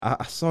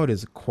I saw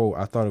this quote.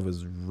 I thought it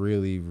was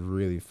really,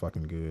 really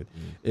fucking good.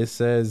 It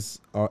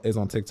says, it's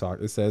on TikTok.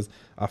 It says,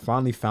 I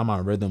finally found my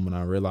rhythm when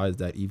I realized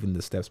that even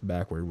the steps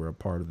backward were a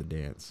part of the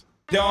dance.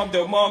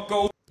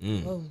 Demarco.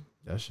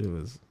 That shit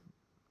was.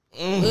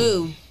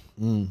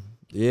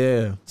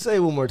 Yeah. Say it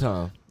one more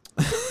time.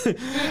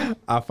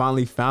 I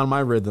finally found my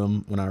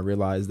rhythm when I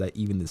realized that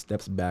even the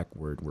steps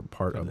backward were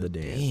part of the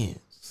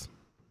dance.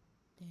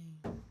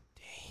 Damn.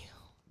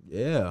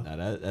 Yeah.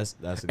 Nah, that's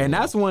and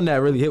that's one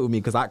that really hit with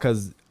me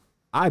because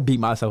I beat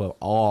myself up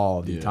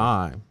all the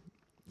time.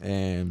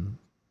 And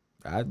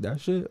that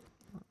shit,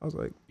 I was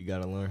like, you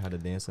gotta learn how to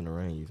dance in the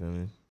rain, you feel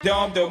me?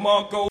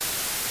 Demarco.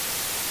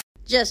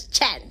 Just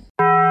chatting.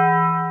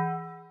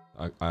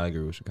 I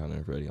agree with Shekinah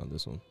and Freddie on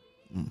this one.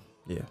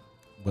 Yeah.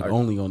 But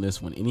only on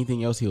this one.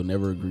 Anything else, he'll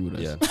never agree with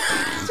us. Yeah.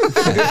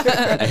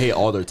 I hate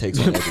all their takes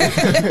on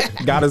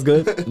it. God is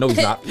good? No, he's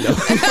not. No.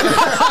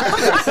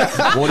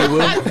 Won't he will?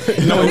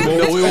 No, he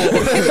won't.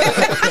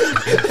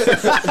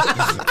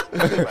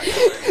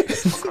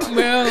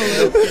 No,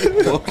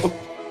 he won't.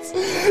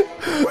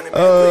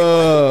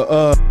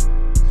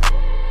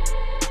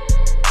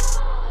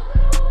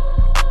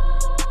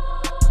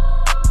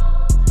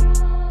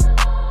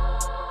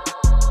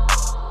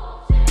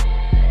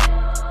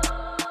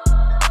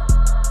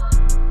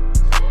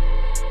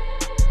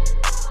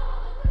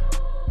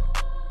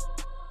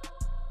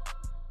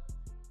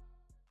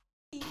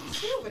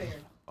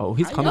 Oh,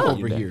 he's coming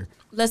over here.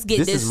 Let's get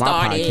this is my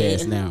started.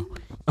 podcast now.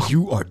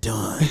 You are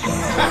done.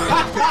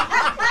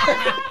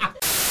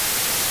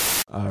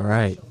 All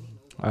right.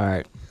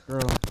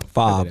 Girl.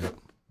 5,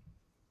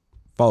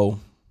 4,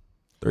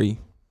 3,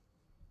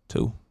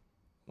 2,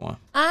 1.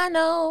 I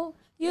know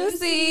you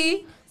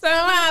see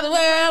somehow the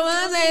world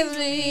will change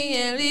me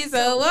and be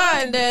so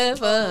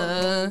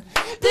wonderful.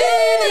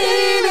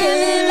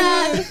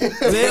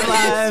 Live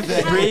life,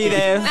 breathe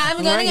it.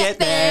 I'm gonna get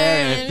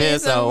there and feel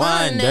so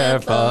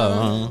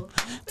wonderful.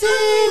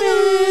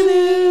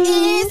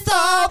 It's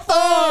all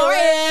for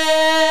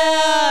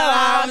real.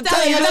 I'm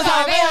telling you this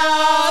all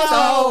real.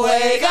 So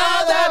wake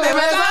up the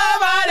members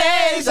of our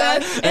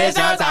nation. It's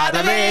your time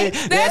to be.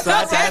 This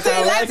one chance to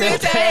let you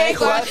take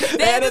one.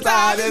 Then it's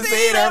time to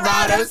see the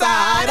brighter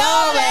side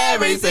of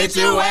every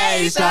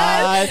situation.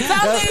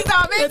 Something's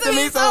not meant to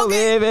be so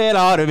Leave it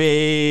all to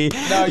me.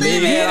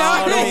 Leave it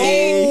all to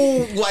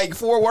me. Like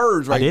 4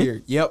 words right did?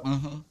 here. Yep.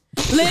 Leave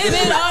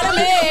it all to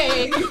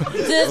me.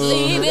 Just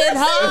leave it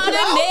all to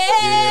me.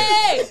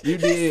 You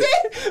did.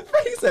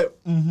 He said,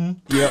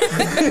 Yep.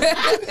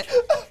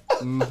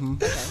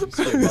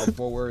 About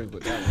 4 words,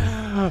 but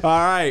all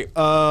right.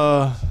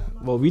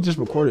 Well, we just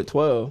recorded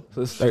 12,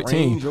 so it's 13.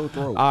 Strange your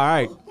throat. All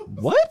right.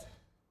 What?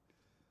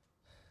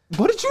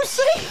 What did you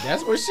say?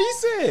 That's what she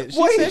said.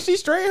 She Wait. said she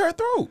straightened her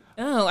throat.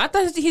 Oh, I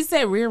thought he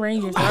said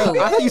rearrange your I throat.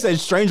 thought you said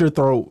stranger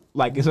throat.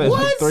 Like it said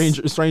What?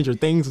 stranger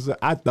things.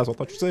 That's what I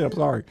thought you said. I'm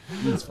sorry.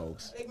 These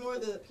folks. Ignore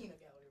the peanut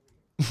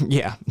gallery.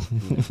 Yeah.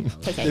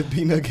 Okay.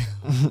 Peanut.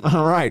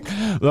 All right.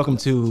 Welcome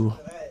to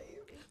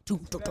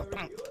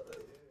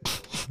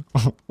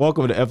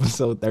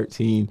episode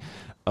 13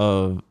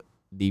 of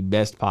the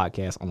best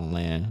podcast on the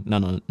land.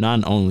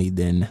 None only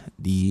than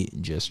the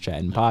Just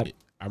Chattin Pod.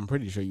 I'm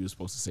pretty sure you were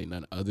supposed to say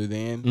none other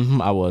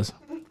than. I was.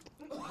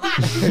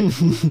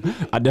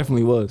 I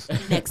definitely was.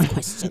 Next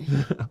question.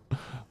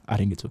 I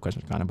didn't get to a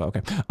question, kind of, but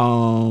okay.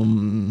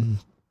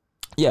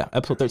 Yeah,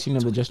 episode 13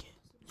 of the Just.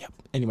 Yep.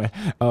 Anyway,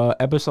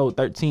 episode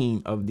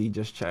 13 of the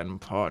Just Chattin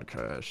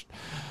Podcast.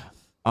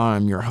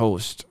 I'm your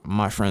host.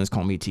 My friends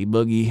call me T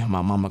Boogie.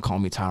 My mama call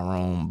me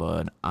Tyrone,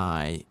 but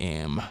I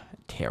am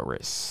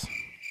Terrace.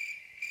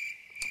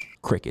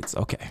 Crickets.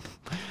 Okay.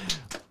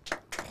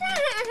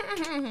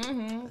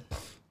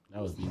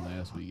 That was me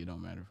last week. It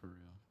don't matter for real.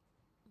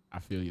 I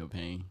feel your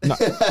pain. No.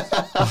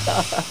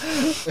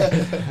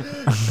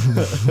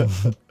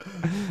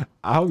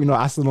 I hope you know.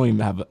 I still don't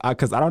even have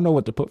because I don't know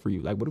what to put for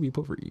you. Like, what do we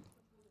put for you?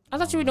 I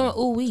thought you were doing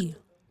ooh wee.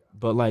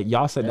 But like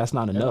y'all said, that's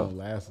not That enough. don't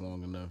last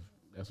long enough.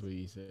 That's what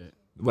he said.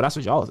 Well, that's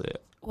what y'all said.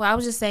 Well, I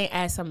was just saying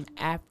add something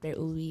after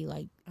ooh wee.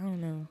 Like, I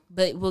don't know.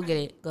 But we'll get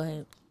it. Go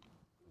ahead.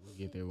 We'll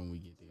get there when we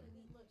get there.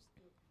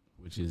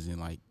 Which is in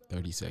like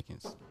 30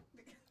 seconds.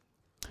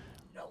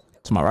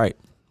 To my right.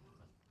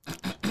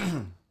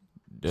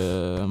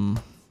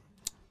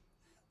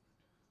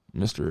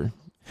 Mr.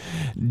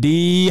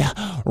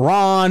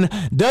 Deron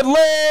Dudley.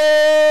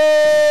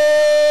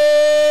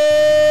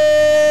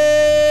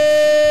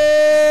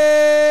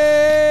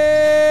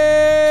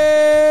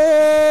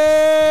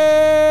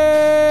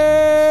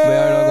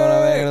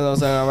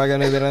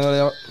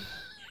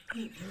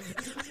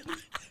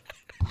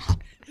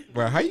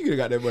 Bro, how you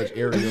got that much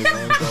aerial on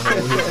to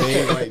hold his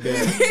name like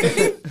that?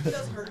 He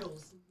does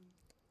hurdles.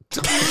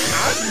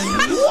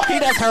 He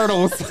does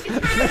hurdles.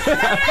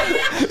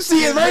 She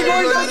is very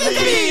going to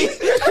me.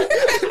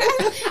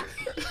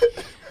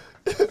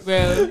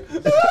 Bro.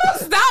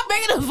 Stop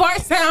making a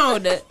fart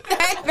sound. That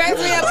cracks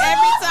me up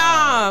every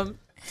time.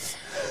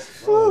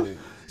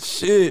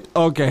 Shit.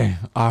 Okay.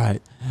 All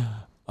right.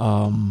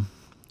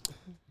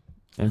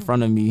 In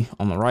front of me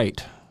on the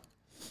right,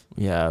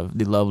 We have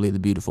the lovely, the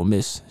beautiful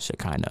Miss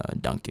Shekinah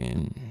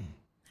Duncan.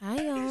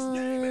 Hi,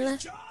 y'all.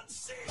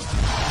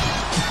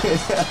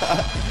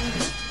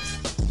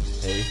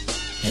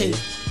 Hey.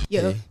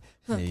 Yo.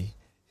 Hey.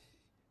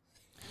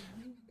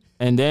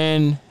 And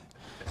then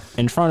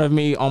in front of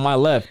me on my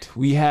left,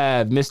 we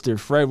have Mr.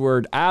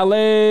 Fredward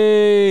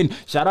Allen.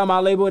 Shout out my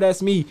label,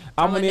 that's me.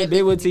 I'm on that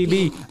bit with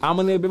TV. I'm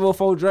on that bit with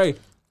 4Dre.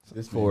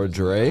 This for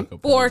Dre.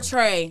 For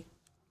Trey.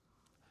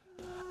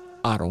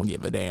 I don't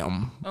give a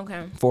damn.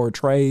 Okay. For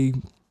Trey,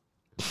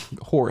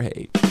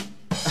 Jorge.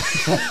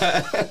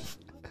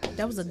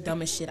 That was the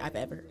dumbest shit I've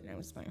ever. That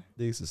was fine. I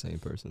think it's the same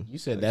person. You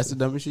said that's the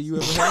dumbest shit you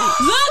ever heard.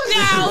 Look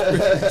now!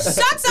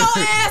 Shut your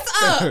ass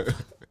up!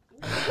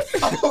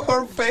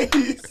 Her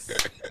face.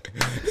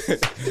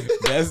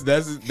 That's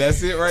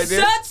it right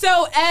there. Shut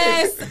your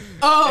ass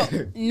up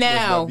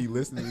now. Be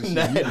listening to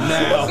shit.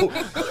 Now.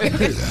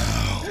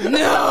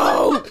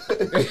 No!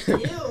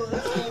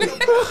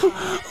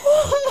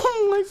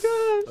 Oh my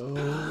God.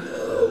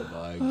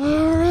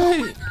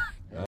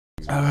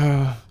 All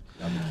right.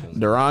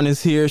 Deron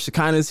is here.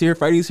 Shekinah is here.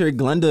 Freddie's here.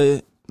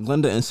 Glenda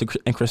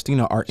and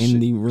Christina are in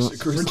the room.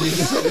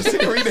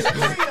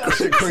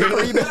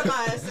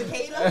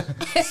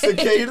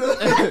 Cicada?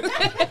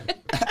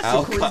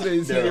 Al-Qaeda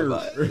is here.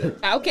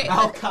 Okay.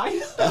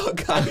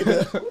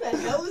 Al-Qaeda. Who the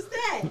hell is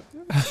that?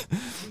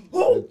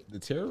 The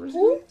terrorist?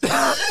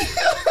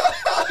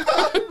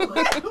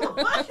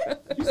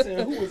 You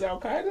said who was Al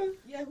Qaeda?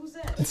 Yeah, who's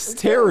that? It's a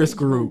terrorist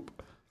group.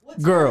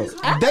 What Girl,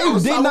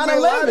 terrorist they did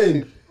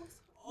 9/11.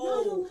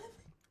 Oh,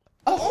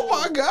 Oh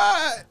my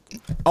God!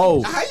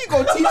 Oh, How you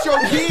gonna teach your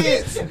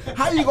kids?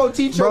 How you gonna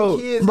teach your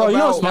kids? bro, you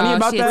know what's funny Nah,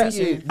 about shit, that?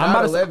 shit. I'm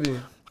about to, 9/11.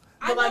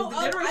 I But know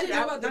like the generation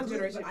I know after, the not group,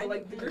 generation, but but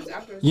like the groups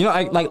after. you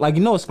know, like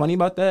you know what's funny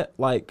about that?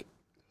 Like,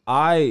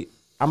 I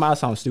might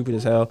sound stupid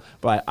as hell,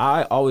 but like,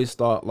 I always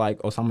thought like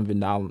Osama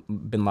bin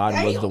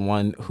Laden was the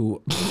one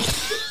who.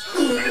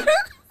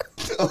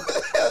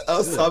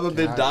 Osama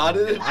bin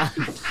Laden.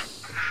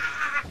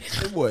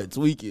 What?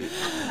 Tweak it.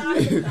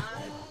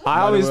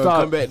 I always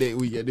thought. Come back that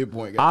week at this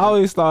point. I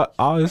always thought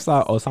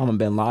Osama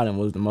bin Laden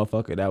was the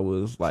motherfucker that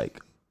was like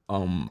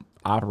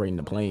operating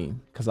the plane,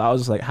 because I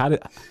was just like, how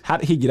did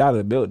he get out of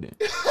the building?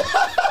 Wait,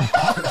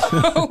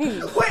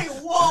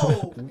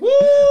 whoa!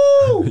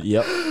 Woo!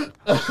 Yep,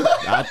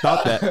 I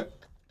thought that.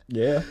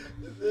 Yeah,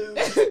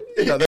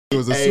 He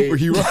was a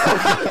superhero.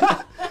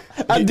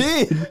 I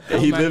did.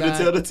 He my lived God.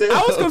 to tell the tale.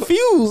 I was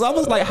confused. I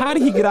was like, how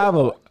did he get out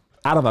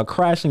of a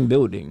crashing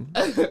building?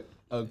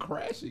 A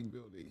crashing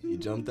building. He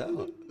jumped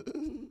out.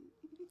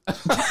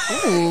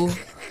 Ooh.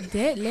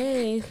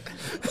 Deadly.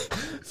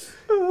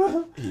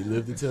 He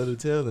lived to tell the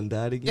tale and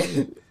died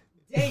again.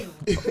 Damn.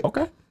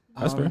 Okay,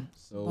 that's fair.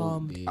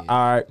 So dead.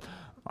 All right,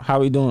 how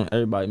we doing,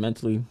 everybody?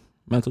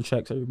 Mental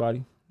checks,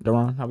 everybody.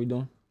 Deron, how we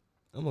doing?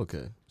 I'm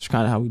okay.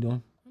 Shekinah, how we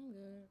doing? I'm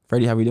good.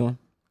 Freddie, how we doing?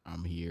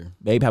 I'm here.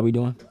 Babe, how we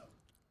doing?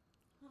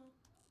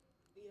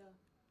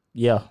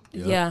 Yeah.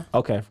 Yeah.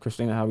 Okay,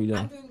 Christina, how we I'm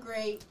doing? doing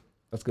great.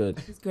 That's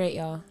good. It's great,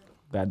 y'all.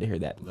 Glad to hear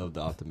that. Love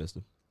the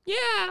optimism.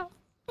 Yeah.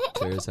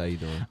 Terrence, how you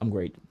doing? I'm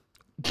great.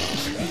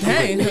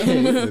 Dang.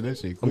 That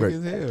shit quick great.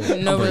 as hell.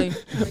 No, really.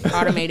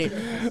 Automated.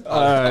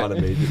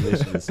 Automated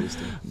mission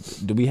system.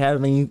 Do we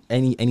have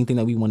anything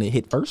that we want to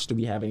hit first? Do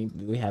we have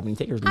any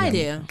takers? I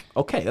do.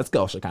 Okay, let's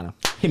go, Shekinah.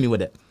 Hit me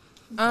with it.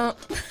 Um,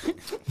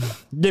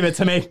 Give it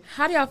to me.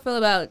 how do y'all feel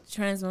about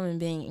trans women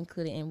being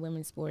included in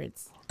women's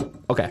sports?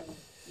 Okay.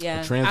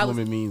 Yeah. Trans I was-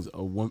 woman means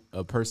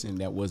a person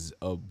that was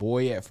a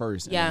boy at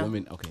first. And Yeah. a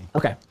woman. Okay.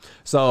 Okay.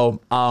 So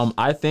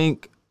I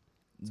think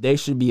they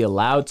should be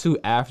allowed to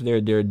after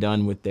they're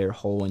done with their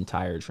whole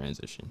entire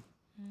transition.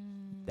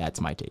 That's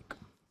my take.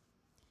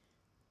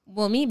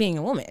 Well, me being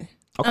a woman,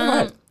 Okay, go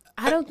ahead.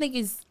 I don't think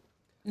it's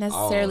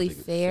necessarily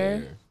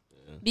fair,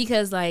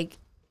 because, like,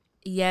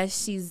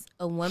 yes, she's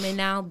a woman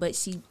now, but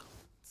she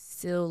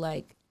still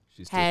like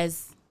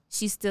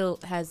she still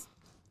has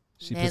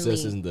She manly-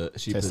 possesses the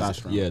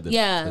Testosterone.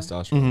 Yeah.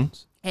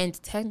 testosterone.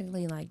 and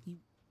technically, like,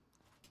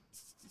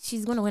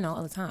 she's gonna win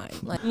all the time.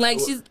 Like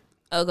she's.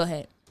 Oh, go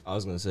ahead. I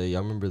was gonna say,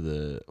 y'all remember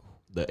the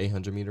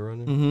 800 meter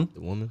runner, Mhm.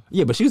 the woman?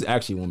 Yeah, but she was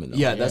actually a woman though.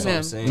 Yeah, that's what Yeah.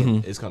 I'm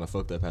saying. It's kind of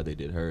fucked up how they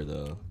did her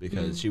though,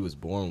 because she was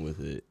born with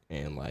it,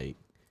 and like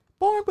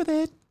Born with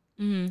it.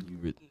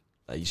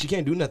 like she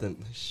can't do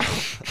nothing.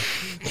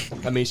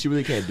 I mean, she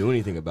really can't do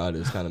anything about it.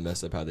 It's kind of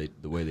messed up how the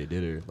way they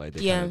did her. Like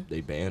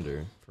they banned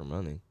her from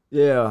running.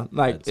 Yeah,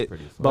 like That's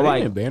pretty funny. but They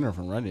like didn't ban her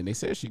from running. They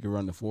said she could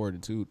run the 4, the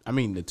 2. I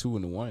mean, the 2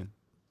 and the 1.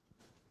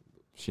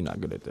 she's not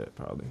good at that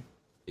probably.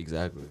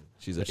 Exactly.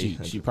 She's a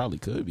But she probably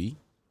could be.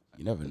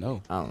 You never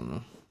know. I don't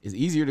know. It's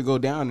easier to go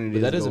down than it But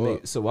is that to doesn't go make.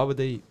 up. So why would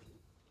they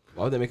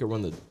make her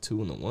run the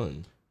 2 and the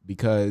 1?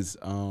 Because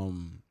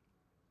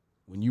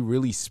when you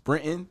really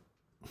sprinting,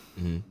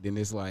 Mm-hmm. then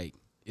it's like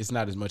it's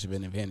not as much of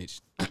an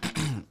advantage.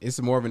 It's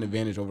more of an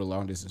advantage over the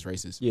long distance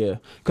races. Yeah,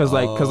 cause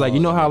you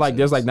know that how makes like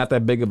there's sense. like not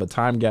that big of a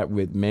time gap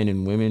with men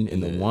and women in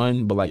the Yeah.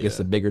 1, but like it's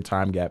Yeah. a bigger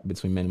time gap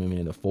between men and women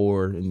in the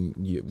 4, and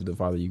the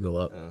farther you go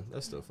up.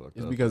 That's still fucked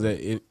It's up. because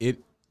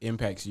it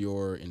impacts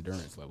your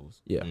endurance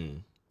levels. Yeah. Mm.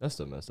 That's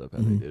so messed up how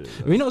they did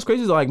it. You know what's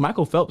crazy is like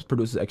Michael Phelps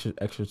produces extra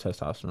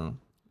testosterone.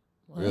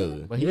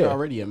 Really? But he's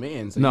already a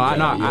man. So No, I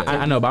know, yeah.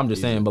 I know, but I'm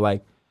just saying. But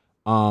like,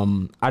 I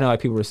know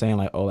like people were saying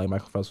like, oh, like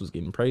Michael Phelps was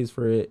getting praised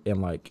for it and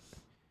like,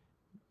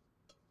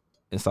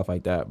 and stuff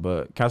like that.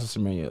 But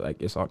Castle Semenya,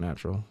 like, it's all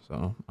natural.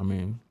 So I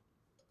mean,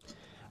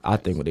 I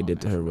think what they did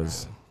to her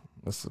was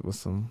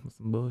some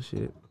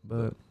bullshit.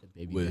 But the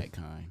baby that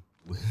kind.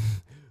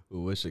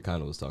 What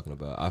Shekinah was talking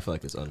about, I feel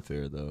like it's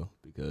unfair though,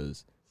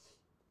 because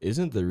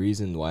isn't the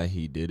reason why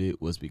he did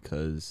it was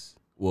because,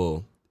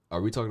 well,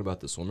 are we talking about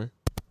the swimmer?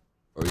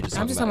 Or are you just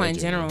I'm just talking about in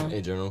general.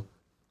 In general?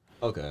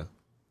 Okay.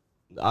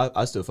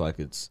 I still feel like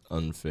it's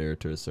unfair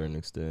to a certain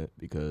extent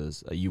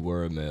because you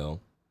were a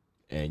male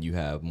and you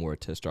have more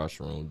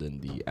testosterone than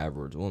the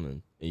average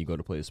woman and you go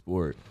to play a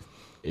sport,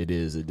 it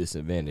is a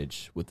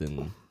disadvantage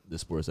within the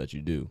sports that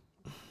you do.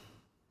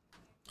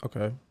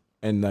 okay,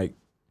 and like,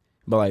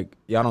 but like,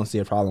 y'all don't see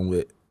a problem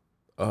with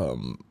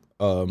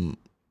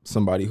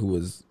somebody who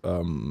was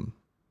a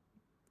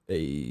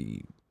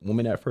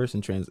woman at first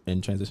and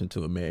transition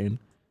to a man.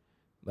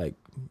 Like,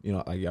 you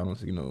know, like y'all don't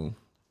see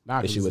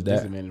Nah, issue it's with a that.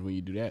 disadvantage when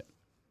you do that.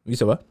 You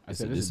said what? I It's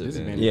said a this is a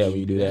disadvantage. disadvantage. Yeah, when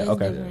you do that. That's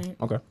Okay,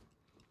 different. okay.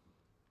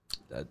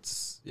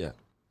 That's, yeah.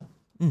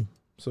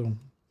 So,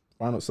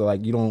 final. So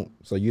like, you don't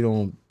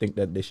think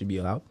that they should be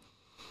allowed?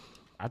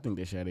 I think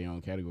they should have their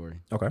own category.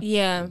 Okay.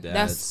 Yeah,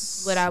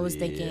 that's what I was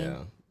thinking.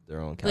 Yeah, their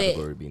own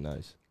category would be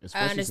nice.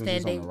 Especially understand since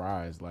it's they- on the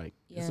rise. Like,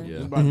 Yeah.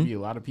 it's about to be a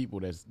lot of people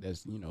that's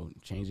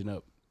changing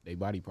up their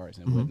body parts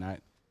and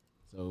whatnot.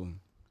 So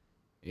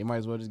they might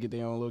as well just get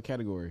their own little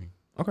category.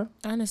 Okay.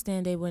 I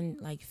understand they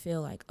wouldn't like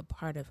feel like a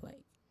part of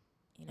like,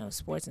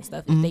 sports and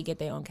stuff if they get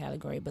their own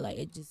category, but like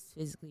it just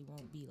physically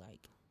won't be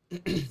like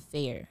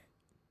fair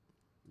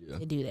Yeah,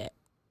 to do that.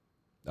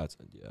 that's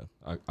yeah.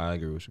 I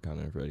agree with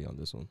Shekinah and Freddie on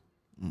this one.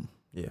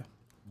 Yeah.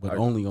 But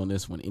only on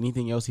this one.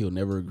 Anything else, he'll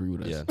never agree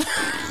with us. Yeah.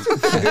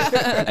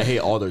 I hate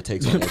all their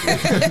takes on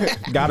that.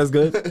 God is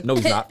good. No,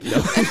 he's not.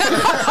 No.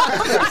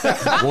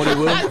 Won't he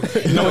will?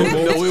 No,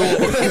 we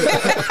won't.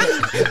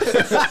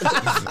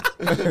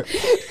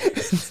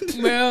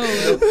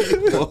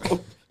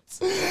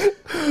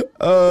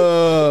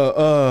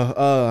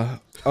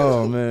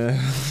 Oh man,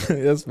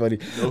 that's funny.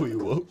 No, he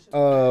won't.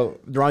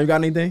 Deron, you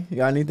got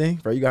anything?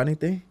 Bro, you got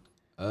anything?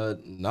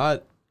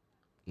 Not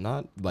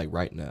like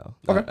right now.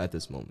 Okay. Not at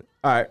this moment.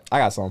 All right, I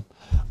got some.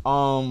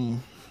 How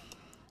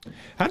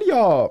do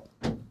y'all?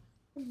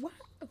 What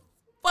the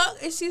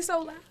fuck is she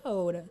so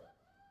loud?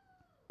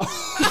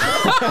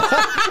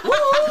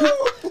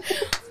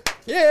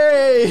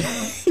 Yay!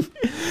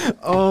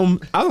 I was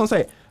gonna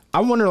say,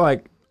 I wonder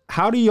like,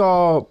 how do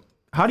y'all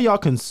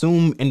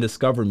consume and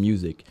discover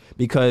music?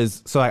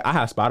 Because so like I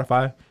have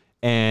Spotify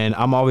and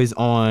I'm always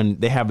on.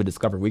 They have a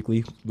Discover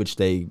Weekly, which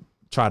they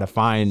try to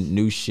find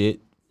new shit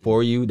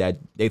for you that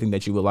they think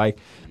that you would like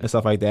and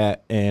stuff like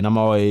that. And I'm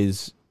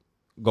always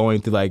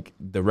going through like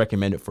the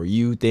recommended for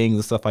you things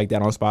and stuff like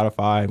that on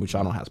Spotify, which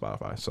I don't have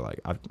Spotify. So like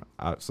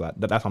that's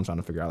what I'm trying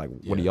to figure out. Like,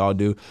 what do y'all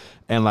do?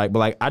 And like, but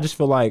like, I just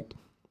feel like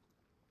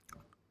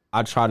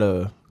I try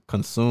to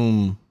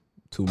consume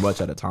too much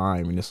at a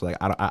time, and it's like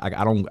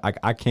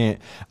I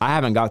can't. I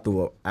haven't got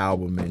through an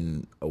album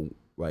in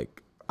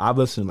like I've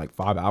listened to like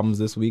 5 albums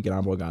this week, and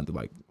I've only gotten through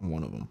like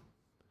one of them.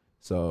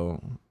 So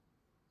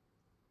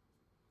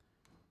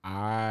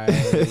I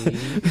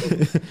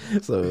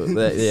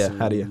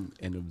how do you?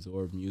 and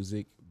absorb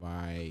music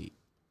by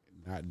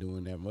not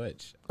doing that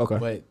much. Okay.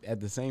 But at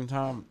the same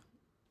time,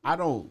 I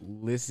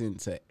don't listen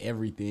to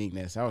everything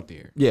that's out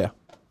there. Yeah.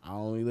 I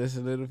only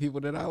listen to the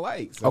people that I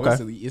like. So Okay.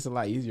 it's a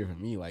lot easier for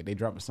me. Like, they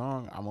drop a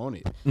song, I'm on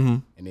it. Mm-hmm.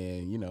 And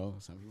then,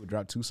 some people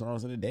drop 2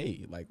 songs in a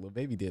day, like Lil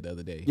Baby did the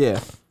other day. Yeah.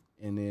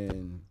 And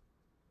then,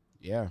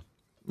 yeah.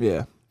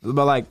 Yeah.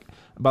 But like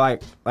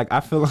I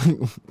feel like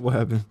what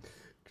happened?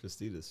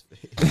 Christina's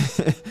face.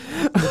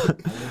 I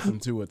listen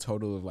to a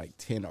total of like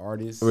 10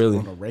 artists Really?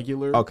 on a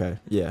regular. Okay.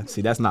 Yeah.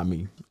 See, that's not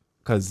me,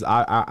 cause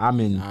I'm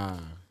in.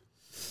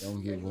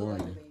 Don't get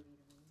boring.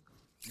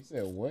 You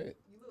said what?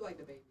 You look like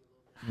the baby.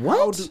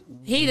 What?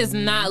 He does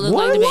not look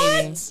like the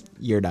baby.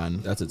 You're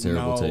done. That's a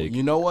terrible take.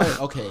 You know what?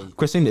 Okay.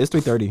 Christina, it's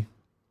 3:30.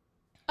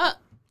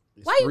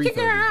 It's Why you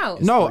kicking her 3:30. out?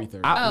 It's No,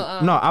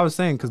 3:30. no, I was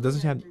saying because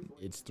doesn't she have?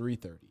 It's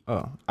 3:30.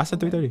 Oh, I said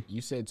 3:30.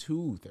 You said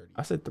 2:30.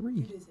 I said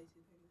 3.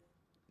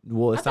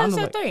 Well, I it thought you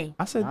sounded said like 3.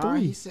 I said Nah,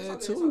 he 3.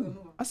 said 2.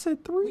 I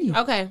said 3.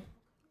 Okay.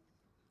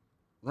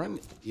 I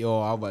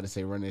was about to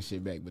say run that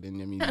shit back, but then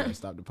that means you gotta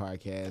stop the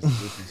podcast,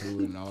 listen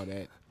to it, and all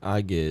that.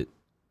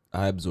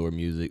 I absorb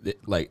music.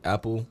 Like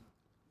Apple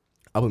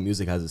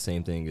Music has the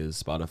same thing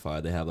as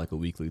Spotify. They have like a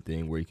weekly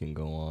thing where you can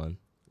go on.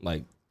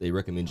 Like, they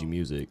recommend you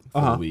music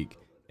for the week,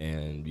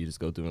 and you just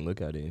go through and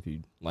look at it. If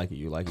you like it,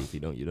 you like it. If you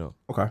don't, you don't.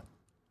 Okay.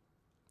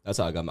 That's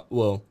how I got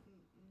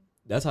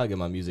that's how I get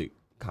my music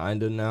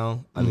kind of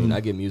now. I mean, I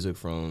get music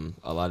from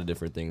a lot of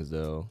different things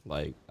though.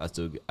 Like, I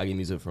get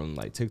music from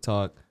like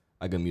TikTok.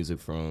 I get music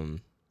from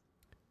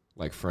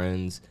like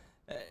friends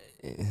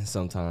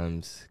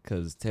sometimes,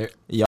 because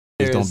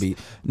It's gonna be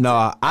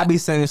I be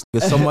saying this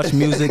with so much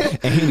music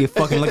and he be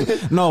fucking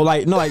looking.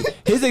 Like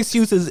his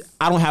excuse is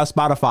I don't have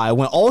Spotify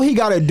when all he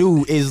gotta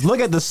do is look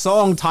at the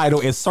song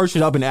title and search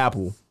it up in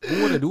Apple.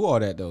 Who wanna do all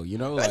that though? You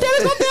know, like, That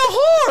is not that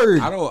hard.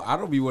 I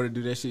don't be want to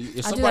do that shit.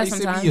 If I do somebody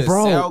that send me a sometimes.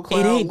 Bro, SoundCloud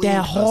it ain't link,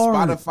 that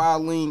hard. a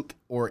Spotify link,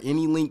 or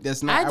any link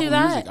that's not I Apple do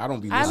that. Music, I don't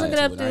be I listening look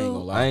it to up it. I ain't gonna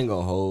through- lie. I ain't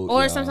gonna hold. Or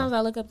y'all. sometimes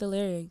I look up the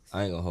lyrics.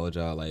 I ain't gonna hold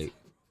y'all. Like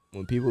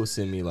when people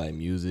send me like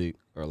music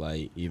or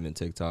like even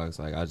TikToks,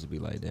 like I just be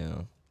like,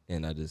 damn,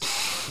 and I just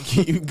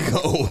keep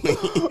going.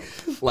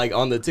 Like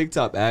on the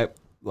TikTok app,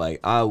 like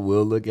I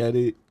will look at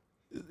it.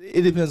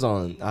 It depends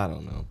on, I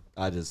don't know.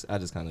 I just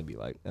kind of be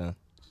like, and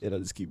I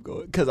just keep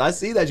going because I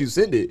see that you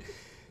send it,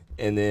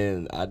 and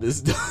then I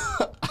just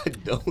I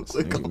don't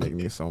look on Make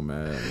me so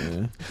mad,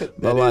 man.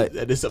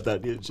 that is something I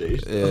need to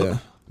change. Yeah,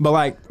 but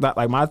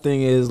like my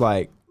thing is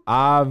like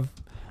I've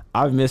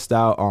missed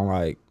out on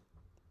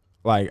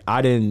like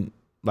I didn't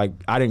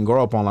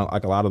grow up on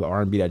like a lot of the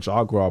R&B that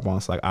y'all grew up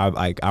on. So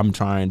I'm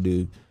trying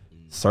to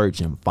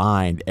search and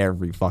find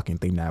every fucking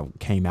thing that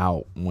came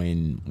out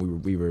when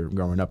we were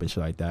growing up and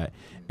shit like that.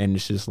 And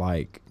it's just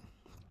like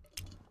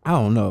I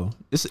don't know.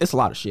 It's a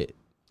lot of shit.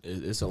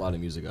 It's a lot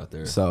of music out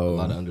there. So a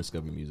lot of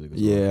undiscovered music.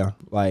 Yeah,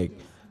 like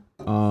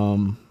I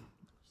don't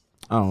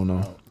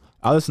know.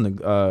 I listen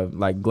to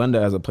like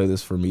Glenda has a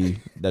playlist for me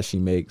that she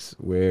makes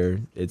where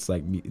it's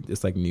like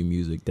new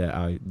music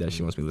that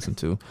she wants me to listen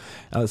to.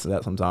 I listen to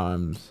that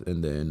sometimes,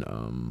 and then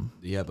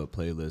Do you have a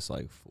playlist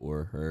like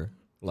for her?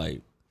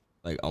 Like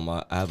on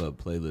my, I have a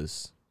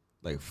playlist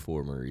like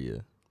for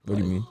Maria. what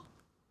do you mean?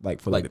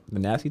 Like for like the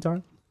nasty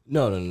time?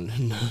 No.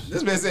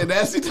 This man said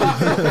nasty talk.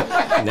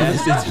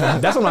 Nasty time.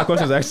 That's what my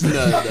question is actually.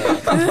 No.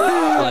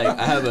 Like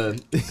I have a.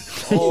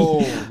 Oh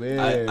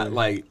man. I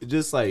like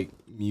just like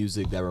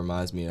music that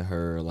reminds me of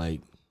her,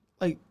 like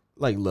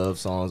love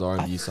songs,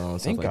 R&B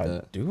songs, stuff like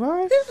that. Do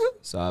I?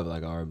 So I have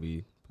like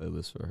R&B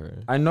playlist for her.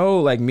 I know,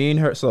 like me and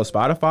her. So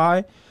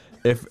Spotify,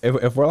 if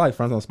we're like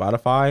friends on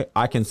Spotify,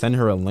 I can send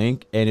her a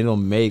link and it'll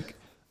make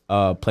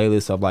a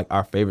playlist of like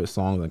our favorite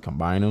songs and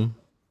combine them.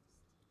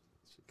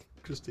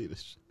 Christina.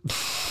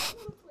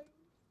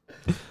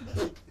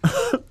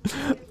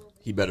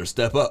 He better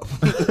step up.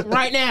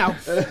 Right now.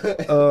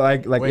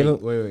 Like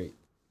Wait.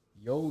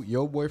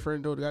 Your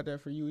boyfriend don't got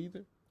that for you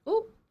either?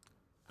 Ooh.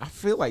 I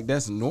feel like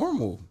that's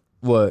normal.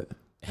 what?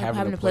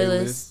 Having a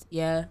playlist.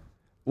 Yeah.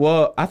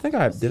 Well, I think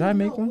did I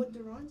make one? What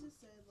Deron just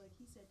said, like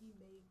he said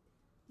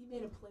he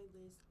made a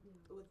playlist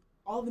with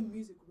all the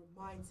music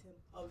reminds him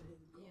of his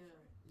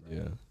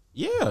girlfriend.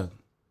 Yeah. Yeah.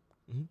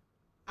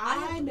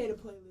 I made a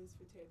playlist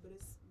for Ted, but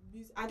it's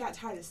music. I got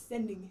tired of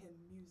sending him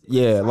music.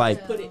 Yeah, so I like-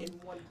 just put it in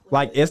one playlist.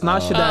 Like it's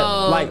not shit that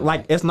Oh.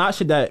 like it's not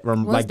shit that Well,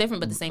 like it's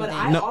different, but the same But thing.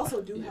 I No.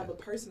 also do have a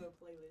personal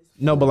playlist.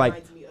 No, but, like-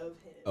 reminds me of him.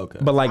 Okay.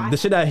 but like the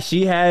shit that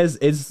she has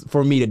is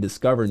for me to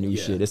discover new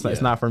Yeah, shit. It's yeah.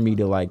 not for me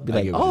to like be I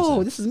like, get what you're oh,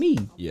 saying. this is me.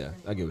 Yeah,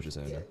 I get what you're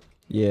saying. There.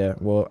 Yeah,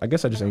 well, I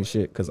guess I just ain't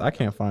shit because I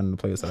can't find the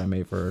playlist that I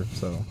made for her.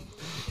 So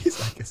He's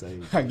like, I say.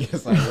 I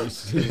guess I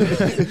wish.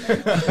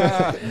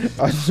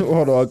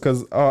 hold on,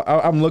 because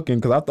I'm looking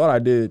because I thought I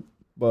did,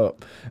 but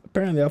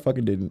apparently I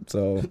fucking didn't.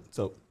 So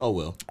So, oh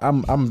well,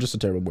 I'm just a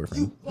terrible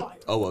boyfriend.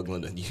 oh well,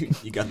 Glenda,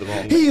 you got the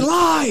wrong. He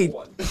lied.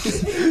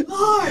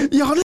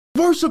 Y'all just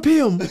worship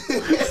him.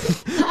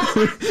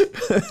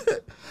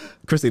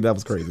 Christy, that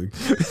was crazy.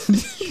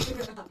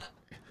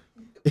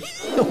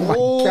 Oh my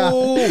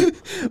god.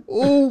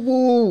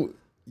 Oh,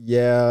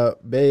 yeah,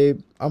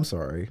 babe. I'm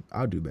sorry.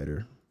 I'll do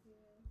better.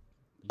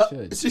 You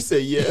should. She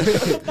said, yeah.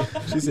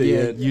 She said,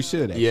 yeah. You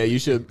should. Yeah, you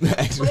should.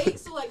 Actually. Wait,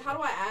 so like, how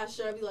do I ask?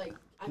 Should I be like?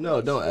 I feel No,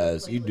 like don't she should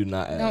ask. play You do with-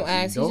 not ask. Don't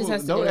ask. He just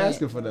has to Don't do ask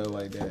it. her for that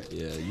like that.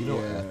 Yeah, you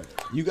don't. Yeah.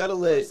 You gotta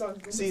let.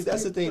 See,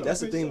 that's the thing.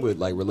 That's the thing with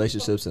like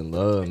relationships and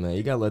love, man.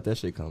 You gotta let that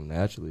shit come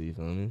naturally. You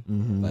feel me?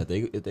 Like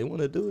if they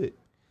want to do it,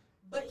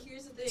 But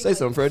here's the thing. say like,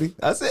 something, Freddie.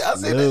 I say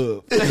that.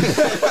 Love. thing,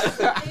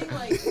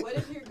 like, what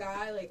if your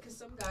guy, like, because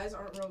some guys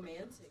aren't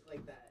romantic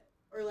like that,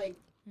 or like,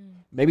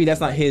 Maybe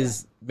that's not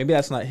his. Maybe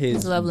that's not his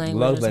His love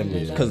language or something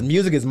like that. Because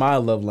music is my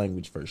love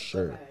language for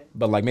sure. Okay.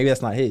 But like maybe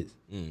that's not his.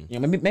 Mm. You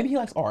know, maybe he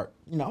likes art.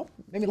 You know,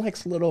 maybe he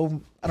likes little.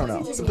 I don't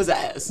know. Some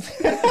pizzazz.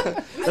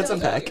 Let's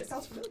unpack. It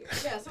sounds familiar.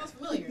 yeah, it sounds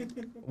familiar.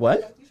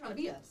 What? You trying to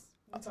be us?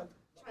 Trying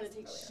to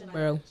take Shekinah,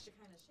 Bro. Shekinah.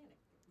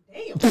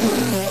 Damn.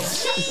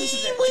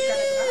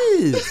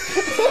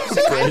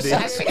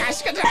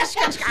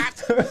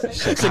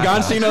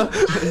 Shagan Cena.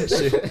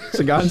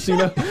 Shagan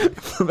Cena.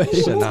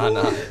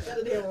 Shanana.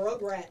 Better than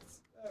Rugrats.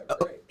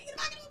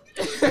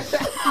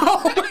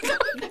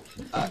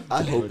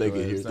 I hope they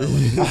can hear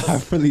this.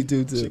 I really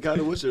do too.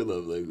 Shekinah, what's your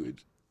love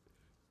language?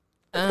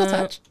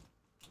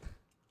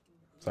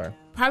 Sorry,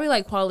 Probably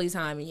like quality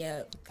time.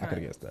 Yeah. I could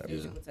have guessed that.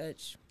 Yeah.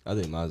 Touch. I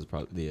think mine is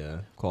probably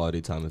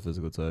quality time and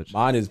physical touch.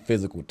 Mine is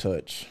physical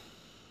touch.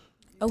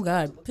 Oh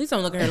God! Please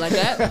don't look at her like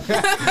that.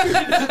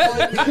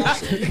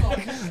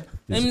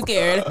 I'm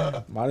scared.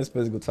 Mine is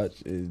physical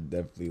touch is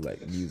definitely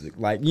like music.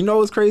 Like you know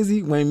what's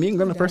crazy? When me and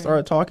Glenda first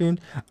started talking,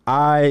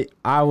 I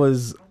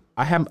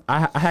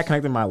had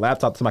connected my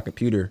laptop to my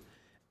computer,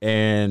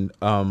 and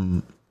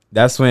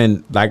that's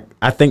when, like,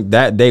 I think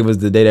that day was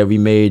the day that we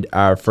made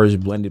our first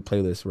blended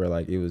playlist where,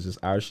 like, it was just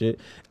our shit.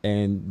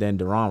 And then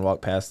Deron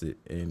walked past it,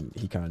 and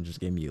he kind of just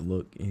gave me a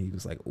look, and he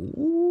was like,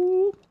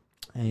 ooh.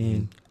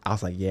 And I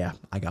was like, yeah,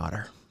 I got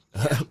her.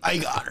 I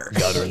got her.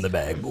 Got her in the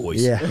bag,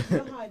 boys. Yeah. You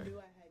know how I knew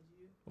I had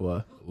you?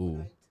 What? Ooh.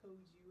 I told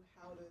you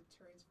how to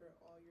transfer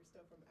all your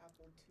stuff from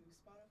Apple to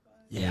Spotify.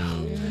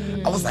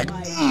 Yeah. I was like,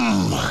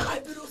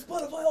 I've been on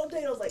Spotify all day.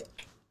 And I was like,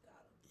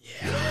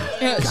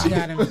 She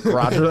got him.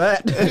 Roger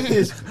that.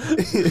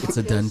 It's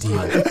a done deal.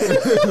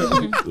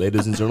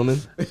 Ladies and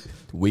gentlemen,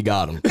 we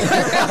got him. for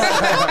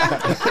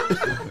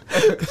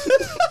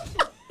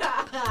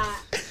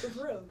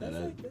real.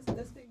 That's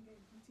the game.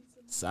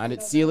 Sign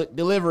it, seal it,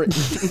 deliver it.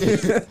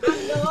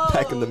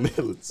 Back in the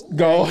middle.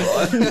 Go.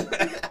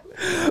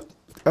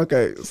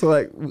 Okay, so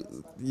like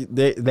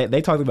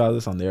they talked about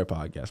this on their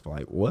podcast, but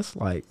like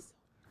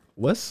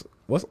what's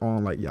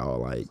on like y'all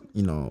like,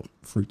 you know,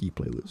 freaky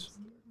playlists,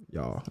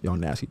 y'all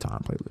nasty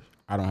time playlist.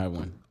 I don't have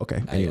one. Okay,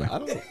 Hey, anyway. I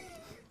don't.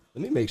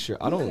 Let me make sure.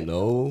 I don't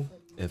know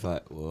if I.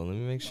 Well, let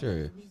me make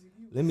sure.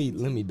 Let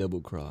me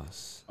double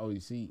cross. Oh, you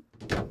see.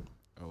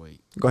 Oh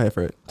wait. Go ahead,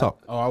 Fred.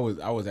 Talk. Oh, I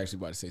was actually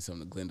about to say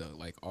something to Glenda,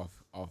 like off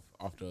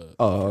the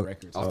Oh,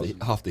 records. Off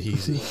the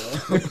easy.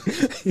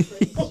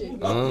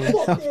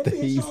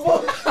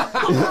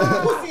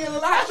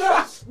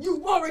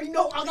 You already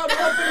know I got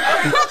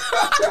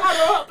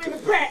up in the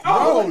crack.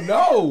 Oh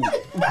no!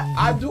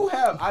 I do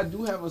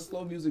have a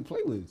slow music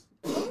playlist.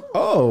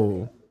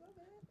 Oh,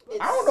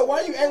 I don't know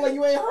why you act like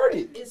you ain't heard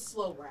it. It's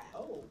slow rap.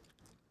 Oh.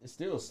 It's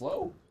still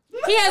slow.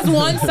 He has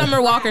one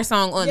Summer Walker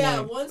song on Yeah,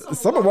 there. one song.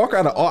 Summer Walker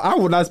out of all, I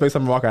would not expect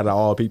Summer Walker out of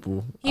all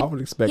people. I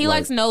would expect He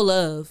like, likes No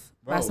Love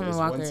by Bro, Summer it's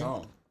Walker. one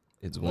song.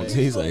 It's one.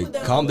 He's like,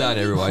 calm down,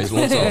 everybody. It's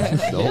one song.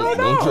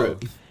 Don't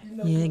trip.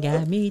 You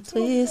got me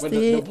twisted But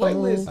the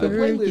playlist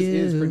over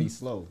is you. pretty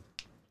slow.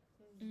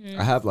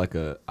 I have like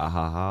a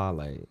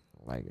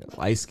like a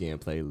light skin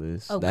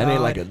playlist. Oh, that ain't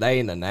God. that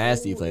ain't a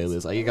nasty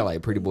playlist. Like you got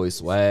like Pretty Boy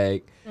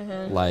Swag,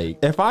 like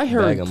if I Bag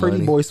heard of Pretty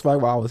Money. Boy Swag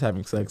while I was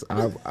having sex,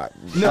 I don't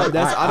use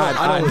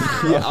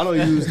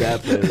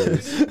that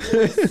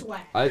playlist.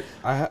 Swag.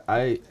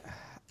 I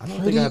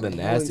don't think I have a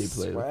nasty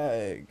playlist.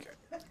 Swag.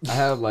 I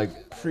have like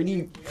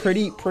Pretty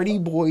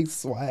Boy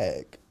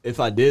Swag. if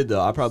I did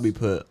though, I probably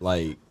put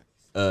like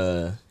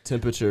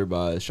Temperature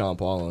by Sean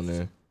Paul on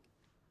there.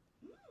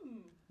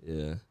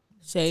 Yeah.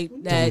 Shake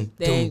that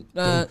thing,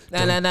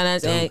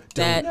 shake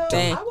that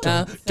thing,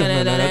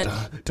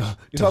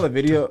 You saw the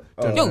video?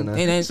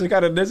 So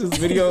kind of this is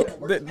video.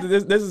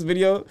 This is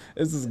video.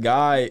 This is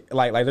guy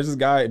like there's this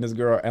guy and this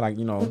girl and like,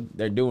 you know,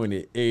 they're doing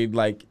it. And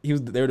like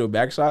they were doing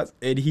back shots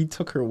and he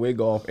took her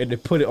wig off and they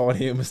put it on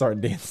him and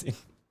started dancing.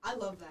 I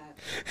love that.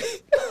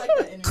 I like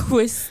that energy.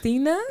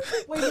 Christina?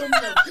 Wait, no.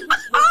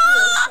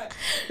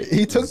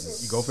 He took.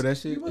 You go for that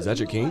shit? Is that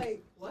your kink?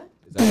 Like, what?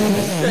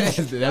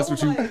 That's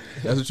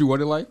what you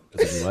wanted like?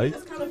 Is that right?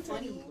 That's kind of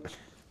funny.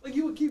 Like,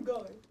 you would keep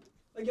going.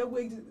 Like, your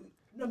wig just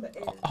number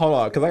 8. Hold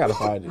on, cause I gotta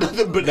find it.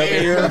 But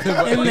air.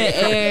 In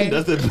the air.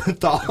 Nothing but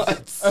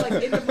thoughts.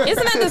 Like, in the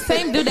Isn't that the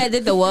same dude that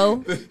did the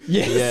Whoa?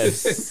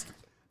 Yes.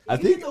 I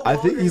think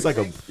he's like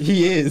a.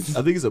 He is.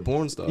 I think he's a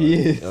porn star. He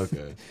is.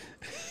 Okay.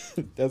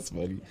 That's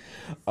funny.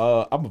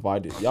 I'm gonna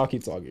find it. Y'all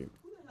keep talking,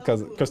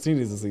 cause Christina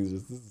is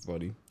this is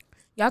funny.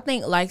 Y'all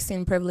think light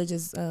skin privilege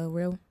is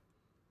real?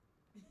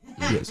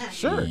 Yes,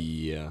 sure.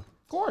 Yeah.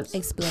 Of course.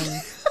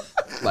 Explain.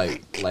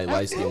 Like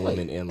light skinned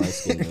women and light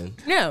skinned men.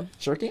 Yeah.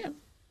 Sure can.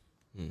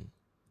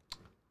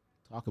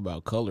 Talk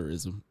about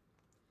colorism.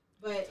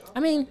 But I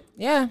mean,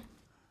 yeah.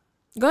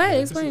 Go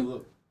ahead,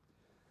 explain.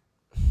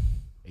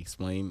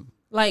 Explain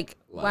Like,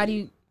 why do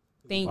you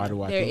think Why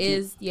do I there think it?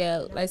 is,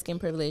 light skin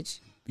privilege?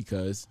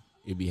 because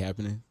it be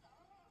happening.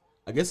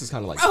 I guess it's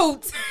kind of like Oh,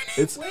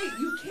 it's Wait,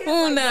 you can't.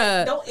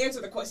 Una. Don't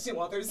answer the question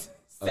while there's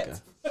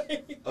sex.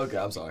 okay.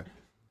 I'm sorry.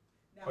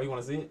 Oh, you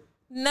want to see it?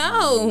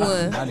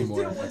 no. Not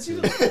anymore.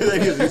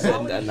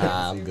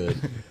 Nah, I'm good.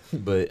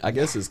 But I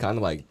guess it's kind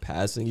of like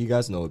passing. You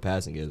guys know what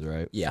passing is,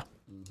 right? Yeah.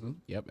 Mm-hmm.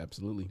 Yep,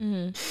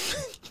 absolutely.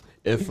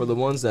 If for the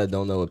ones that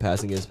don't know what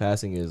passing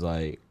is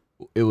like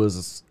it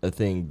was a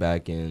thing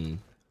back in.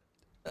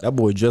 That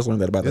boy just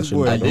learned that about that This shit.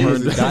 boy I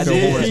did.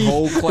 his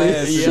whole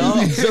class. He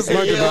just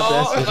learned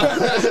about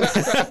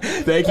that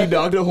shit. Thank you,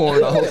 Dr.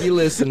 Horn. I hope you're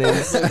listening.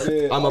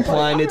 I'm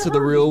applying it to the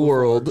real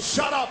world.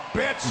 Shut up,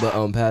 bitch!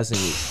 But passing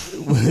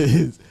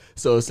it.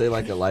 So say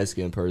like a light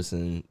skinned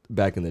person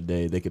back in the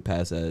day, they could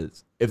pass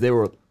as if they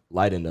were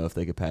light enough,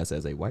 they could pass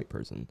as a white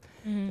person,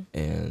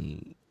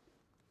 and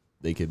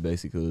they could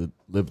basically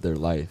live their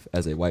life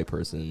as a white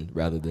person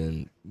rather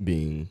than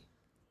being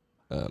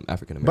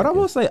African American. But I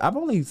will say, I've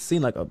only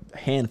seen like a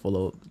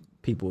handful of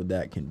people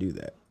that can do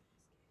that.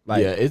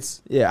 Like,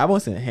 yeah, I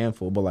won't say a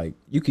handful, but like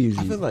you can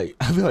usually.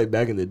 I feel like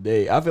back in the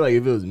day, I feel like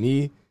if it was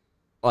me,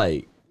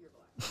 like,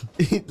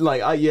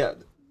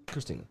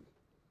 Christina.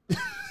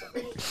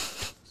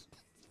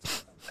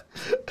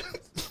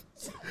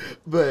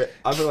 But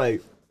I feel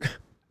like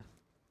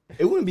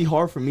it wouldn't be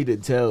hard for me to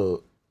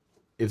tell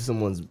if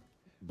someone's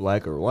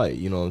black or white.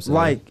 You know what I'm saying?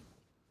 like,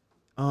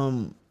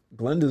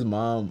 Glenda's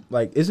mom,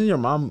 like, isn't your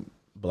mom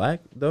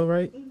black though,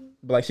 right?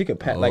 But like she could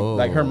pass,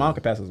 like her mom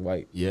could pass as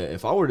white. Yeah,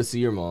 if I were to see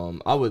your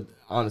mom, I would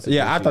honestly.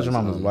 Yeah, think I she thought your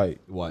mom was white.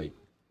 White.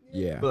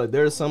 Yeah, But like,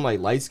 there's some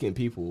like light skinned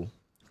people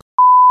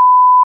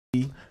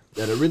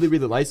that are really,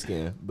 really light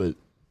skinned, but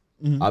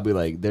I'll be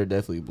like, they're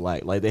definitely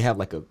black. Like they have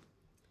like a,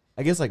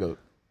 I guess like a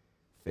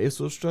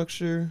facial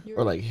structure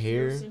or like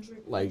hair.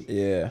 Like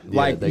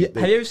like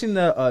have you ever seen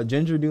the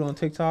ginger dude on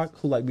TikTok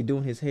who like be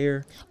doing his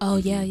hair? Oh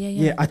yeah.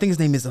 Yeah, I think his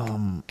name is I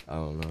don't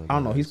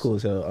know. He's cool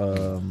as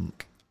hell.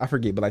 I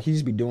forget, but like he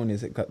just be doing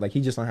his, like he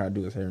just learned how to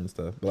do his hair and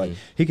stuff. But like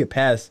he could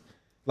pass,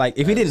 like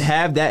if he didn't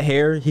have that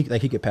hair, he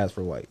could pass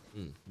for white.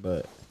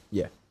 But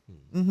yeah.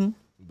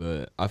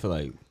 But I feel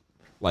like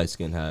light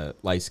skinned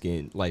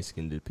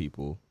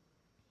people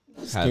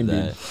have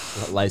that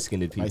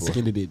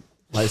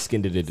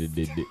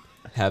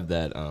have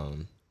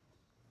that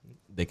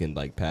they can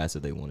like pass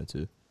if they wanted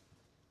to.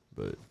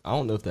 But I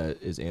don't know if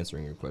that is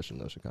answering your question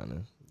though,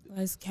 Shekinah.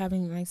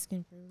 Having light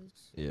skin privilege.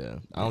 Yeah,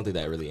 I don't think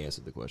that really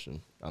answered the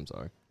question. I'm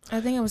sorry. I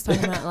think I was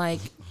talking about like.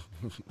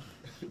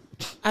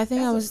 I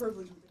think I was.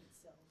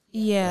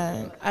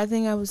 Yeah, I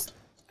think I was.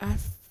 I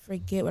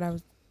forget what I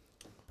was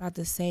about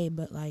to say,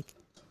 but like.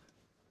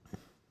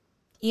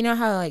 You know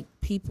how like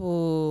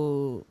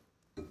people.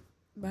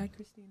 Bye,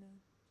 Christina.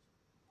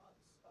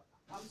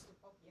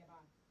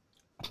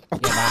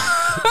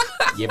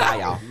 Yeah, bye,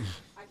 y'all.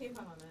 I can't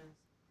find my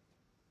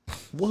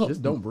mask. Well,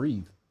 just don't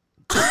breathe.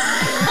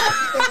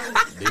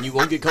 Then you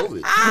won't get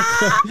COVID.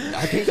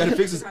 I think that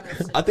fixes.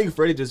 I think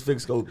Freddie just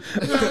fixed COVID.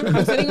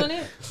 I'm sitting on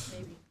it.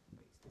 Maybe.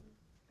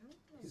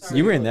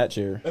 You were in that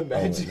chair.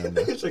 Imagine.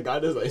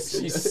 Shekinah's like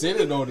She's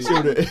sitting on it.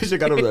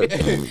 Shekinah's like.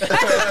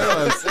 That's what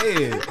I'm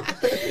saying.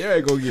 There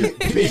I go get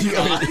pink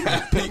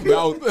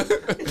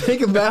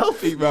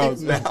mouth. Pink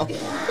mouth.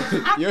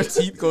 Your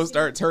teeth gonna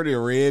start turning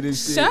red and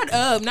shit. Shut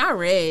up, not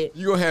red.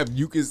 You gonna have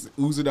mucus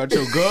oozing out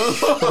your gums.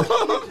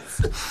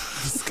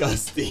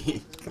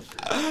 Disgusting.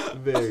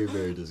 Very,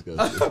 very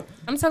disgusting.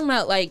 I'm talking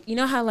about like, you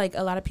know how like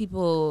a lot of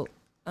people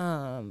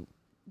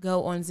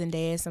go on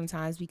Zendaya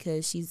sometimes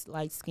because she's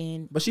light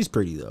skinned. But she's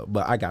pretty though.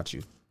 But I got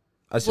you.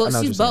 I know Well, what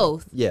she's you're saying.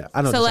 both. Yeah,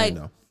 I know So, what you're like- saying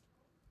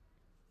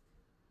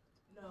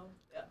though.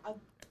 No,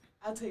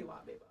 I'll tell you why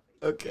I made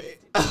my face. Okay.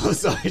 I'm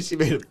sorry. She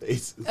made a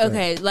face.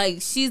 Okay, like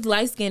she's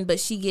light skinned, but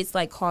she gets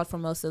like called for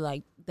most of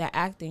like the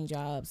acting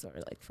jobs or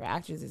like for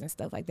actresses and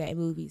stuff like that in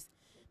movies.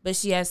 But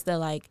she has to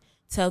like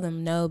tell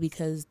them no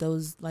because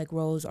those like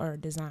roles are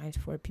designed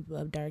for people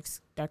of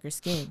darker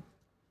skin.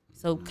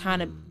 So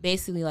kind of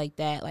basically like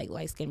that, like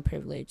light skin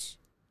privilege.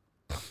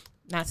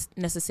 Not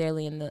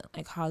necessarily in the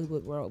like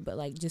Hollywood world, but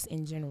like just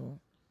in general.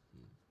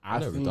 I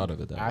never thought of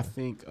it that way. I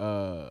think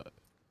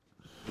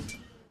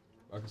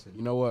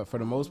you know what? For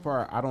the most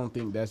part, I don't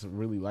think that's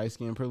really light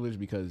skin privilege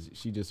because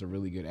she's just a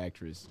really good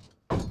actress.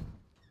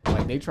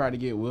 Like they tried to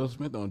get Will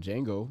Smith on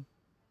Django.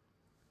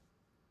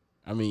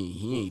 I mean,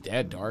 he ain't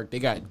that dark. They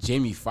got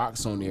Jamie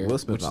Foxx on there. Will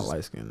Smith's which not is-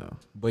 light skinned though.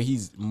 but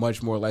he's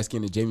much more light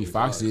skinned than Jamie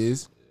Foxx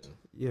is.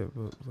 Yeah,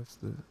 but what's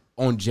the?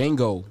 On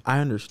Django, I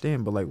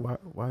understand, but like,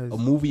 why is a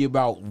movie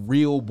about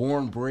real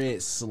born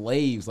bred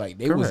slaves. Like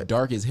they was Correct.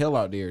 dark as hell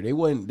out there. They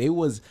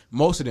was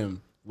most of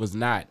them was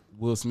not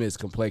Will Smith's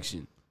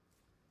complexion.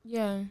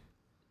 Yeah.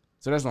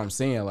 So that's what I'm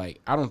saying.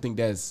 Like I don't think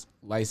that's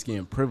light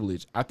skin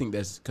privilege. I think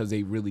that's because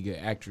they really good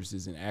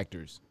actresses and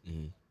actors.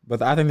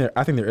 But I think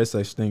there is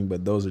such thing,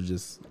 but those are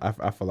just I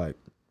feel like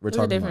we're Those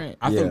are talking different.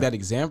 about. I think that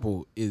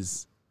example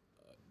is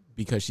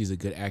because she's a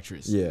good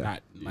actress, Yeah.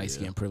 not light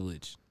skin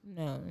privilege.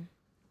 No.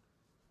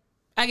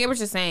 I get what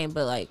you're saying,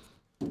 but like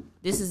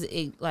this is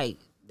like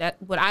that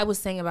what I was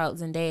saying about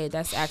Zendaya,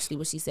 that's actually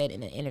what she said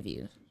in an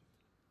interview.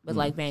 With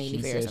like Vanity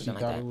She Fair or said she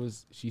something like thought that. it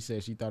was. She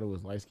said she thought it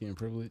was light skin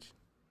privilege.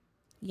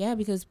 Yeah,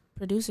 because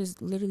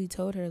producers literally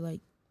told her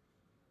like,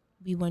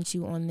 we want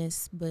you on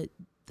this, but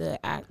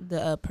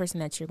the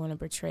person that you're going to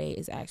portray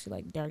is actually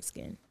like dark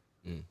skin,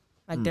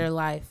 like their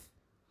life.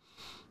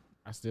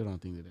 I still don't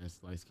think that that's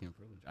light skin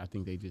privilege. I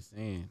think they just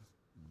saying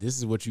this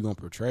is what you're gonna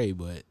portray,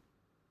 but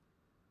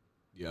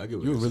Yeah, I get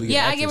what you're you're really saying.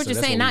 Yeah, I actress, get what so you're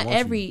that's saying.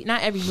 we Not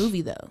want you. every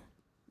movie though,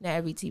 not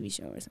every TV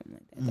show or something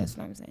like that. That's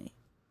what I'm saying.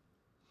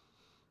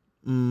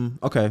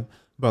 Okay,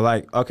 but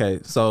like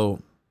so,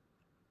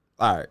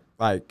 all right,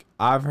 like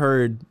I've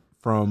heard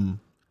from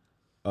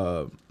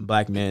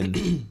black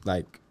men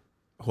like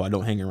who I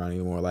don't hang around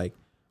anymore, like,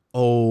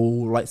 oh,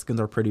 light skins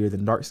are prettier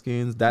than dark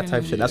skins, that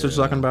type of shit. That's what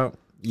you're talking about.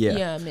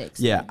 Yeah,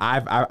 Mixed. yeah.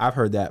 I've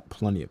heard that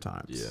plenty of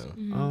times. Yeah.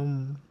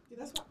 Yeah,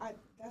 that's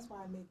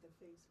why I made the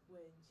face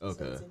when she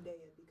Okay. said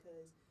Zendaya,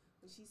 because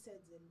when she said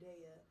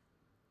Zendaya,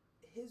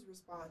 his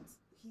response,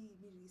 he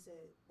immediately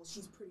said, "Well,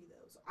 she's pretty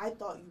though." So I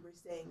thought you were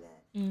saying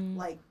that,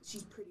 like,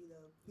 she's pretty though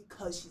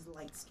because she's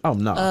light skinned. Oh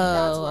no.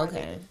 That's why I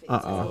okay. made the face.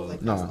 I was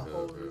like, no. that's the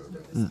whole reason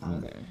of this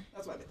comment.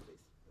 That's why I made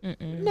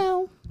the face.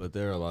 No. But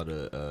there are a lot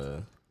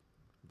of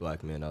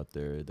black men out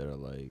there that are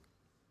like,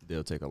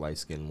 they'll take a light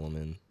skinned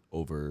woman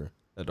over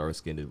a dark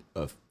skinned,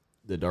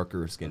 the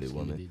darker skinned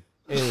woman.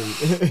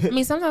 And I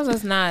mean, sometimes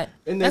that's not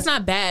And that's that's-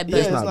 not bad, but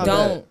yeah, it's not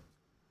don't.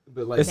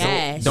 But like,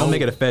 Bash. Don't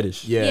make it a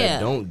fetish. yeah, Yeah.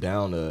 don't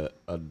down a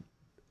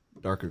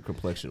darker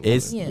complexion.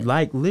 It's woman. Yeah.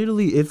 like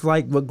literally, it's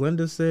like what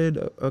Glenda said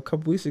a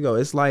couple weeks ago.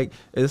 It's like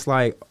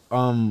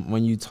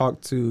when you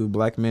talk to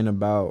black men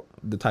about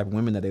the type of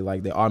women that they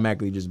like, they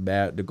automatically just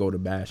go to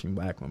bashing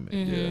black women.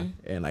 Yeah.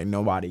 And like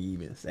nobody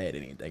even said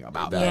anything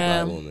about Bad that.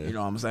 Yeah. black woman. You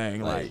know what I'm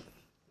saying? Like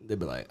they'd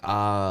be like,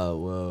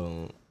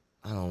 well,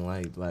 I don't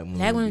like black women.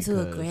 Black women too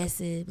because-"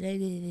 aggressive.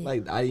 You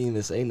Like I didn't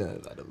even say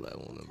nothing about the black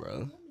woman,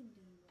 bro.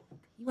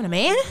 want a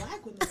man?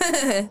 Black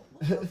women.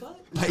 What the fuck?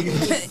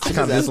 kind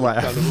of just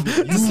laugh.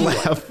 Just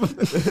laugh.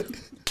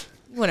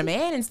 You want a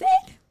man instead?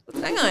 What's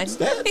going on? I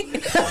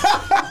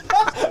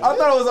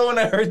thought it was someone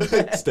that heard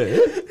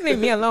that. Leave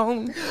me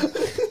alone.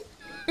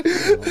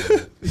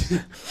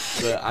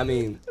 But I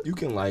mean, you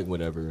can like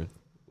whatever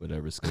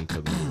skin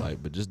color you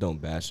like, but just don't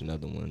bash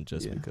another one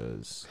just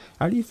because.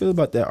 How do you feel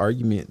about that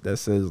argument that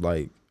says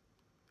like,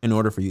 in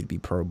order for you to be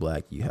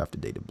pro-black, you have to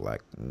date a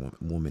black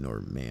woman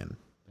or man?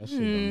 That shit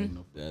don't make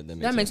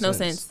no. That makes no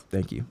sense.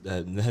 Thank you.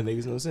 That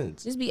makes no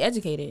sense. Just be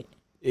educated.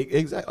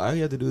 Exactly. All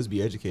you have to do is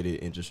be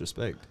educated and just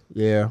respect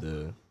Yeah.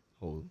 the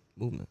whole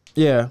movement.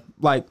 Yeah,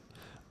 like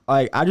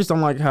I just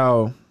don't like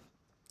how,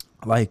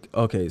 like,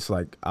 okay, so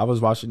like I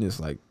was watching this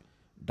like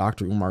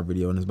Dr. Umar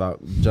video and it's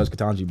about Judge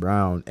Ketanji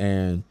Brown,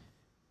 and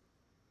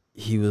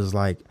he was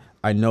like,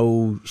 I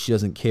know she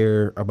doesn't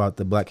care about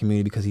the black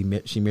community because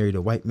she married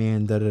a white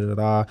man, da da da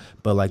da.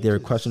 But like they were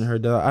questioning her.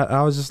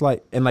 I was just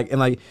like,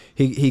 and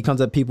he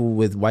comes at people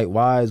with white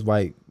wives,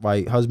 white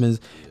husbands,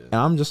 and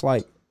I'm just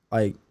like,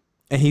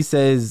 and he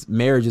says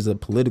marriage is a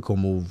political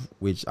move,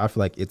 which I feel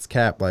like it's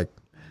cap. Like,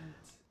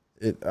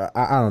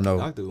 I don't know.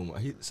 Dr.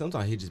 Umar,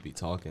 sometimes he just be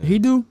talking. He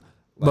do,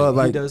 but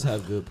like he does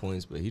have good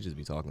points, but he just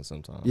be talking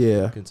sometimes.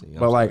 yeah. Continue.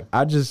 But like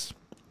I just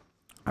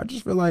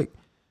feel like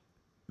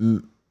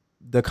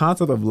the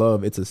concept of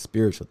love, it's a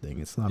spiritual thing.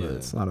 It's not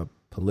a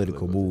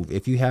political move.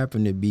 If you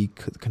happen to be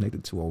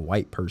connected to a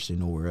white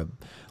person or a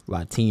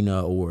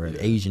Latina or an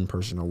Asian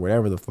person or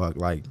whatever the fuck,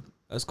 like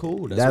that's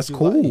cool. That's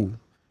what you cool. like.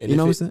 And You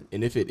know what I'm if saying?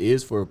 And if it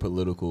is for a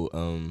political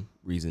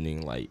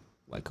reasoning, like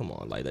come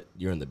on, like that,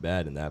 you're in the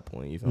bad in that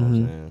point. You feel what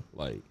I'm saying?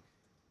 Like,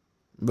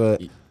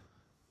 But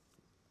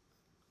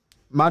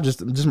my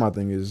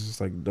thing is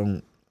just like,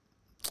 don't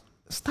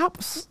stop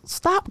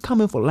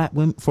coming for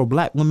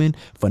black women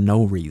for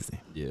no reason.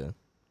 yeah,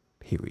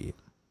 Period.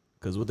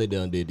 because what they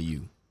done did to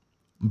you.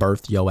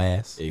 Birth your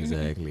ass.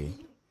 Exactly.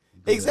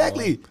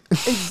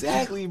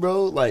 Exactly,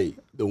 bro. Like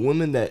the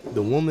woman that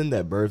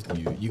birthed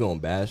you, you gonna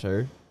bash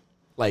her.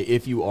 Like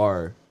if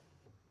your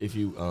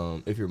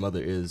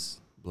mother is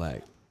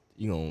black,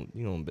 you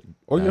gonna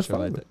Or your bash her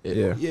father. like that.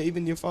 Yeah. Yeah,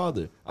 even your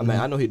father. I mean,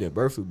 I know he didn't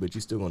birth you, but you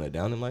still gonna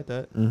down him like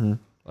that? Mm-hmm.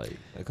 Like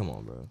come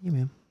on, bro. Yeah,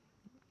 man.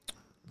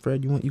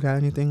 Fred, you got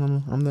anything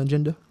on the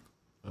agenda?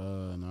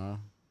 Nah.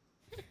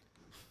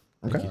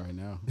 Okay. Not right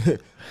now.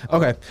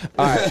 Okay.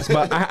 All right.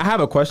 But I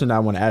have a question that I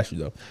want to ask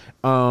you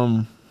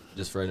though.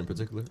 Just Fred in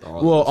particular?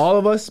 Or All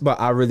of us, but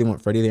I really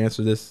want Freddie to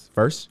answer this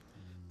first.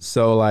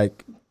 So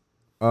like,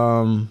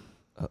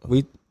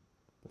 we,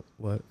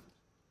 what?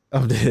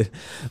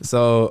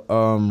 So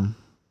I'm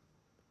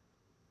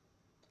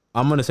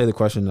gonna say the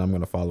question and I'm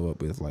gonna follow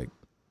up with like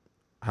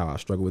how I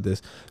struggle with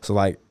this. So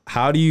like,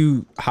 how do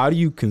you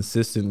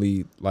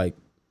consistently like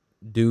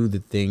do the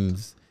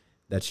things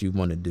that you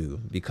want to do?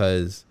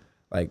 Because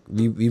like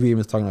we've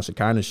even talking about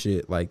Shekinah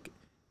shit. Like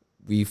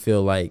we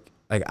feel like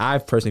I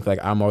personally feel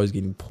like I'm always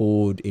getting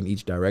pulled in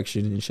each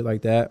direction and shit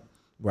like that,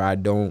 where I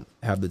don't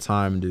have the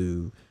time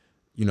to,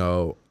 you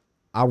know,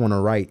 I want to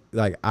write,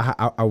 like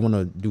I want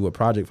to do a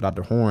project for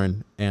Dr.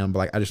 Horn, and but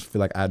like I just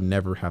feel like I'd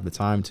never have the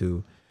time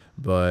to,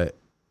 but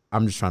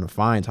I'm just trying to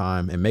find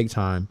time and make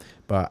time,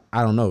 but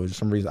I don't know, for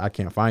some reason I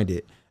can't find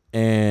it.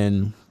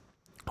 And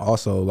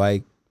also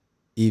like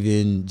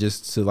even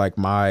just to like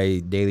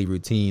my daily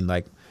routine,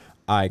 like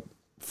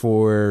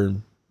for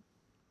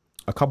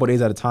a couple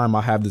days at a time,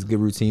 I have this good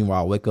routine where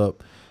I'll wake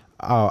up,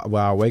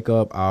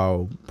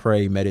 I'll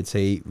pray,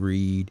 meditate,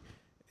 read,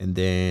 and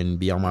then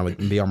be on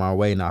my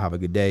way, and I'll have a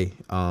good day.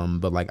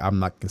 But like I'm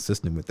not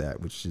consistent with that,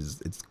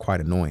 it's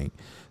quite annoying.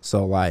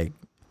 So like,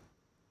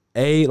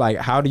 like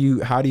how do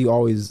you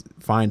always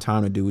find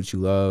time to do what you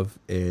love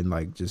and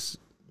like just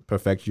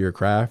perfect your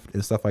craft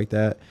and stuff like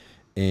that?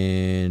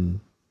 And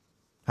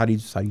how do you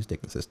stay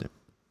consistent?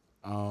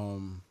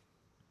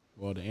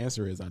 Well, the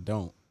answer is I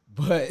don't.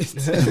 But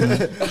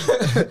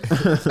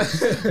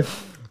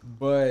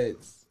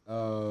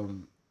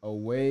a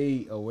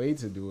way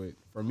to do it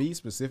for me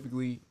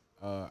specifically,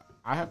 I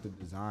have to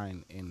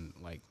design in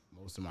like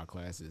most of my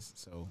classes,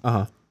 so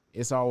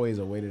it's always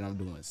a way that I'm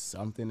doing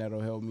something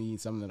that'll help me,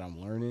 something that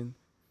I'm learning.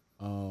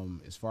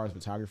 As far as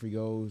photography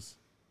goes,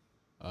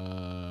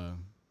 I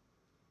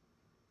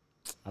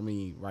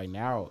mean, right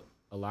now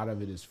a lot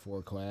of it is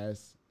for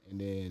class, and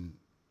then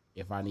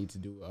if I need to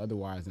do it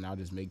otherwise, then I'll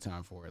just make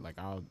time for it. Like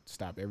I'll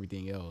stop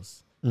everything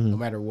else, no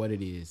matter what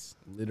it is,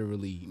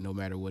 literally no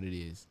matter what it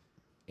is.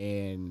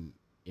 And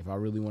if I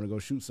really want to go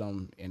shoot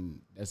something and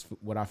that's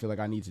what I feel like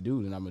I need to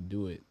do, then I'm gonna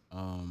do it.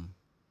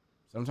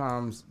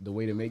 sometimes the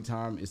way to make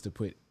time is to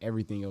put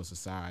everything else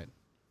aside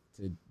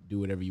to do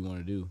whatever you want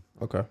to do.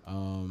 Okay.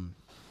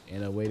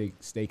 And a way to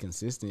stay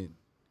consistent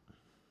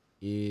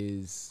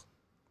is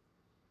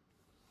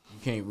you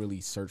can't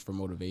really search for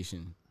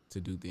motivation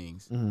to do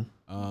things.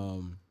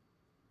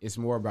 It's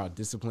more about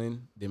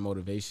discipline than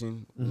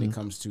motivation when it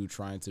comes to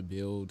trying to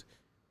build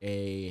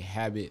a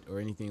habit or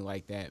anything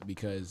like that.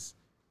 Because,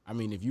 I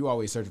mean, if you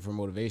always searching for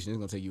motivation, it's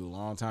going to take you a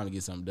long time to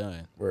get something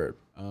done. Word.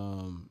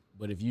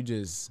 But if you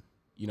just,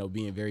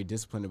 being very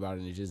disciplined about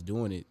it and just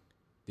doing it,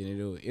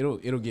 then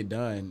it'll get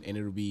done and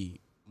it'll be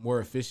more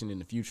efficient in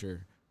the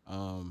future.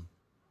 And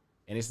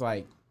it's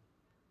like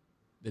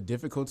the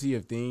difficulty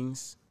of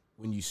things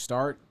when you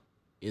start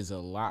is a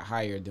lot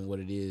higher than what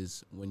it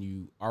is when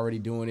you already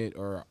doing it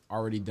or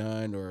already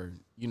done or,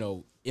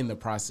 in the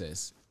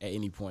process at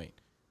any point.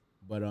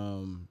 But,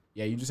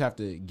 you just have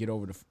to get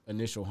over the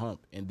initial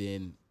hump and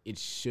then it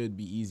should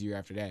be easier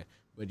after that.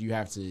 But you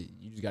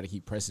just got to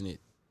keep pressing it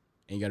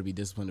and you got to be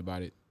disciplined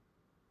about it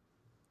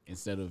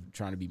instead of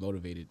trying to be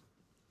motivated.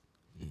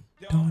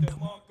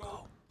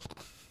 Demarco.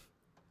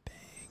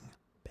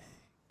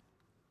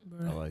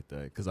 I like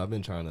that because I've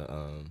been trying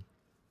to.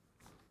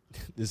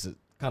 This is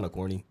kind of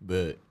corny,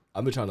 but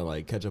I've been trying to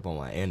like catch up on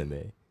my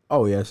anime,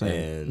 Oh yeah, same.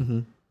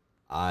 and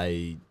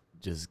I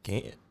just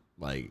can't.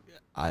 Like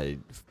I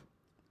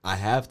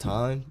have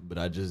time, but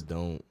I just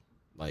don't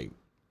like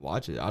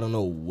watch it. I don't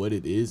know what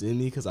it is in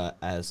me because I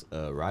asked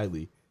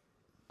Riley.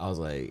 I was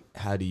like,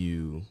 "How do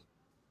you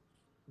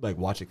like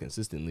watch it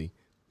consistently?"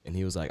 And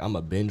he was like, "I'm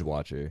a binge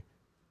watcher,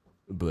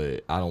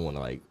 but I don't want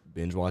to like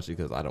binge watch it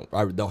because I don't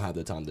have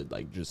the time to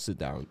like just sit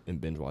down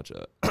and binge watch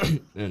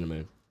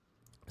anime."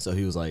 So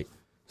he was like,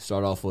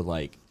 start off with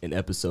like an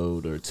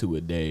episode or two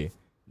a day,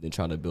 then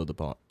trying to build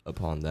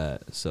upon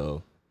that.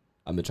 So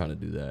I've been trying to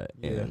do that,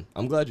 and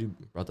I'm glad you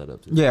brought that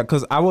up too. Yeah,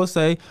 because I will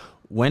say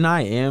when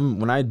I am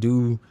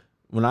doing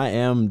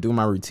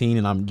my routine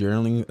and I'm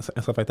journaling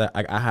and stuff like that,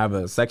 I have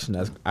a section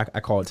that's I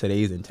call it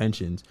today's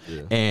intentions,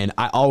 and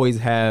I always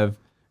have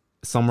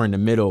somewhere in the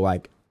middle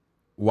like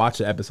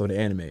watch an episode of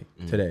anime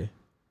today,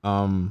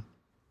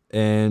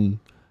 and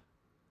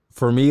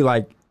for me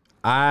like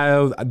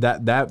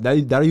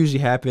that'll usually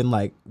happen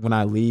like when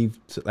I leave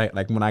to,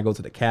 like when I go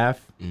to the caf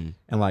and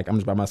like I'm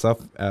just by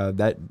myself.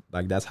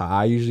 That's how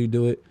I usually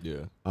do it.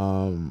 Yeah.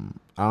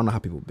 I don't know how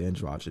people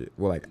binge watch it.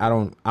 Well, like I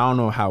don't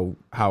know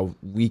how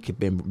we could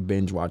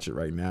binge watch it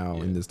right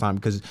now in this time,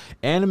 because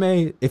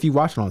anime, if you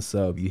watch it on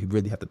sub, you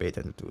really have to pay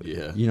attention to it.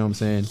 Yeah. You know what I'm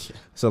saying?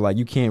 So like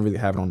you can't really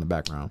have it on the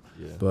background.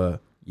 Yeah.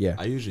 But yeah.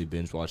 I usually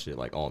binge watch it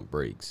like on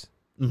breaks.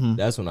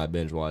 That's when I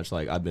binge watch.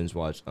 Like I binge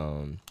watch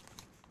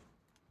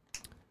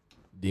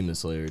Demon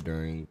Slayer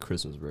during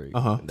Christmas break.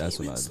 That's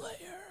Demon when Slayer.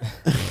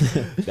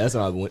 That's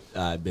when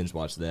I binge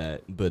watched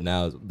that. But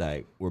now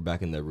that we're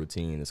back in the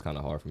routine, it's kind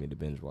of hard for me to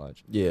binge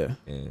watch. Yeah.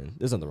 And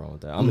there's nothing wrong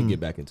with that. I'm gonna get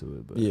back into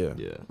it. But yeah.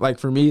 Like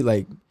for me,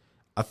 like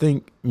I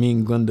think me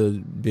and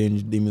Glenda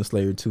binged Demon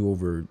Slayer 2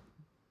 over,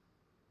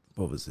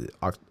 what was it?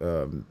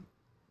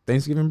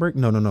 Thanksgiving break?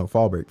 No,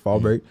 fall break.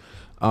 Break.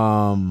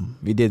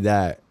 We did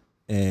that,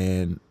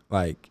 and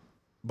like,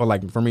 but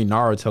like for me,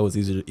 Naruto is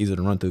easier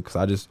to run through because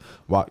I just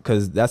watch,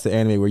 because that's the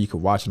anime where you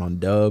could watch it on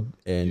dub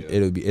and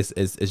it's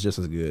just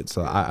as good.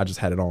 So I just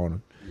had it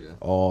on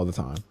all the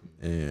time,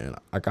 and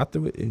I got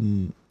through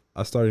it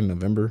I started in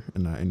November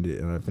and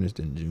I finished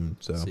in June.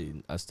 So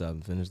see, I still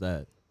haven't finished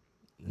that,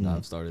 and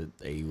I've started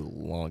a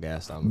long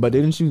ass time. But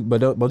didn't you? But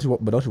don't you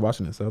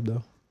watching it sub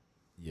though?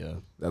 Yeah,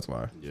 that's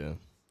why. Yeah,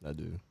 I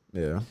do.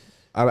 Yeah,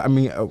 I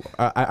mean,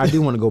 I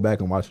do want to go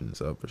back and watch it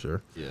sub for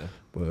sure. Yeah,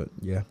 but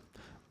yeah.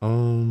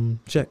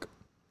 Check.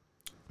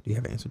 Do you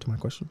have an answer to my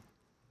question?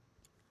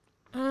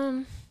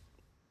 No.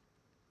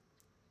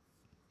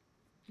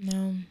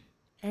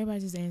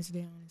 Everybody just answered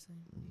it, honestly.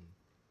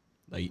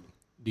 Like,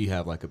 do you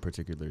have like a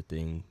particular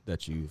thing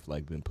that you've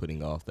like been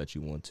putting off that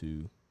you want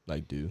to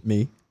like do?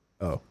 Me?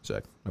 Oh,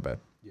 check. My bad.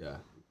 Yeah.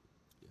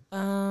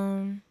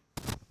 Probably.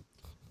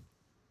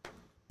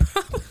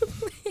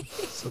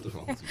 Something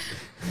wrong with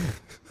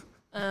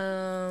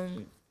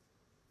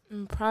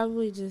you.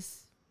 Probably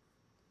just.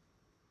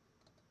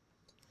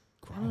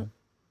 Cry.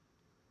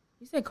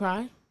 You said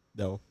cry?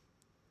 No.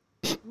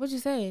 What'd you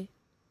say?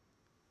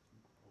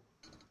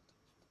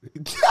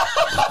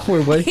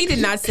 Wait, what? He did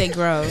not say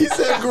grow. He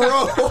said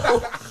grow.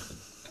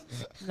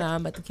 No,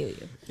 I'm about to kill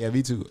you. Yeah,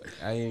 me too.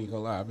 I ain't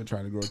gonna lie. I've been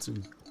trying to grow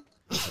too.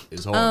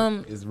 It's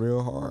hard. It's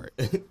real hard.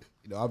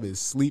 I've been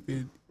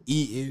sleeping,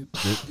 eating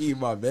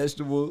my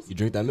vegetables. You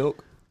drink that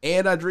milk?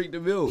 And I drink the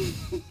milk.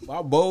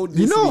 My bone.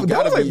 You know,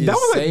 that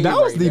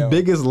was the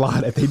biggest lie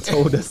that they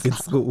told us in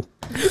school.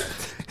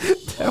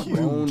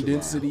 Bone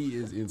density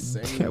is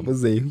insane. That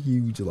was a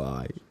huge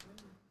lie.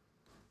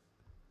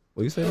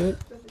 What you say, that?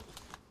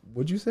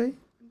 What'd you say?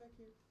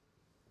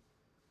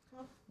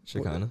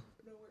 Shekinah?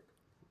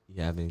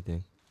 You have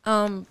anything?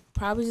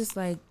 Probably just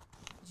like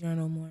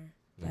journal more.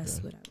 That's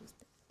Okay. what I was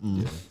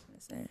thinking. Yeah.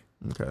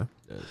 Okay.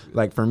 That's good.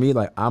 Like for me,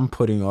 like I'm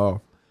putting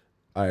off,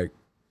 like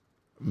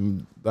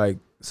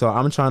so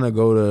I'm trying to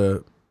go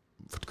to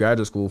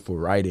graduate school for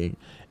writing,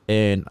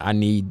 and I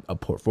need a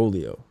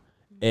portfolio.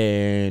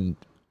 And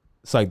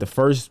it's like the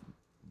first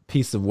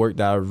piece of work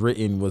that I've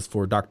written was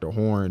for Dr.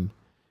 Horn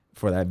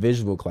for that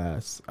visual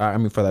class.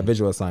 For that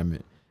visual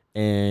assignment.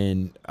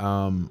 And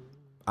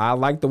I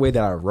liked the way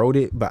that I wrote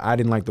it, but I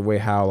didn't like the way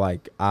how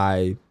like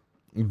I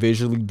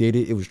visually did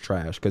it. It was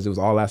trash because it was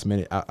all last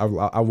minute. I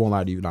won't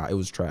lie to you, it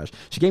was trash.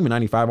 She gave me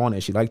 95 on it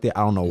and she liked it.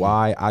 I don't know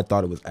why. I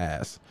thought it was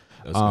ass.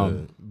 That's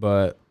good.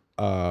 But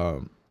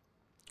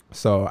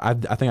so I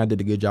think I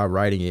did a good job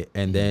writing it.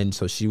 And then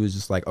so she was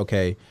just like,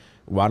 okay,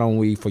 why don't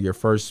we, for your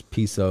first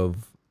piece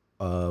of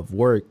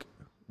work,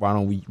 why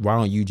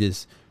don't you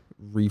just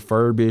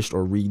refurbish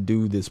or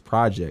redo this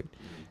project?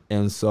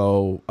 And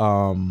so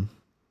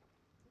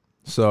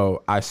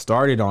so I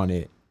started on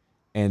it,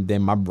 and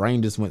then my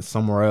brain just went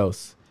somewhere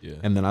else. Yeah.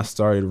 And then I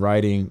started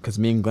writing because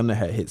me and Glenda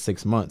had hit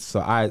 6 months.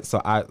 So I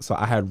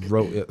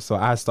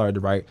started to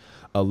write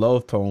a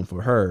love poem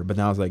for her. But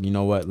then I was like, you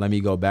know what? Let me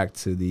go back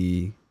to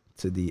the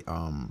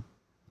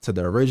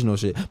original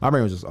shit. My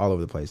brain was just all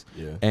over the place.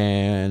 Yeah.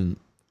 And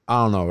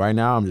I don't know. Right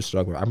now I'm just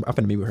struggling. I'm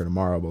gonna meet with her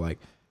tomorrow, but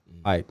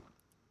like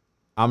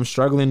I'm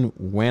struggling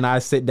when I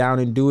sit down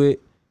and do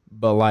it.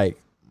 But like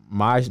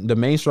the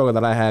main struggle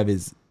that I have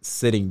is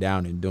sitting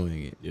down and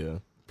doing it. Yeah.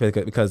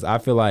 Because I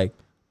feel like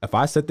if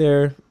I sit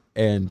there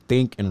and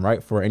think and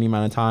write for any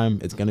amount of time,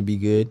 it's gonna be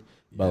good.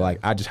 But like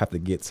I just have to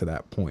get to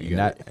that point.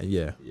 And I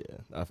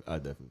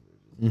definitely.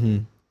 Mm-hmm.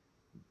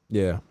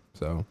 Yeah.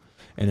 So,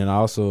 and then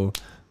I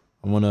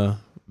want to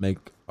make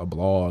a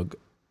blog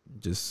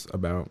just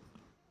about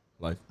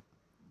life.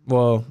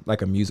 Well,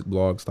 like a music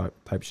blog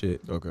type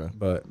shit. Okay.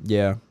 But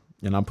yeah,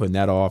 and I'm putting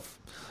that off.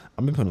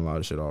 I've been putting a lot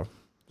of shit off.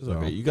 So.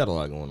 Okay. You got a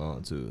lot going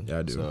on too. Yeah,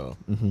 I do. So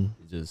you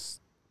just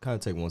kind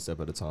of take one step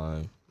at a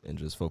time and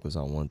just focus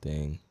on one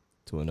thing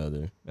to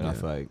another. And I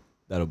feel like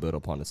that'll build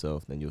upon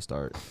itself. Then you'll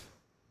start.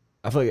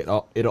 I feel like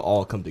it'll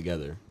all come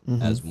together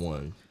as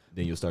one.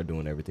 Then you'll start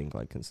doing everything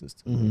like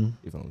consistently. You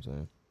know what I'm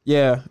saying?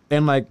 Yeah,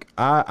 and like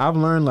I've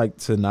learned like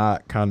to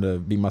not kind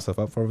of beat myself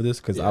up for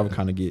this because I would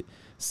kind of get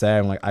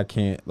sad when like I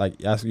can't like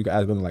you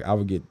guys like I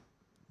would get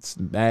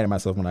mad at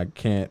myself when I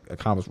can't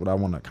accomplish what I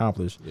want to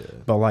accomplish. Yeah.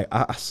 But like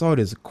I saw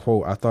this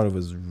quote, I thought it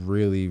was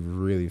really,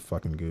 really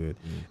fucking good.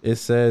 It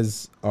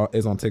says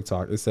it's on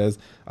TikTok. It says,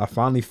 "I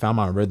finally found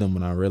my rhythm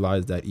when I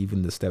realized that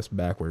even the steps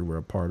backward were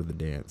a part of the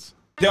dance."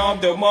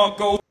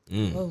 Demarco.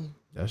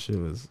 That shit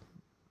was.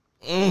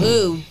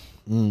 Ooh.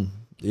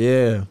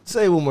 Yeah.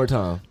 Say it one more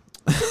time.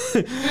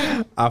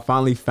 I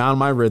finally found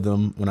my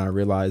rhythm when I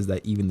realized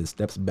that even the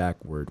steps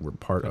backward were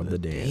part of the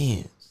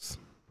dance.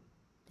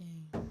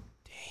 Damn.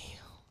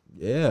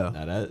 Yeah.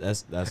 Nah,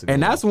 that's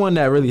and that's one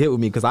that really hit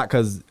with me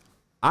because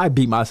I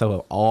beat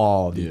myself up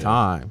all the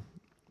time,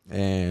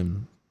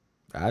 and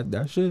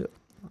that shit,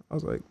 I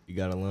was like, you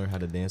gotta learn how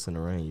to dance in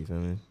the rain. You feel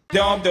me?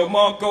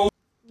 Demarco.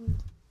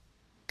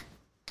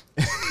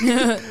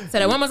 Say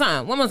that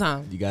one more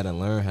time. You gotta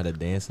learn how to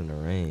dance in the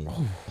rain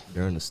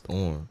during the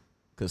storm,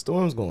 because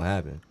storms gonna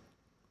happen.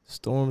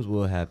 Storms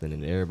will happen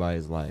in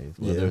everybody's life,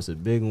 whether it's a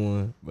big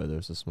one, whether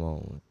it's a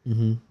small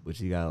one. But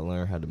you gotta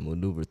learn how to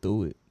maneuver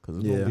through it, because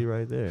it's gonna be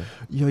right there.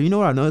 Yo, you know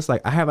what I noticed?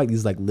 Like I have like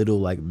these like little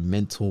like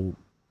mental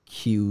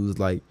cues,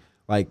 like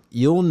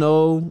you'll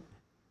know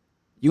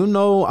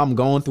I'm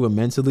going through it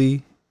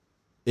mentally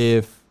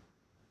if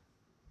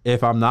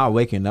I'm not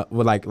waking up.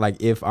 Like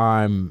if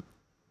my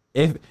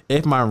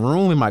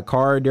room and my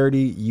car are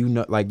dirty, you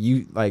know, like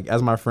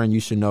as my friend, you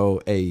should know,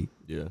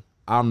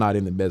 I'm not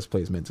in the best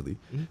place mentally.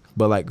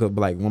 But like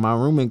when my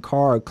room and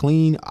car are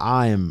clean,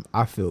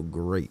 I feel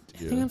great. I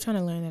think I'm trying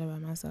to learn that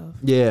about myself.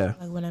 Yeah.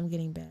 Like when I'm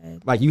getting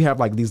bad. Like you have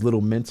like these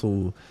little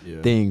mental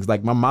things.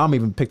 Like my mom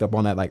even picked up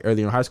on that like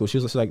earlier in high school. She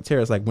was like,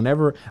 Terrence, like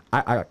whenever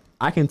I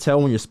can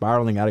tell when you're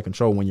spiraling out of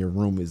control when your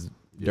room is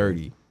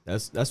dirty.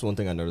 That's one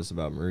thing I noticed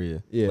about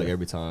Maria. Yeah. Like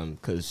every time,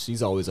 because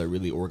she's always like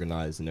really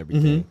organized and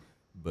everything.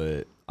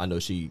 But I know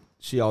she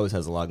always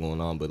has a lot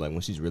going on. But like when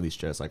she's really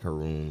stressed, like her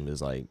room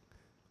is like,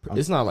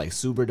 it's not like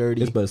super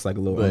dirty, but it's like a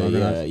little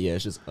unorganized. Yeah,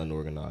 it's just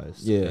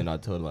unorganized. Yeah, and I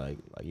told her like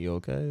you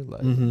okay?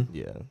 Like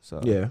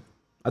so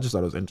I just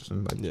thought it was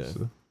interesting. Like,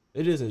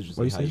 it is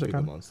interesting. How you pick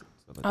up on stuff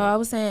like that. I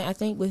was saying, I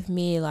think with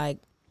me, like,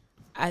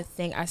 I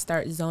think I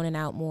start zoning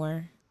out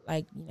more,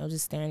 like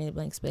just staring at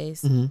blank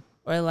space,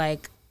 or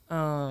like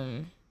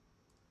I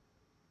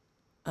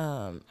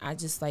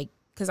just like,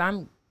 cause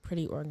I'm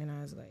pretty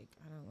organized, like.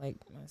 Like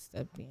my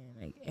stuff being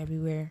like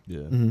everywhere,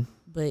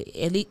 but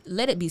at least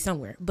let it be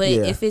somewhere. But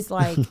if it's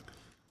like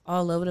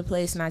all over the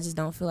place and I just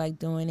don't feel like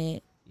doing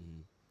it,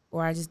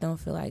 or I just don't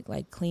feel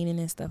like cleaning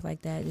and stuff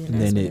like that, then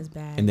that's when it's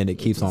bad. And then it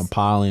keeps on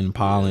piling.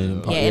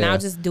 And I'll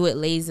just do it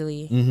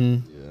lazily.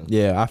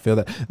 Yeah, I feel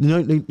that. You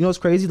know what's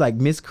crazy? Like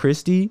Miss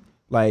Christie,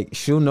 like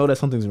she'll know that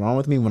something's wrong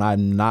with me when I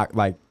not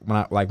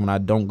when I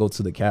don't go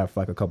to the caf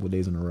for like a couple of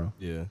days in a row.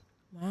 Yeah.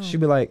 Wow.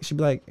 She'd be like,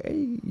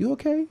 hey, you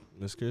okay?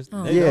 Miss Christie?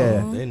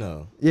 They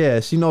know.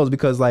 Yeah, she knows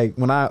because like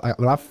when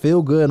I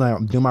feel good and I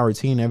do my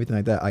routine and everything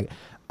like that, like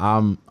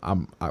I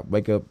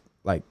wake up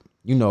like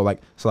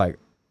so like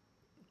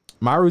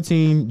my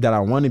routine that I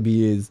want to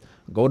be is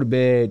go to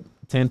bed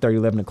 10:30,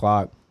 11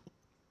 o'clock,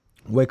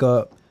 wake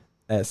up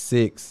at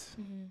 6,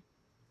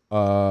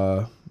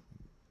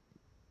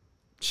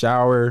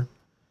 shower,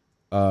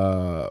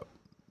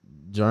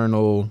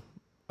 journal,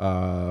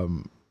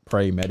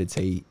 pray,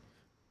 meditate,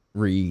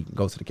 read,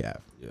 go to the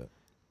calf. Yeah.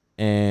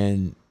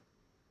 And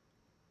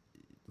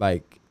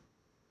like,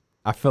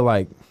 I feel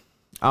like,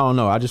 I don't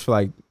know, I just feel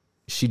like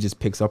she just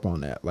picks up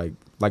on that. Like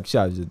she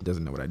just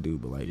doesn't know what I do,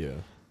 but like, Yeah.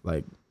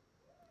 like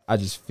I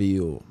just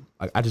feel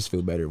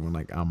better when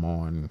like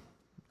I'm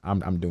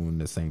doing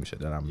the same shit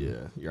that I'm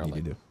You're on need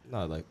like to do.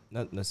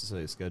 not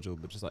necessarily a schedule,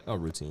 but just like a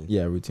routine.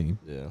 Yeah, routine.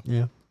 Yeah.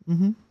 Yeah.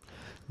 Mm-hmm.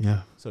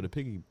 Yeah. So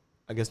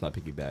I guess not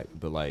piggyback,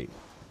 but like,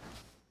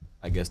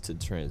 I guess to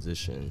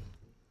transition,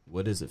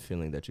 what is a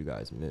feeling that you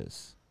guys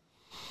miss?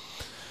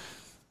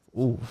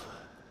 Ooh.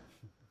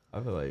 I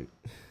feel like,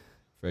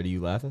 Freddie,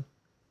 you laughing?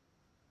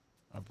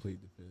 I plead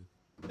the fifth.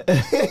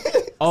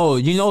 Oh,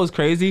 you know what's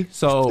crazy?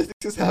 So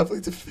Just halfway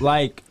to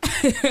like,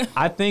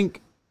 I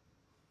think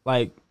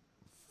like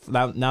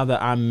now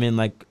that me and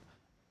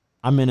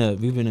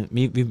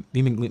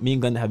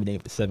Glenn have been dating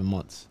for 7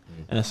 months,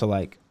 and so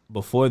like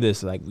before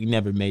this, like we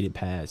never made it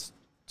past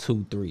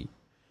 2-3.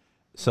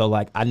 So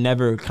like I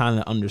never kind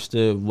of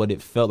understood what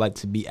it felt like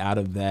to be out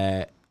of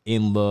that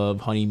in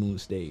love honeymoon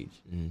stage.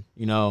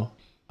 You know,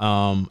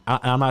 I'm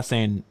not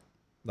saying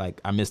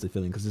like I miss the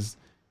feeling because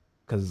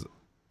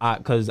I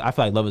feel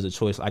like love is a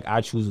choice. Like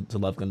I choose to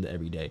love Glenda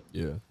every day.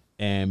 Yeah.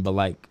 But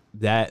like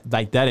that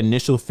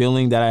initial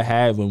feeling that I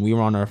had when we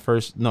were on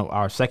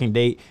our second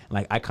date,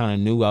 like I kind of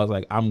knew I was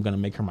like, I'm gonna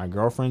make her my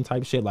girlfriend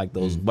type shit. Like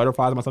those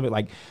butterflies in my stomach,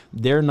 like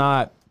they're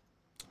not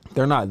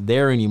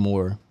there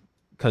anymore,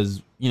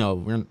 because you know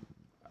we've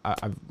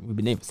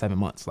been dating for 7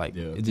 months. Like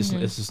it's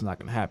just not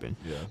gonna happen.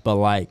 Yeah. But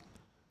like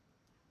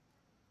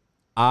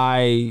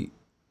I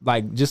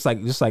just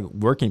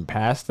working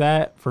past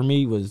that for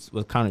me was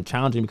kind of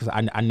challenging because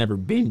I never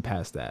been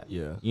past that.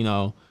 Yeah. You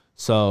know,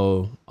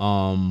 so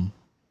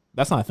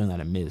that's not a thing that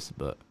I miss,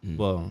 but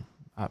well,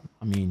 I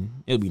mean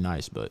it'll be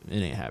nice, but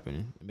it ain't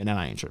happening. And then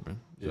I ain't tripping.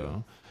 Yeah.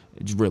 So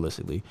it's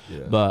realistically.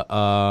 Yeah. But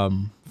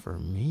for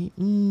me,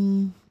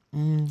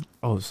 kind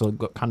of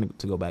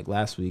to go back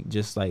last week,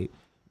 just like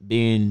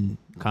being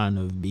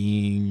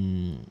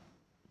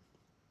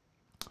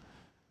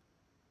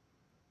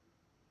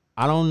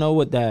I don't know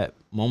what that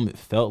moment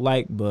felt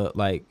like, but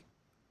like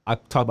I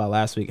talked about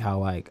last week how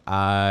like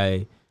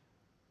I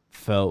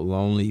felt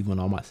lonely when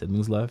all my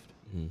siblings left.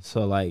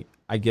 So like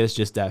I guess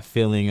just that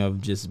feeling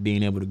of just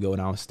being able to go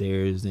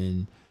downstairs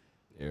and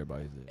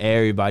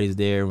everybody's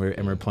there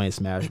and we're playing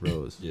Smash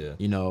Bros. Yeah.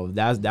 You know,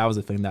 that was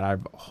the thing that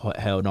I've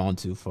held on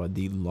to for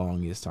the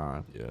longest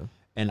time. Yeah.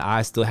 And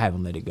I still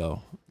haven't let it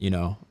go, you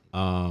know.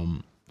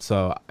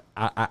 So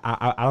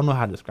I don't know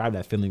how to describe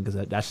that feeling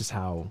because that's just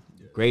how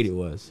great it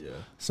was. Yeah.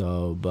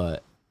 So,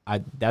 but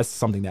that's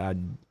something that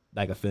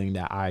a feeling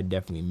that I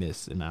definitely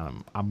miss, and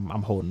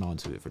I'm holding on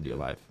to it for dear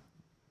life.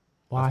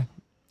 Why?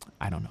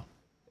 I don't know.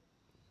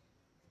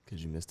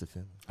 Cause you missed the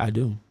feeling. I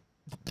do.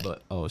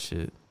 But oh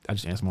shit, I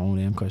just answered my own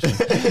damn question.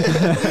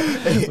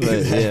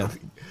 But yeah.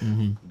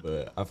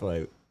 But I feel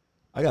like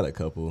I got a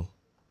couple.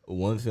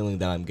 One feeling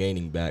that I'm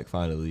gaining back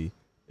finally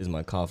is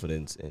my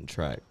confidence in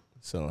track.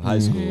 So in high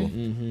school,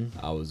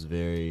 I was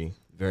very,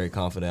 very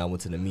confident. I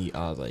went to the meet.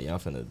 I was like, yeah, I'm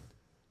finna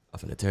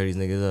tear these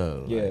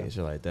niggas up. Yeah. Like,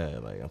 shit like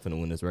that. Like, I'm finna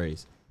win this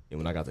race. And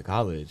when I got to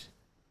college,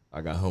 I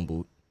got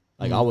humbled.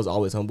 Like, I was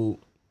always humbled,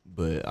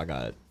 but I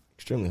got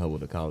extremely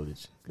humbled at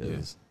college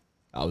because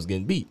I was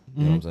getting beat.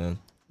 You know what I'm saying?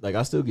 Like,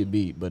 I still get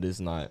beat, but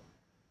it's not,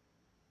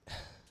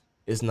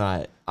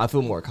 I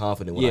feel more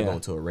confident when I go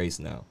into a race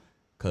now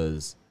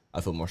because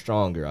I feel more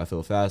stronger. I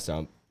feel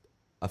faster.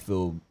 I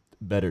feel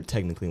better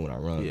technically when I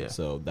run. Yeah.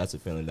 So that's a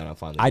feeling that I'm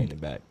finally getting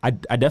back. I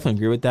definitely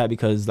agree with that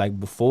because like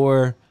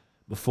before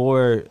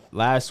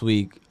last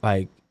week,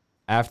 like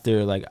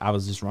after like I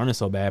was just running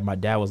so bad, my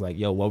dad was like,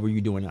 yo, what were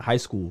you doing in high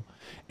school?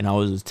 And I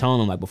was just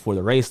telling him like before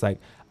the race, like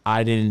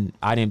I didn't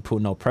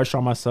put no pressure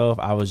on myself.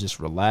 I was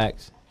just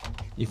relaxed.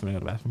 You finna go to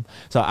the bathroom?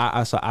 So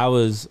I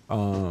was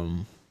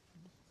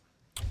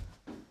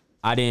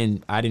I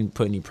didn't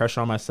put any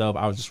pressure on myself.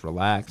 I was just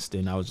relaxed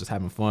and I was just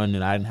having fun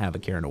and I didn't have a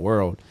care in the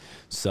world.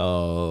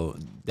 So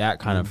that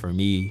kind of for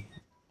me,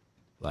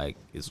 like,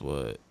 is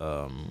what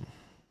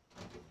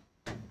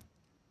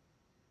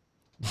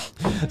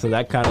so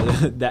that kind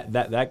of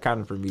that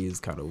kind of for me is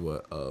kind of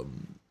what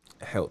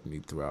helped me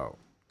throughout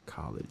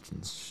college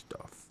and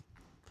stuff.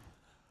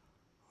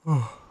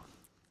 So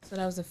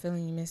that was the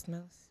feeling you missed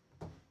most?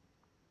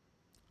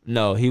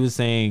 No, he was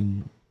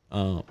saying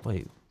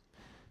wait.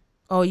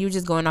 Oh, you were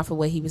just going off of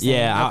what he was saying?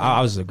 Yeah, okay.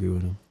 I was agree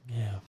with him.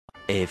 Yeah.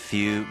 A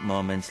few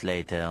moments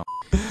later.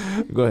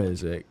 Go ahead,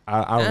 Zach.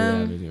 I don't really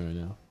have anything right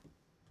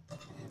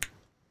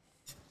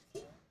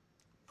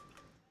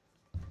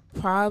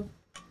now.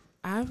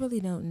 I really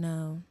don't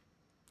know,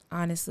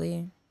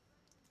 honestly,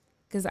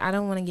 because I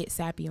don't want to get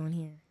sappy on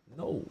here.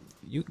 No,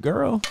 you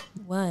girl.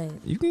 What?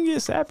 You can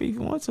get sappy if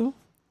you want to.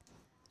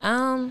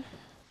 I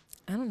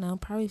don't know.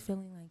 Probably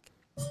feeling like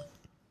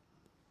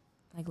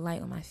like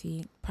light on my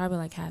feet. Probably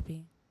like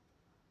happy.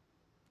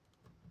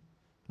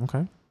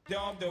 Okay.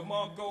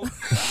 Demarco.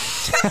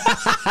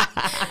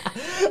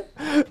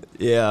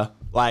 Yeah,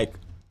 like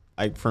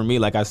for me,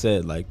 like I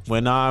said, like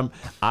when I've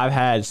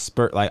had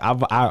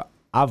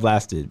I've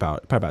lasted probably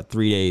about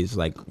 3 days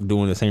like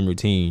doing the same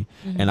routine,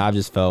 and I've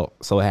just felt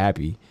so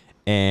happy,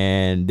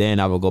 and then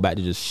I would go back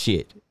to just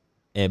shit,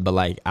 but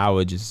like I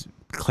would just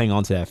cling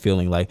on to that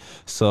feeling. Like,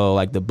 so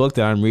like the book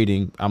that I'm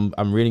reading,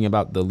 I'm reading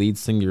about the lead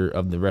singer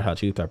of the Red Hot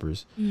Chili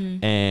Peppers,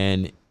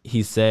 and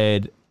he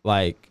said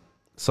like,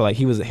 so like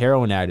he was a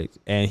heroin addict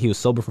and he was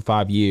sober for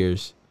 5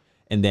 years,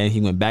 and then he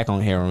went back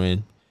on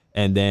heroin,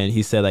 and then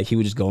he said like he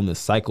would just go in this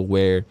cycle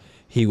where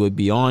he would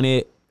be on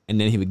it and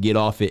then he would get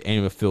off it and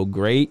it would feel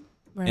great,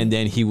 and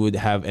then he would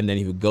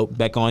go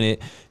back on it,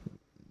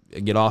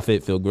 get off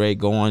it, feel great,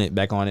 go on it,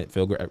 back on it,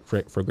 feel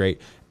great.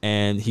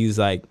 And he's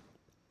like,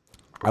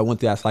 I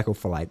went through that cycle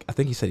for like, I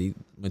think he said he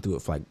went through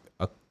it for like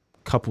a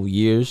couple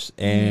years,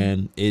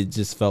 and it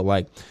just felt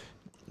like,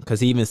 because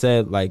he even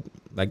said like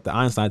the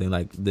Einstein thing,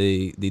 like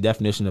the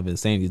definition of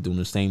insanity is doing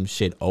the same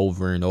shit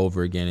over and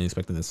over again and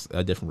expecting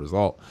a different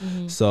result.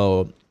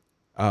 So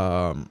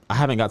I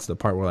haven't got to the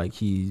part where like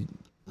he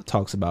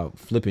talks about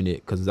flipping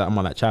it, because I'm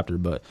on that chapter,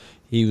 but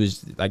he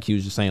was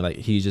just saying like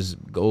he just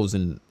goes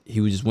and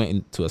he just went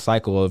into a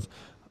cycle of,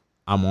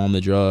 I'm on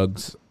the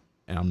drugs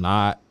and I'm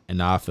not, and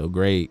now I feel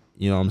great.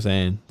 You know what I'm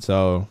saying?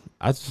 So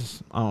I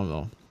don't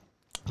know.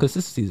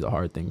 Consistency is a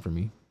hard thing for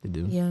me to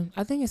do. Yeah,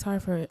 I think it's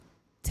hard for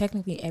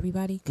technically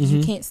everybody, because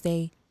you can't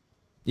stay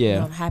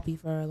happy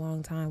for a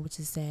long time, which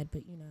is sad,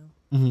 but you know,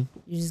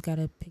 you just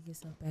gotta pick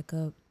yourself back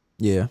up.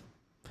 Yeah.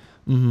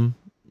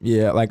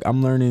 Yeah, like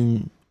I'm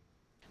learning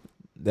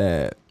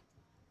that,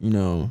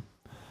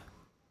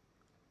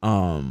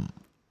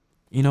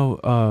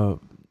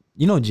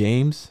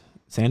 James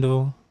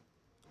Sandoval,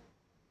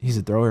 he's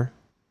a thrower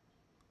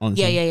on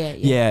the team.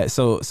 Yeah,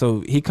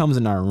 so he comes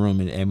in our room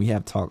and we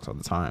have talks all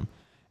the time,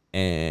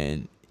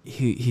 and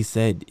he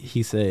said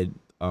he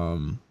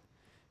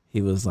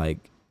was like,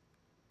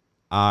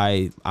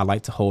 I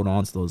like to hold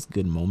on to those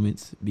good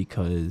moments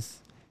because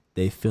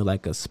they feel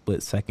like a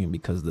split second,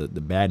 because the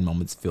bad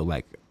moments feel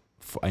like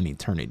for an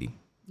eternity.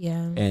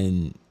 Yeah.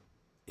 And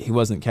he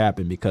wasn't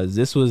capping, because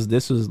this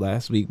was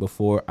last week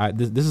before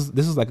this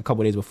is like a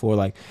couple of days before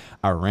like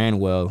I ran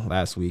well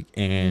last week,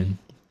 and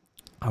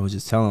I was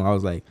just telling him, I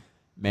was like,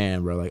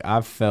 man, bro, like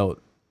I've felt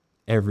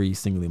every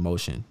single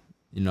emotion.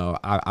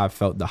 I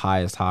felt the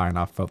highest high and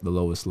I felt the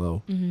lowest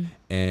low.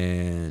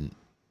 And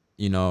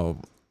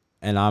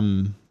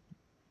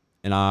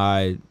and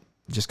I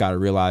just got to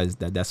realize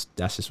that that's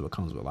just what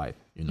comes with life.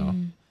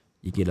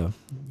 You get a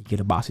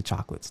box of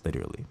chocolates,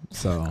 literally.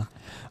 So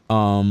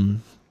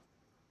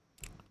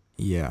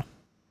yeah,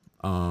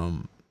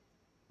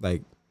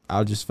 like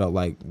I just felt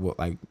like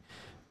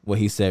what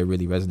he said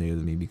really resonated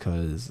with me,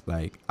 because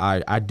like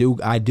I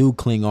do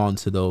cling on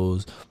to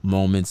those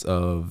moments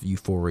of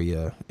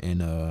euphoria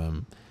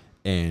and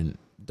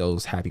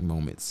those happy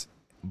moments,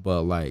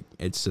 but like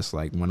it's just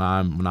like when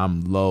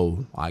I'm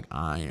low, like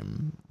I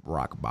am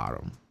rock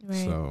bottom.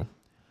 Right. So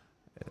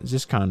it's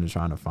just kind of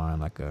trying to find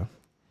like a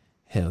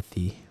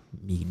healthy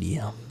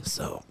medium.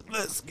 So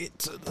let's get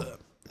to the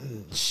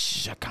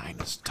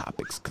Shekinah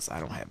topics, because I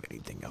don't have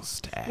anything else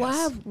to ask. Well, I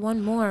have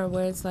one more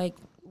where it's like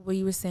what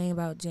you were saying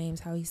about James,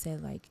 how he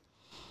said like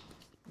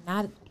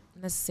not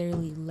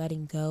necessarily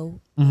letting go,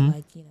 but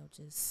like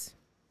just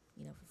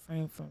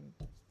refrain from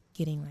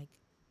getting like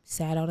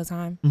sad all the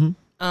time.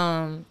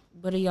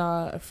 What are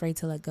y'all afraid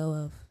to let go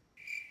of?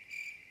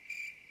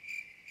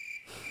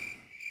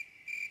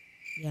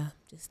 Yeah,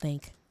 just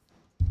think.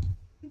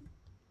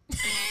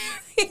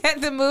 He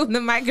had to move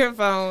the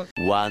microphone.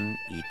 One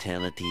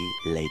eternity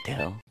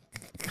later.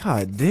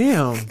 God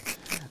damn.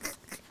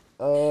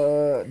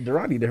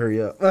 Deron need to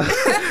hurry up.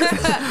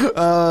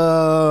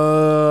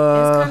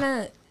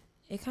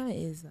 It kind of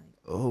is like.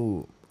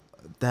 Oh,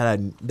 that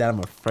I'm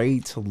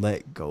afraid to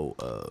let go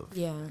of.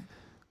 Yeah.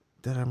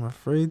 That I'm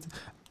afraid.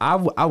 I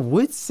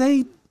would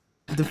say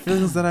the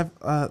feelings that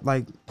I've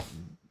like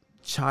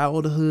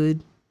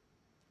childhood,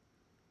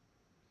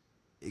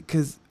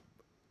 because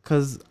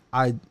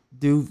I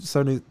do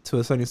to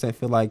a certain extent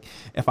feel like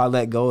if I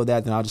let go of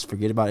that, then I'll just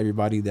forget about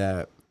everybody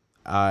that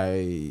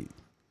I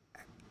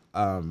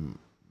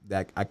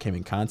came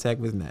in contact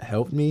with and that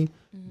helped me.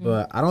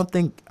 But I don't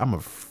think I'm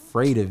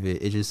afraid of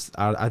it. It just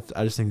I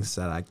just think it's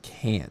that I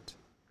can't.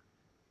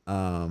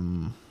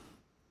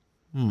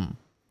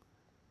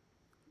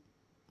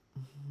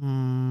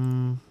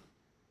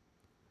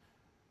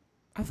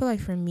 I feel like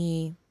for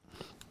me,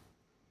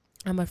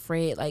 I'm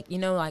afraid, like,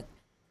 like,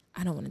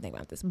 I don't want to think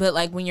about this, but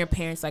like when your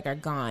parents like are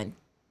gone,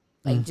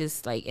 like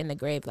just like in the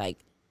grave, like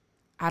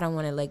I don't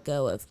want to let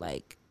go of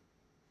like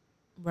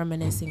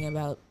reminiscing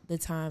about the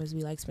times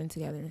we like spent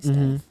together and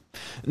stuff.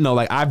 No,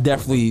 like I've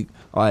definitely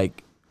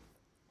like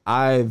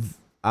I've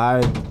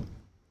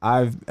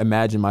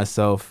imagined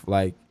myself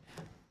like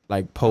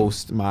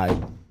post my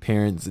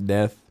parents'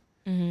 death,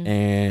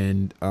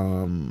 and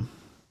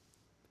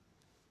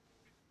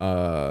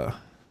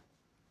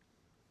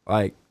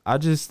like I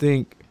just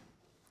think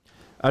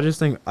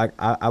like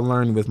I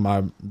learned with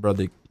my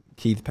brother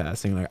Keith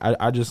passing. Like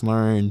I just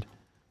learned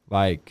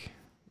like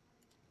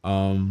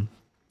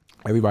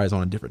everybody's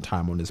on a different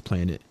time on this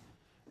planet,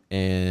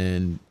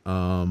 and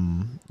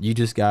you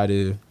just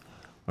gotta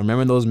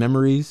remember those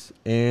memories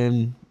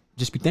and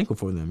just be thankful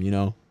for them. You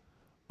know,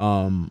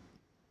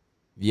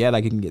 yeah,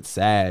 like it can get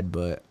sad,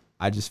 but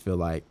I just feel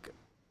like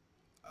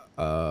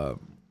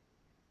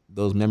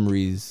those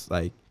memories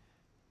like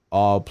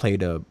all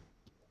played a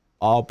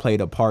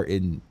part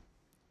in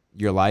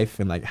your life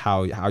and like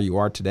how you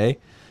are today.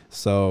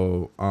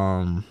 So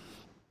I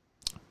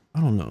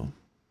don't know.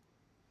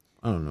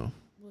 Well,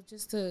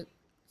 just to,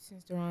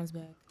 since Deron's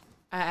back,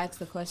 I asked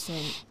the question,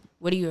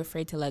 what are you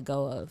afraid to let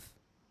go of?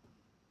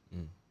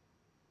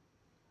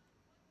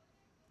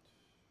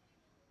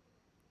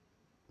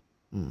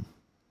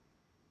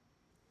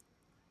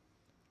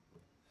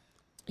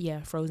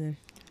 Yeah, Frozen.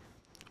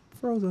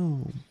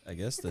 I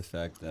guess the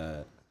fact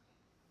that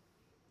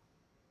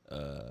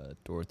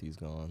Dorothy's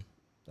gone.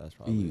 That's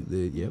probably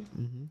Yep.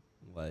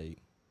 like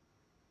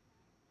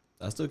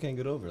I still can't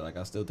get over it. Like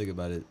I still think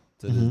about it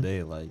to this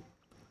day. Like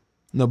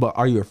No, but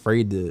are you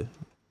afraid to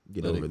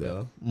get let over it that?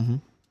 go.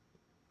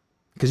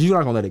 Because you're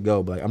not gonna let it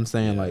go. But like I'm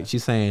saying, Yeah. like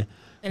she's saying,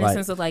 In like, a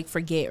sense of like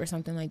forget or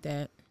something like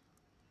that.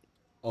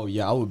 Oh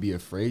yeah, I would be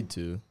afraid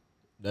to.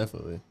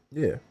 Definitely.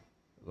 yeah,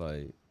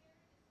 Like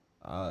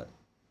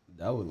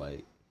that would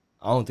like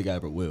I don't think I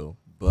ever will,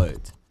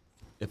 but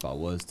if I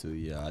was to,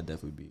 yeah, I'd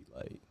definitely be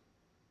like,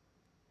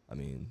 I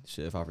mean,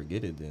 shit, if I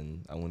forget it,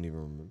 then I wouldn't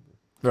even remember.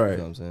 right. You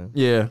know what I'm saying?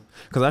 Yeah,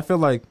 because I feel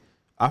like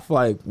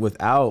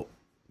without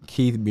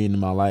Keith being in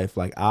my life,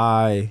 like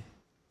I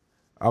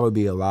would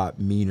be a lot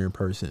meaner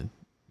person.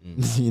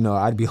 You know,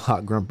 I'd be a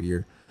lot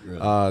grumpier.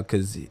 Really?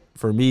 Because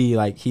for me,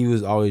 like he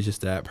was always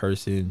just that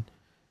person.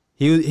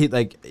 He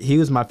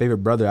was my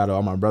favorite brother out of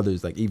all my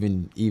brothers. Like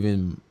even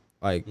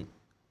like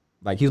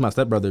he was my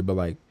stepbrother, but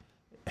like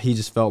he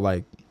just felt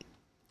like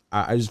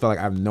I just felt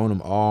like I've known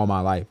him all my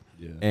life,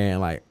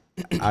 and like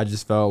I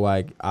just felt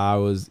like I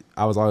was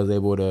always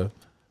able to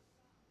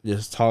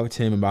just talk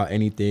to him about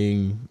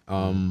anything,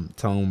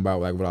 tell him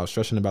about like what I was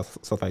stressing about,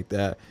 stuff like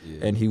that,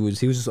 and he was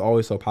just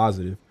always so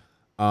positive,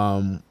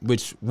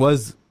 which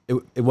was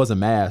it was a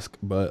mask,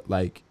 but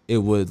like it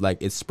would like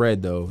it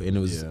spread though, and it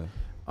was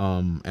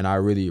and I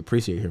really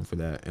appreciate him for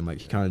that, and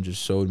like he kind of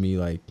just showed me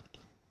like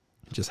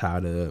just how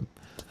to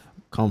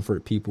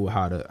comfort people,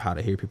 how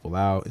to hear people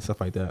out and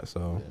stuff like that.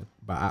 So,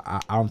 but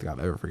I don't think I'll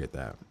ever forget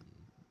that.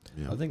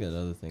 I think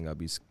another thing I'd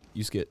be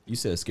you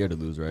said scared to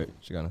lose, right,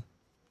 Shekinah?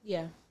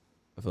 Yeah.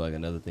 I feel like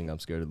another thing I'm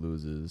scared to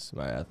lose is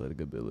my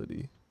athletic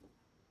ability.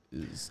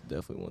 Is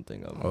definitely one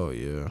thing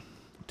I'm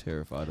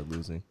terrified of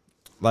losing.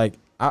 Like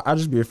I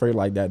just be afraid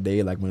like that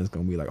day, like when it's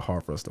gonna be like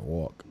hard for us to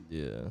walk.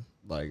 Yeah,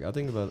 like I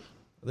think about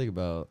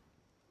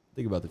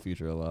the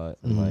future a lot,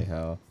 and like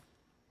how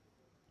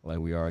like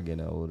we are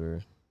getting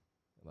older,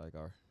 like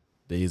our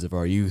days of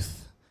our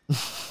youth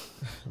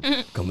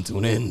coming to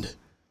an end.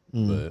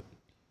 But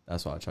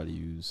that's why I try to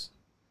use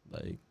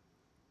like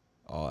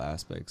all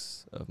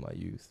aspects of my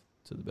youth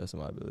to the best of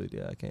my ability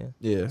that I can.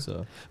 Yeah.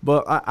 So,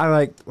 but I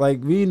like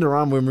me and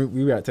Deron when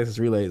we were at Texas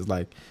Relays,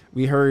 like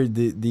we heard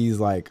these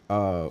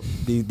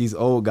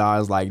old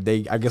guys, like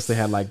I guess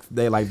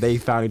they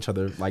found each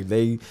other, like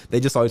they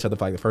just saw each other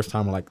for like the first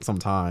time in like some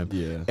time.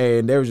 Yeah.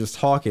 And they were just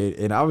talking,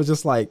 and I was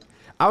just like,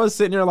 I was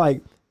sitting there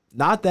like,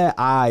 not that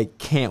I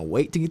can't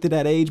wait to get to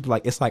that age, but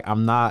like it's like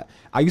I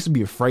used to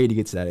be afraid to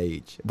get to that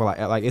age, but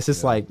like it's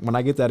just like when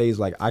I get to that age,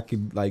 like I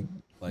could like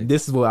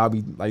this is what I'll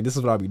be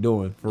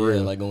doing for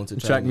real. Like going to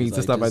track meets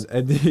and stuff.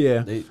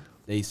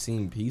 They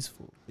seem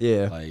peaceful.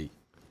 Yeah.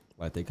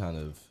 Like they kind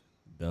of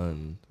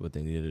done what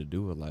they needed to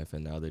do with life,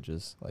 and now they're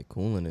just like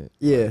cooling it.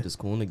 Yeah. Like, just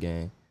cooling the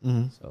game.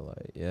 So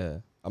like yeah,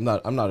 I'm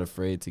not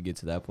afraid to get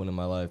to that point in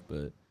my life,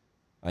 but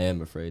I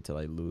am afraid to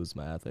like lose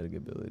my athletic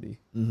ability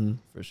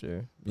for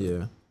sure. But,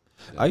 yeah.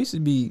 I used to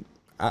be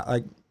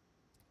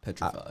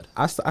petrified.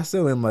 I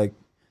still am like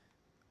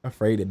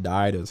afraid to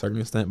die to a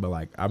certain extent, but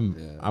like I'm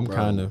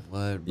kind of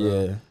what,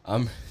 bro?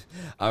 Yeah.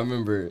 I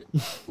remember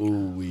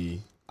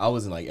I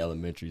was in like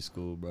elementary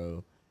school,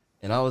 bro,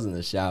 and I was in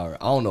the shower.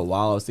 I don't know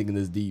why I was thinking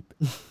this deep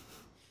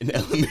in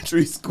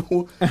elementary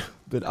school,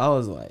 but I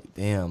was like,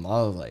 damn.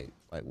 I was like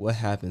what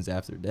happens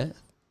after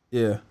death?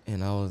 Yeah.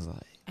 And I was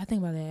like, I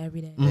think about that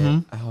every day.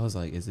 I was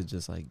like, is it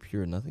just like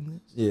pure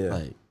nothingness? Yeah.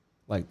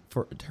 Like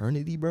for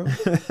eternity, bro.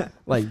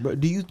 Like, bro,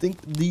 do you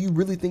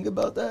really think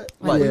about that?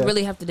 Like we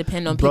really have to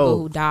depend on people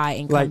who die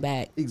and come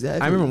back.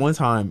 Exactly. I remember one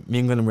time me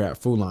and Glenn were at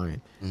Food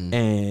Line,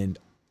 and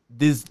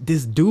this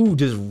dude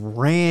just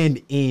ran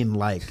in,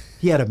 like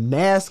he had a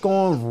mask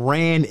on,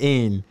 ran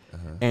in,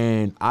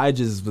 and I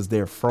just was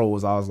there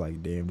froze. I was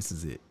like, damn, this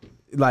is it.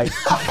 Like,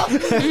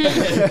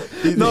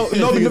 no,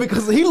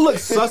 because he looked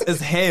sus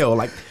as hell.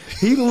 Like,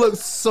 he looked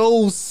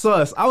so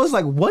sus. I was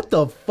like, what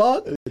the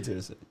fuck?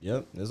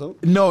 Yep, that's all.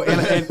 No,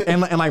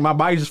 and like my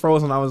body just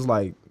froze, and I was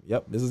like,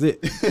 yep, this is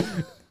it.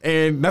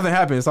 And nothing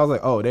happened. So I was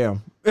like, oh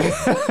damn.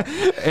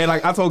 And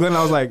like I told Glenn,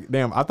 I was like,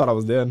 damn, I thought I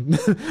was done.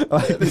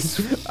 Like,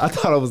 I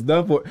thought I was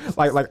done for.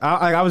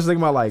 I was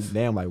thinking about like,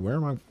 damn, like where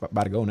am I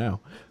about to go now?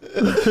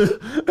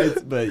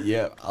 But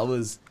yeah, I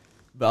was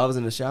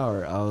in the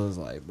shower. I was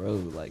like, bro,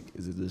 like,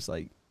 is it just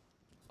like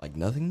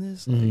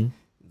nothingness? Like,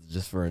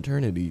 just for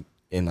eternity?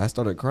 And I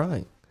started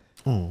crying.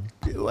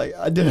 Like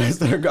I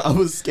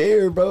was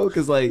scared, bro,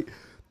 because like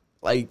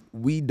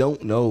we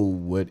don't know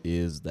what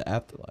is the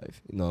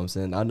afterlife. You know what I'm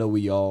saying? I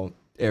know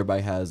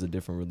everybody has a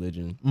different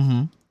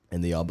religion,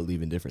 and they all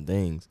believe in different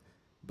things.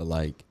 But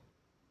like,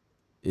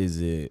 is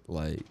it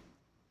like,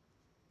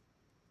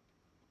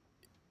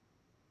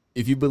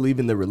 if you believe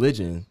in the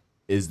religion,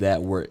 is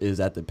that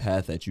the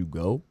path that you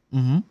go,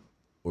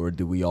 or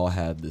do we all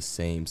have the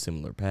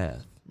similar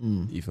path?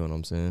 You feel what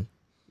I'm saying?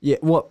 Yeah,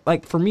 well,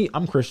 like for me,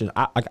 I'm Christian.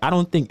 I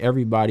don't think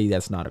everybody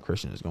that's not a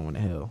Christian is going to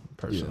hell.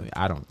 Personally,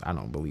 I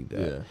don't believe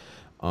that.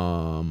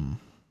 Yeah.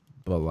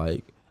 But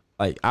like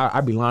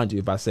I'd be lying to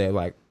you if I said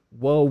like,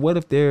 well, what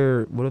if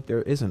there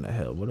isn't a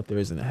hell? What if there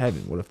isn't a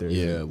heaven? What if there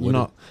isn't? You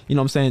know what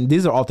I'm saying?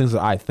 These are all things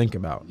that I think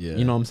about. Yeah.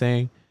 You know what I'm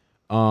saying?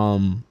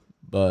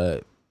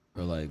 But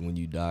or like when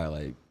you die,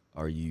 like,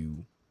 are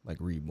you like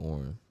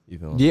reborn? You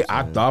feel? Yeah,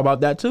 I thought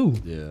about that too.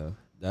 Yeah,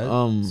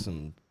 that's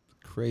some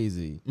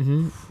crazy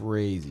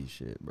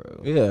shit,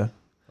 bro. Yeah.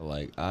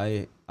 Like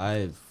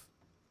I've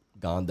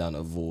gone down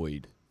a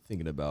void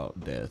thinking about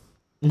death,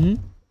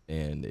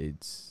 and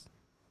it's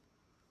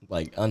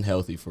like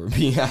unhealthy for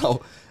me.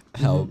 How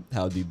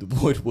deep the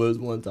void was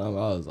one time.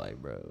 I was like,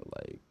 bro,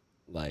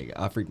 like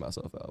I freaked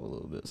myself out a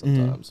little bit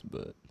sometimes,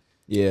 but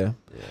yeah.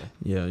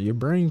 Your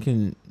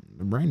brain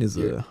is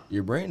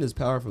your brain is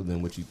powerful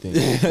than what you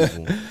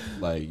think.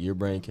 Like your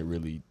brain can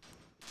really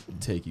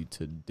take you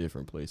to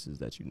different places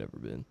that you've never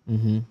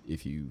been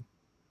if you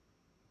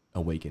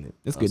awaken it.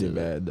 It's good and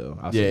bad though.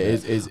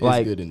 It's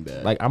like, good and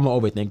bad. Like I'm an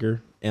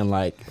overthinker and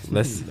like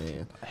let's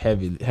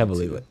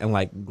heavily and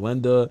like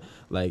Glenda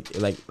like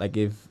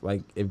if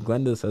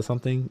Glenda says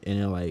something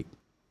and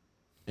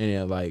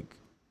then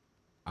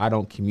I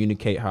don't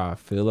communicate how I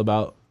feel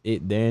about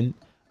it, then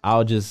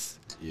I'll just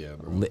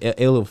bro.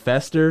 It'll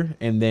fester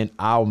and then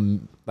I'll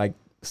like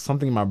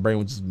something in my brain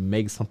will just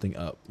make something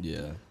up.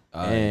 Yeah.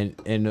 And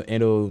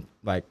it'll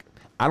like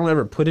I don't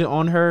ever put it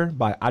on her,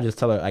 but I just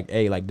tell her like,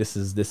 hey, like this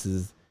is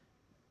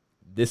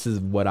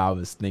what I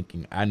was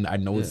thinking. I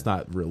know it's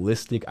not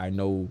realistic. I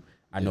know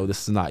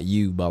this is not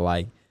you, but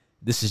like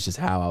this is just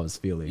how I was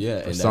feeling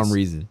for some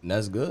reason. And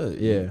that's good.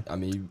 Yeah. I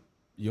mean,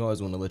 you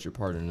always want to let your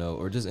partner know,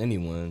 or just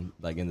anyone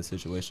like in the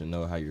situation,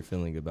 know how you're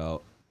feeling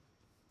about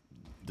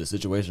the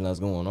situation that's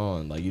going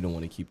on. Like you don't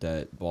want to keep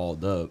that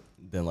balled up,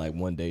 then like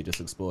one day just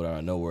explode out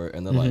of nowhere,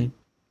 and they're like,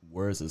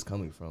 where is this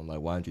coming from?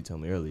 Like, why didn't you tell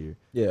me earlier?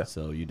 Yeah.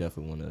 So you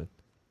definitely want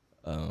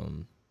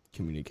to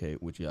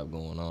communicate what you have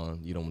going on.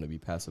 You don't want to be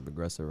passive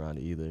aggressive around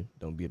it either.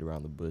 Don't beat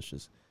around the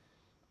bushes.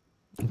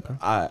 Okay.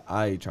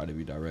 I try to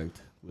be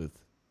direct with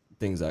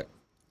things that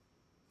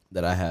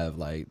I have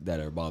like that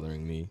are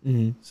bothering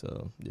me.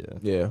 So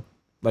yeah.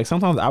 Like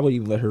sometimes I would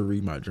even let her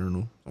read my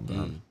journal.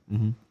 Sometimes.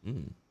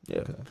 Yeah.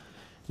 Okay.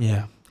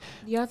 Yeah.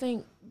 Do y'all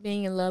think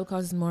being in love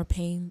causes more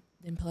pain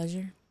than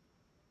pleasure?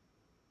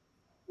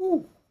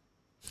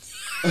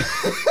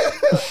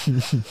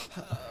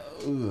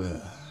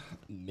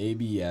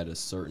 Maybe at a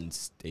certain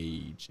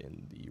stage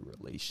in the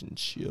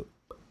relationship.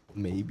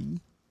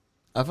 Maybe.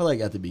 I feel like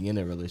at the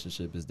beginning of a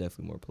relationship is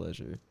definitely more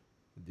pleasure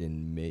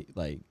than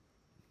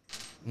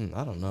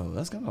I don't know.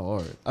 That's kind of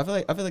hard. I feel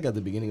like at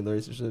the beginning of the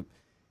relationship,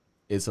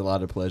 it's a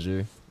lot of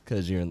pleasure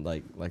because you're in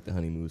like the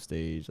honeymoon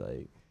stage,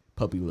 like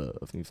puppy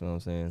love. You feel what I'm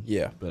saying?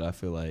 Yeah. But I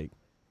feel like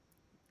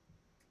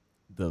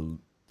the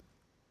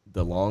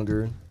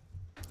longer,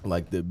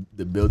 like the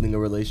building a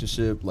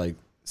relationship, like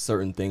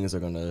certain things are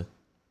gonna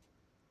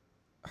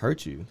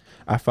hurt you.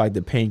 I feel like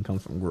the pain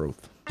comes from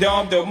growth.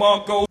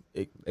 Demarco.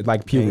 It's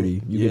like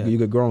puberty. You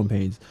get growing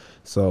pains.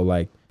 So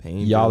like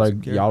Pain y'all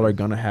are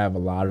gonna have a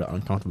lot of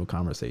uncomfortable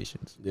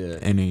conversations. Yeah.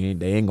 And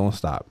they ain't gonna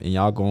stop. And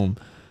y'all going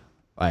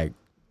like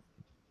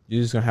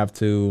you're just gonna have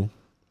to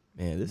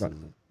this like,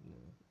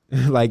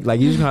 is like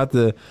you just gonna have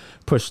to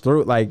push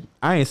through. Like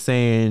I ain't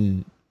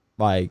saying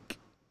like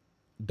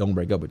don't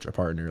break up with your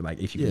partner like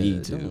if you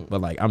need to.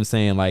 But like I'm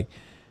saying like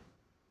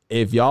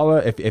if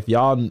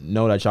y'all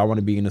know that y'all want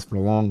to be in this for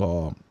the long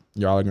haul,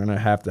 y'all are gonna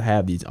have to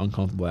have these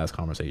uncomfortable ass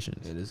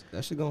conversations.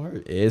 That shit gonna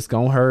hurt. It's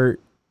gonna hurt.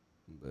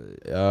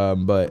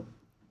 But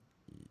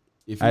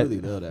if you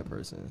really love that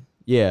person,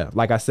 yeah,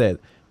 like I said,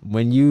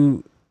 when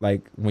you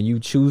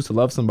choose to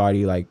love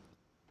somebody, like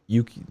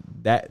you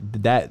that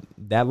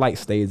light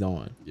stays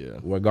on,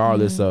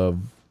 regardless of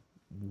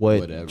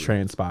what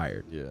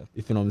transpired. Yeah,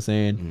 you feel what I'm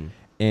saying?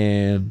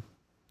 And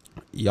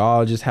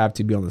y'all just have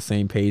to be on the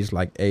same page.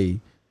 Like,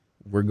 hey,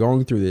 we're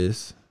going through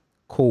this.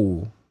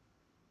 Cool.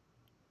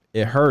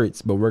 It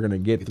hurts, but we're gonna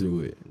get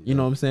through it. You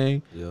know what I'm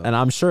saying? Yeah. And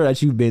I'm sure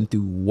that you've been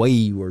through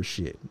way worse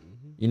shit.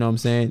 You know what I'm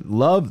saying?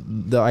 Love,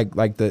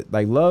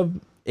 love,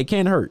 it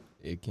can hurt.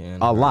 It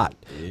can a lot.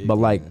 But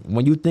like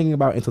when you think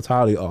about in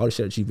totality all the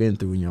shit that you've been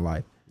through in your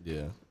life,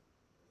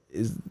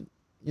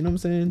 You know what I'm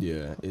saying?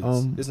 Yeah,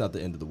 it's not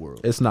the end of the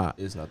world. It's not.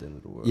 It's not the end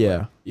of the world. Yeah.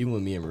 Like, even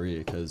with me and Maria,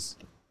 because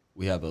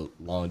we have a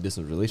long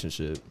distance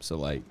relationship, so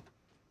like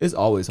it's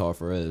always hard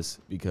for us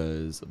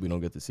because we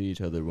don't get to see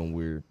each other when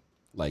we're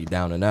like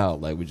down and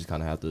out. Like we just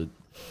kind of have to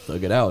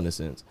thug it out in a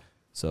sense.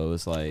 So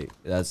it's like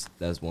that's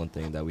one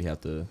thing that we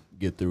have to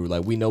get through.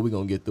 Like we know we're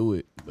gonna get through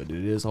it, but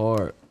it is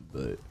hard.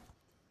 But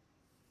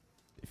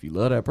if you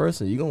love that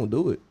person, you're gonna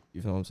do it.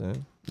 You feel what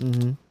I'm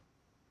saying?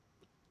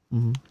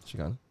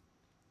 Shekinah?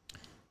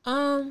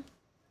 I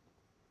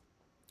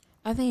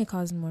think it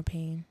causes more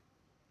pain.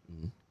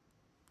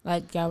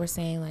 Like y'all were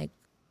saying, like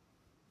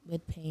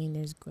with pain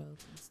there's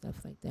growth and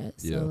stuff like that.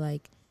 Yeah. So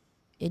like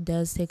it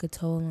does take a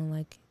toll on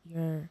like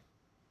your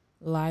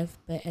life,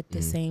 but at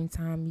the same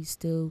time you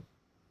still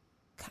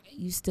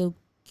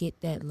get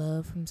that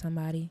love from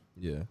somebody.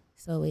 Yeah.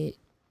 So it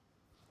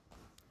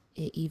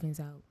evens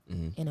out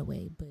in a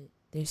way, but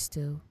there's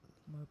still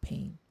more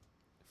pain.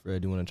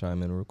 Fred, do you want to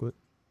chime in real quick?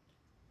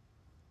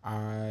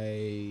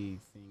 I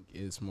think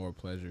it's more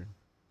pleasure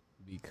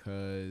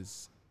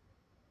because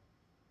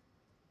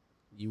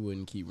you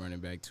wouldn't keep running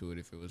back to it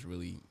if it was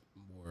really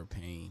more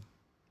pain.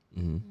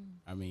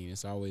 I mean,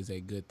 it's always a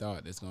good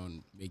thought that's going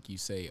to make you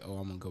say, oh,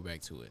 I'm going to go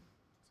back to it.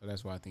 So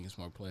that's why I think it's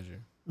more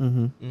pleasure. I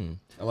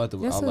like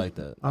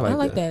that. I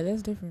like that.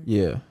 That's different.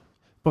 Yeah.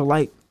 But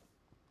like,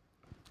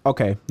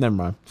 okay, never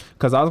mind.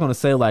 Because I was gonna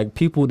say like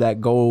people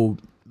that go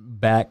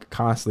back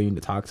constantly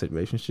into toxic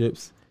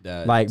relationships,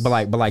 but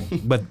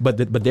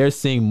they're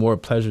seeing more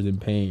pleasure than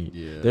pain.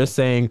 Yeah. They're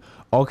saying,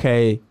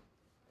 okay,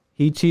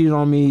 he cheated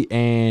on me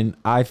and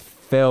I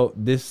felt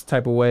this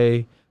type of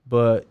way,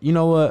 but you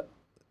know what?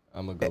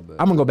 I'm gonna go back.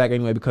 I'm gonna go back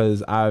anyway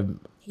because I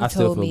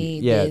still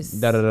feel this.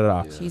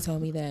 Yeah. She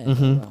told me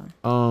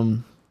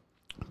that.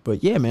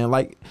 But yeah, man,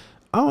 like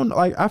I don't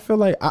like. I feel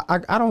like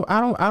I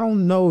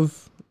don't know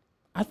if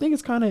I think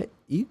it's kind of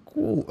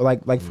equal.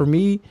 Like for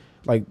me,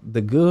 like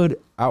the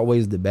good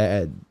outweighs the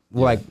bad.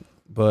 Well, like,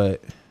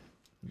 but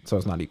so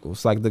it's not equal.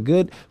 It's like the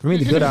good for me.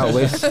 The good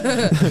outweighs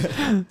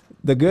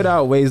the good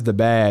outweighs the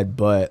bad,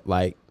 but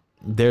like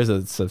there's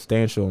a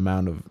substantial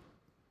amount of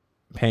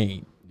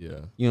pain. Yeah,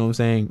 you know what I'm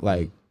saying?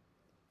 Like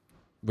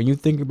when you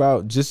think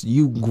about just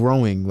you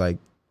growing, like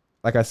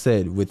I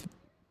said with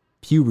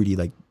puberty,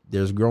 like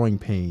there's growing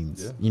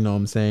pains. Yeah. You know what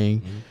I'm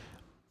saying?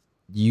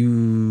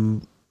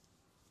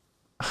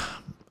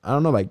 I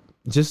don't know, like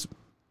just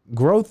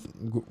growth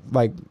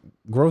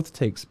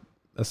takes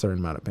a certain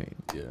amount of pain.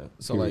 Yeah.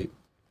 So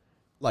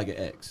like an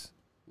ex,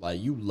 like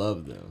you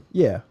love them.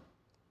 Yeah.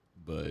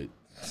 But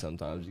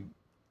sometimes you.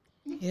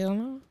 Hell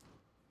no.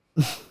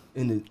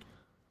 And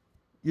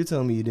you're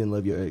telling me you didn't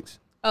love your ex?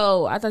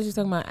 Oh, I thought you were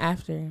talking about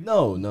after.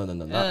 No, not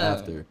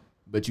after.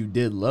 But you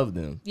did love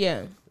them.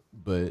 Yeah.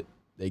 But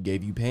they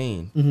gave you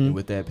pain. And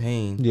with that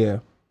pain, yeah,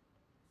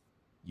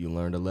 you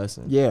learned a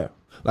lesson. Yeah.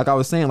 Like I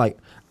was saying, like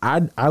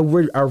I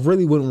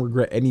really wouldn't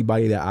regret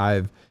anybody that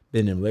I've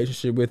been in a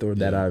relationship with or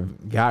that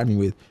I've gotten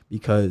with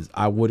because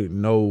I wouldn't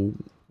know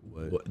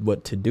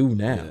what to do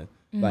now.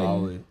 Yeah. Like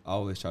I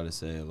always try to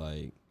say,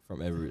 like,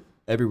 from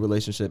every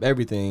relationship,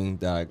 everything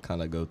that I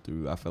kind of go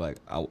through, I feel like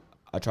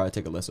I try to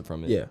take a lesson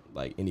from it. Yeah.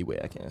 Like any way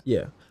I can.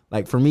 Yeah.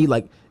 Like for me,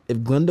 like if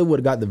Glenda would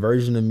have got the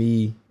version of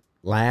me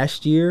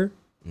last year,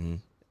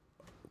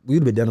 we'd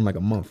have been done in like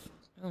a month.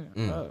 Oh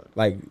my God.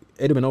 Like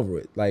it'd have been over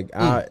with. Like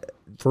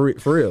for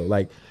real.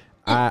 Like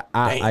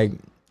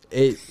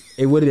it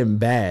would have been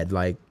bad.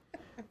 Like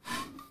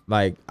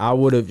I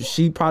would have.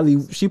 She probably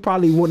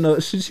wouldn't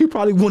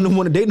have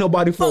want to date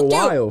nobody for a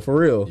while. For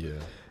real. Yeah.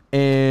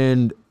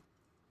 And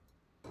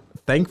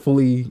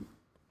thankfully,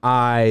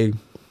 I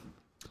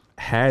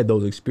had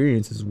those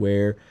experiences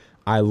where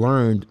I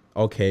learned,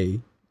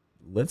 okay,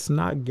 let's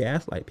not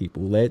gaslight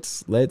people.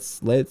 Let's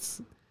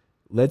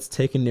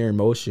take in their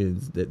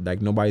emotions. That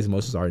like nobody's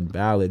emotions are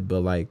invalid,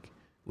 but like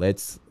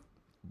let's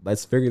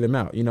figure them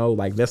out. You know,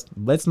 like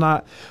let's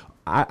not.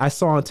 I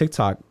saw on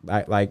TikTok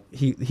like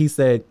he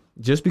said,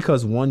 just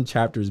because one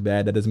chapter is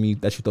bad, that doesn't mean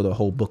that you throw the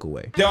whole book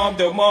away.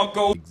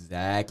 Demarco.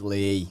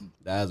 Exactly.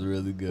 That's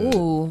really good.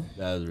 Ooh.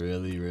 That's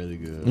really, really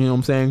good. You know what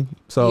I'm saying?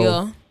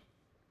 So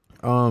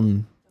yeah.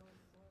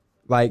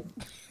 Like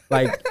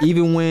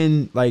even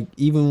when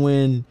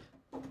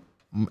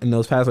in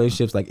those past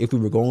relationships, like if we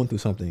were going through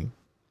something,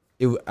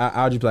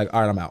 I'll just be like,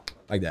 all right, I'm out,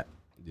 like that.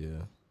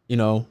 Yeah. You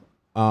know,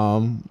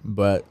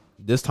 but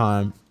this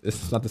time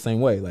it's not the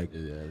same way. Like,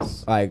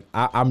 like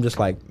I'm just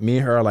like, me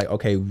and her are like,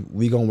 okay,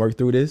 we gonna work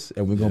through this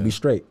and we're gonna be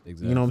straight.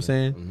 Exactly. You know what I'm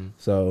saying?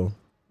 So,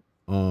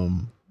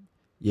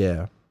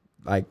 yeah,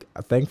 like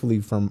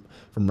thankfully from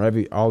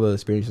all the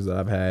experiences that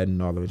I've had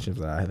and all the relationships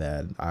that I've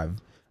had,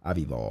 I've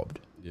evolved.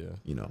 Yeah,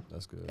 you know,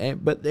 that's good.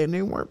 But they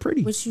weren't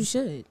pretty. Which you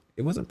should.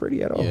 It wasn't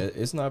pretty at all. Yeah,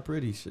 it's not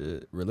pretty.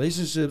 Shit,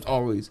 relationships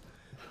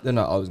they're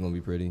not always gonna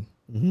be pretty.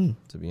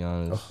 To be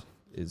honest,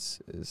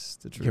 it's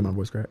the truth. Hear my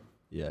voice crack?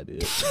 Yeah, I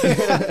did.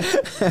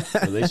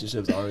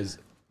 Relationships always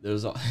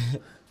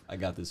I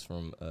got this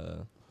from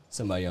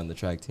somebody on the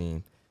track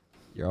team.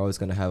 You're always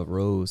gonna have a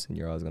rose and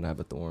you're always gonna have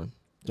a thorn.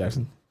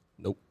 Jackson?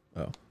 Nope.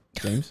 Oh,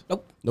 James?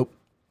 Nope.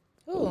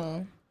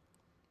 Ooh.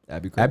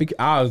 Abby.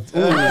 I was,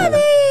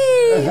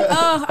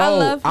 Oh, I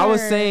love her. I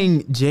was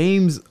saying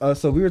James.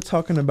 So we were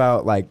talking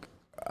about like.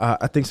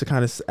 I think to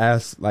kind of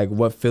ask like,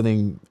 what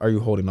feeling are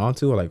you holding on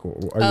to, or like, are you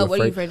afraid? What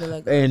are you afraid to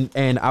let go?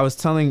 And I was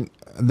telling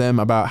them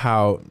about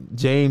how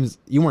James,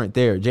 you weren't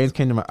there. James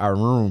came to our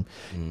room,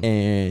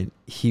 and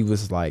he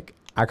was like,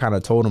 I kind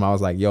of told him, I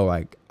was like, yo,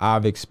 like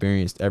I've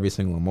experienced every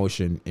single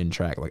emotion in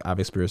track. Like I've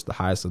experienced the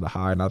highest of the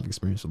high, and I've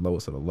experienced the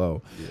lowest of the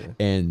low. Yeah.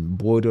 And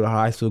boy, do the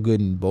highs feel good,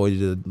 and boy,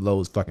 do the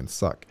lows fucking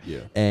suck. Yeah.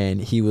 And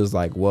he was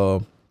like,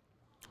 well,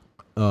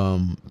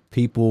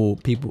 people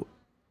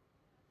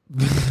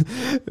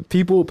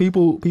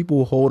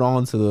hold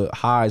on to the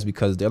highs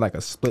because they're like a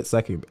split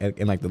second,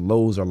 and like the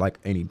lows are like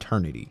an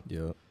eternity.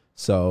 Yeah.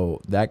 So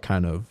that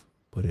kind of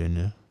put it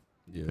in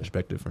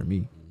perspective for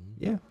me.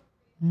 Yeah.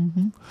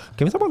 Mm-hmm.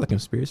 Can we talk about the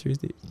conspiracy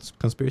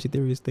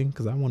theories thing?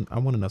 Because I want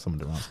to know some of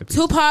the wrong stuff.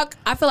 Tupac,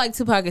 I feel like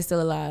Tupac is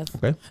still alive.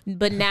 Okay.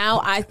 But now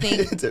I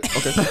think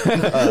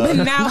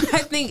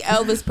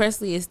Elvis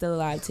Presley is still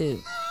alive too.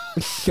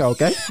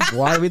 Okay.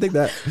 Why do we think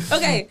that?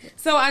 Okay,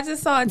 so I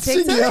just saw a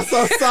TikTok. She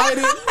so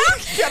excited.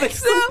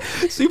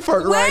 She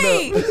perked right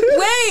up.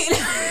 Wait.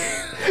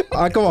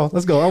 All right, come on,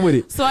 let's go. I'm with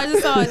it. So I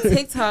just saw a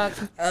TikTok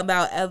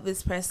about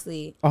Elvis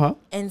Presley.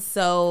 And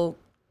so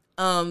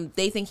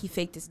they think he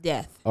faked his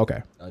death.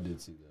 Okay. I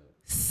did see that.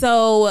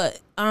 So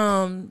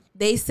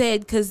they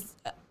said, because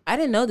I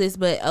didn't know this,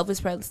 but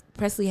Elvis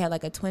Presley had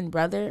like a twin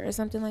brother or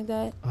something like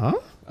that.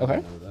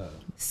 Okay.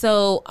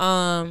 So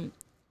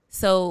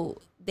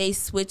they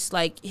switched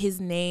like his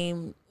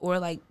name, or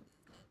like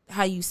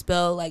how you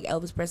spell like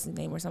Elvis Presley's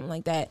name or something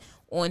like that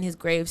on his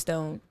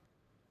gravestone.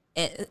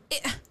 And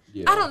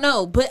I don't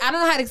know, but I don't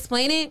know how to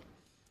explain it.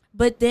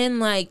 But then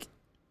like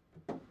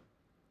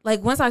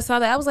once I saw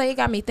that, I was like, it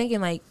got me thinking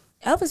like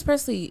Elvis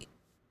Presley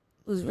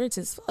was rich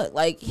as fuck.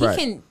 Like he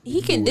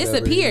can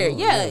disappear.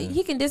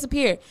 He can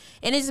disappear.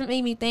 And it just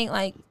made me think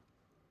like,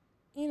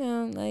 you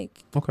know,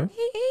 like okay,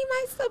 he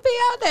might still be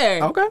out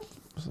there.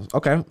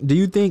 Okay. Do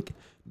you think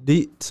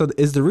so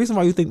is the reason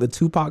why you think the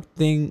Tupac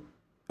thing,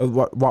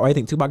 why I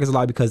think Tupac is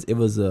alive, because it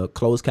was a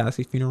closed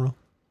casket funeral?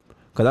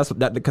 Because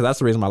that's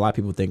the reason why a lot of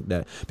people think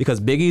that, because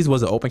Biggie's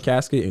was an open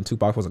casket and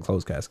Tupac was a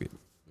closed casket.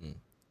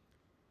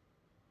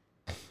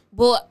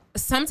 Well,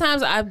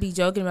 sometimes I'd be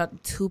joking about the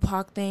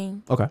Tupac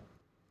thing. Okay.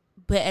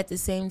 But at the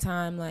same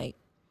time, like,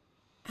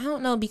 I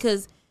don't know,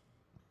 because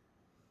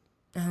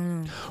I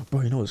don't know.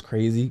 Bro, you know what's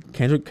crazy?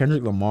 Kendrick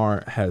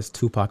Lamar has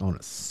Tupac on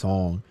a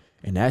song,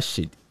 and that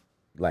shit,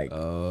 like,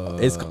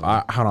 it's hold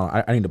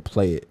on, I need to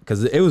play it,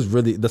 because it was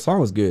really, the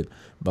song was good,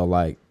 but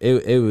like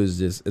it was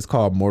just, it's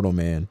called Mortal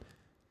Man.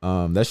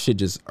 That shit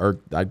just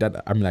irked like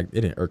that. I mean, like,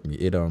 it didn't irk me.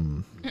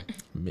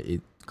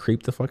 It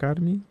creeped the fuck out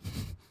of me.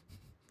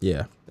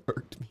 Yeah,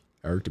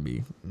 irked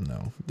me.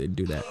 No, didn't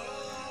do that.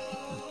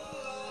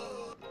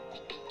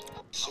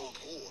 So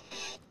poor.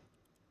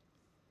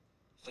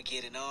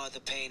 Forgetting all the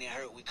pain and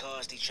hurt we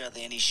caused each other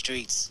in these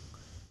streets.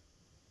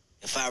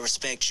 If I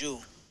respect you,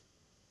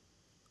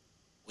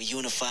 we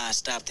unify and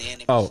stop the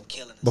enemy from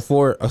killing us.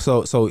 Before,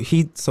 so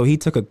he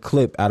took a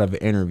clip out of an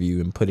interview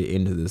and put it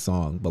into the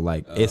song, but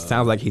like it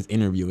sounds like he's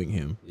interviewing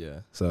him.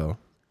 Yeah. So.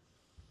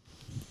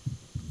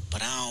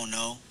 But I don't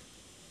know.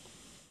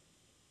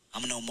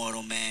 I'm no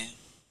mortal man.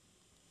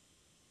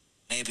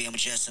 Maybe I'm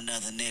just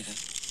another nigga.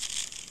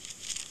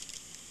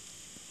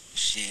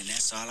 Shit, and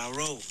that's all I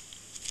wrote.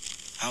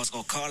 I was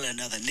gonna call it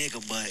another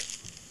nigga, but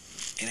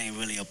it ain't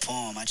really a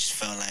poem. I just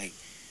felt like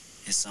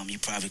it's something you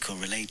probably could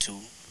relate to.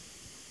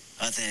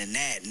 Other than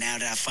that, now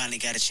that I finally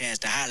got a chance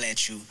to holler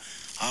at you,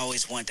 I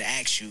always wanted to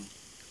ask you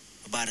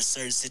about a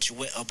certain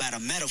situation, about a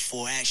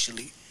metaphor,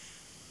 actually.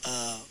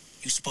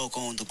 You spoke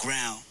on the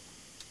ground.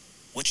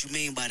 What you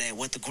mean by that?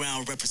 What the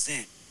ground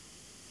represent?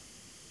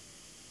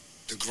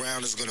 The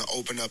ground is going to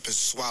open up and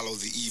swallow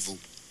the evil.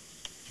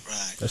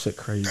 Right. That shit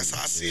crazy. That's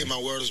how I see it. My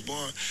word is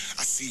born.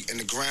 I see,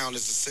 and the ground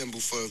is a symbol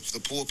for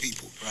the poor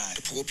people. Right.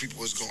 The poor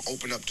people is going to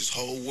open up this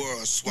whole world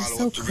and swallow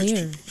so up the rich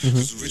clear. people.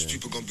 Because the rich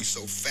people going to be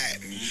so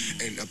fat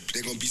and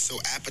they're going to be so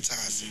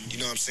appetizing.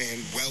 You know what I'm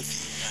saying?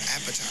 Wealthy,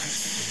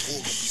 appetizing. The poor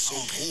going to be so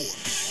poor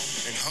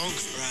and hungry.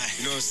 Right.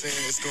 You know what I'm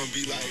saying? It's going to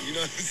be like, you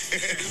know what I'm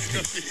saying? It's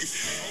gonna be,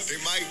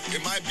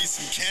 there might be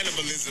some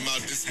cannibalism out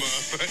this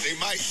month. They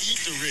might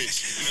eat the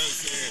rich. You know what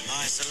I'm saying?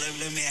 All right, so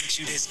let me ask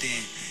you this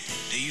then.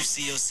 Do you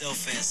see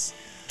yourself as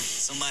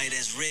somebody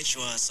that's rich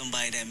or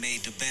somebody that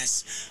made the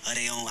best of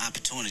their own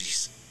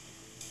opportunities?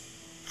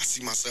 I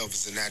see myself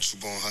as a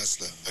natural born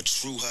hustler, a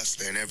true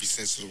hustler in every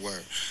sense of the word.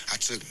 I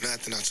took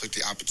nothing. I took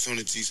the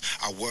opportunities.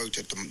 I worked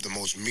at the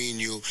most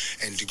menial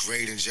and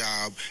degrading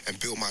job and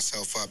built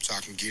myself up so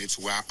I can get it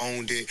to where I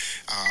owned it.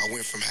 I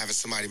went from having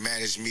somebody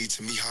manage me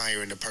to me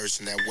hiring a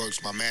person that works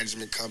my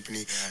management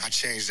company. I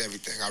changed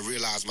everything. I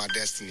realized my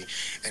destiny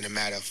in a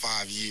matter of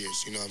 5 years.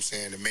 You know what I'm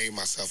saying? And made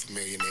myself a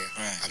millionaire.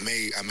 Right.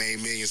 I made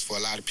millions for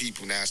a lot of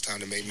people. Now it's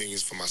time to make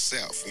millions for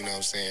myself. You know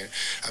what I'm saying?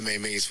 I made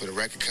millions for the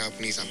record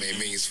companies. I made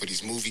millions for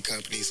these movie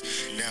companies.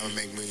 Now I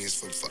make millions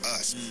for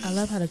us. I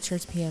love how the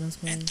church piano's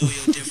playing. And through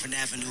your different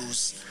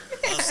avenues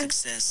of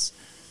success,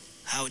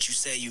 How would you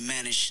say you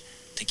managed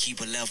to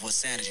keep a level of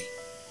sanity?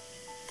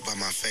 By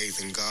my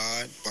faith in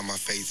God, by my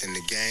faith in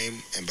the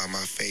game, and by my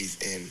faith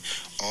in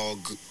all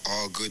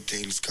good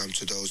things come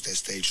to those that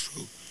stay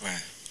true. Right.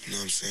 You know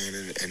what I'm saying?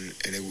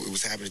 And it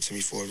was happening to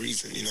me for a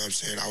reason. You know what I'm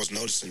saying? I was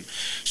noticing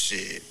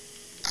shit.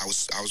 I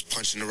was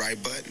punching the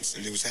right buttons,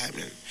 and it was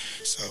happening.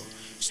 So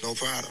it's no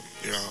problem.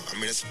 You know, I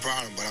mean, it's a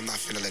problem, but I'm not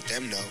finna let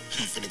them know.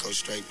 I'm finna go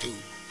straight through.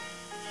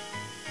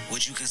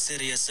 Would you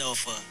consider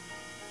yourself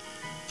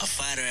a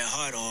fighter at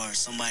heart, or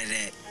somebody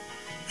that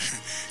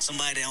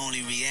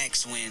only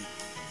reacts when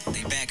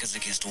they back is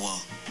against the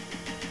wall?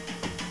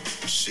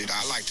 Shit,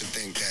 I like to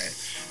think that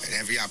at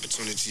every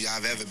opportunity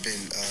I've ever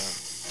been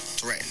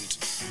threatened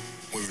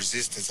with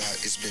resistance,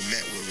 it's been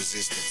met with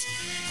resistance.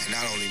 And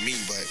not only me,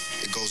 but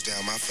it goes down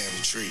my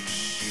family tree.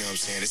 You know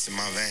what I'm saying? It's in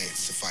my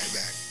veins to fight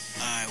back.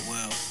 All right,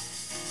 well,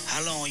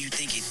 how long you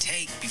think it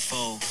take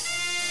before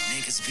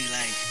niggas be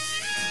like,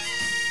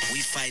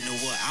 we fighting a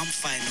war, I'm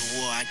fighting a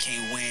war I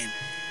can't win,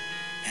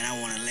 and I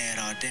want to lay it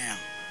all down?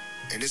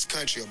 In this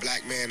country, a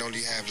black man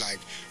only have like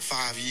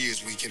 5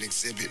 years we can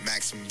exhibit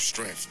maximum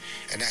strength.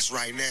 And that's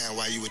right now,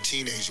 while you a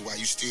teenager, while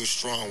you still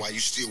strong, while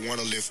you still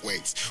want to lift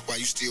weights, while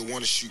you still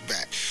want to shoot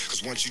back.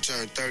 Because once you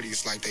turn 30,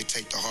 it's like they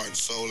take the heart and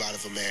soul out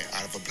of a man,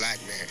 out of a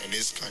black man in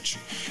this country.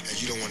 And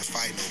you don't want to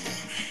fight no more.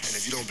 And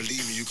if you don't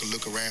believe me, you can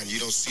look around. You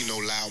don't see no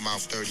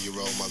loudmouth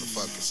 30-year-old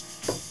motherfuckers.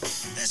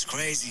 That's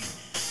crazy,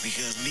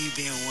 because me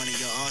being one of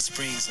your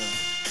offsprings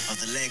of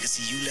the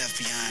legacy you left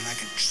behind, I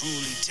can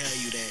truly tell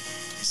you that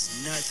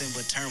it's nothing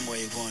but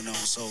turmoil going on.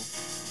 So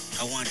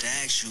I wanted to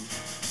ask you,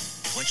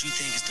 what you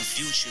think is the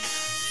future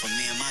for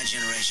me and my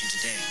generation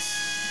today?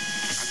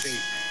 I think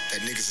that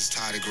niggas is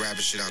tired of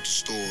grabbing shit out the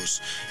stores,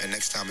 and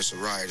next time it's a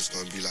riot, it's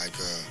gonna be like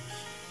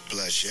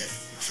bloodshed,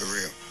 for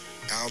real.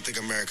 I don't think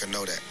America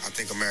know that. I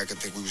think America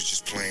think we was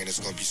just playing. It's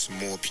gonna be some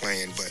more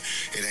playing, but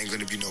it ain't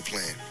gonna be no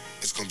playing.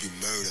 It's gonna be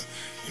murder.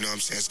 You know what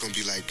I'm saying? It's gonna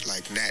be like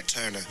Nat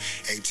Turner,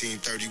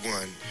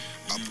 1831,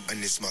 up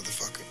in this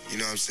motherfucker. You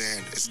know what I'm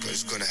saying?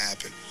 It's gonna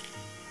happen.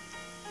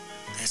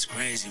 That's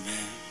crazy,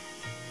 man.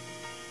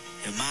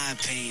 In my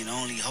opinion, the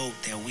only hope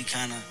that we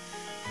kind of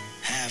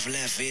have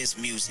left is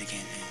music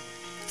and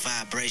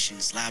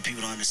vibrations. A lot of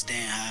people don't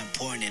understand how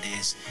important it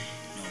is.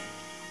 You know,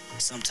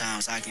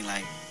 sometimes I can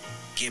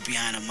get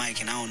behind a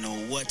mic and I don't know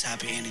what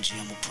type of energy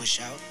I'm gonna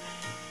push out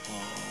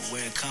or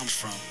where it comes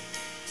from.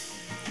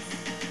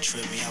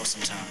 Trip me out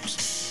sometimes.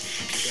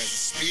 Because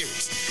it's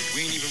spirits.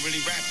 We ain't even really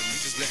rapping. We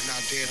just letting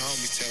our dead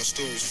homies tell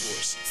stories for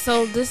us.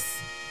 So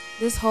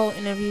this whole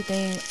interview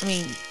thing, I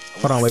mean,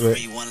 Hold on, wait.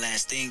 Read one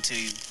last thing to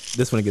you.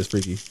 This one gets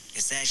freaky.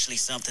 It's actually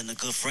something a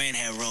good friend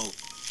had wrote.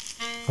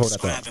 Hold that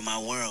thought. Describing my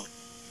world.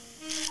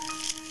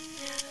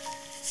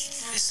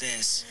 It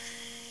says,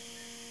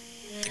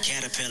 the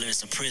caterpillar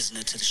is a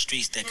prisoner to the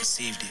streets that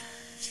conceived it.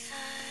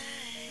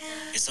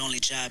 Its only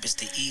job is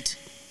to eat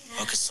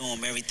or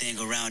consume everything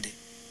around it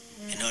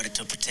in order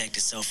to protect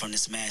itself from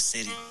this mad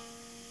city.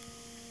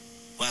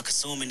 While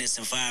consuming this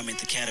environment,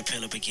 the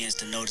caterpillar begins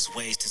to notice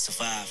ways to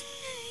survive.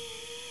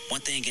 One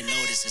thing it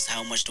notices is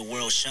how much the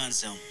world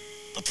shuns him,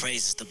 but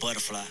praises the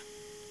butterfly.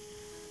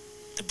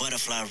 The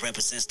butterfly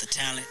represents the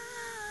talent,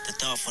 the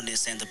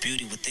thoughtfulness, and the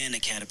beauty within the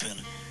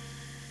caterpillar.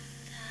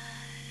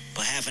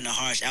 But having a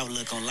harsh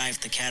outlook on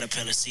life, the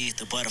caterpillar sees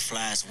the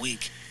butterfly as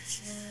weak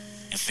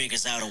and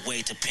figures out a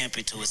way to pimp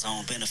it to its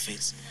own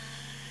benefits.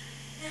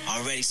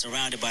 Already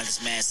surrounded by this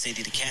mad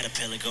city, the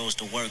caterpillar goes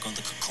to work on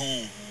the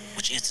cocoon,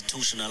 which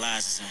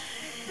institutionalizes him.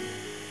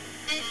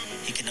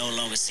 He can no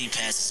longer see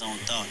past his own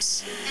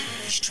thoughts.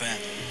 He's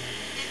trapped.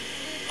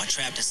 While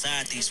trapped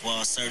inside these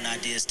walls, certain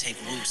ideas take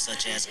root,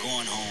 such as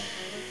going home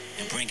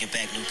and bringing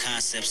back new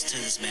concepts to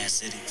this mad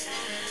city.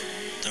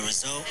 The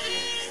result?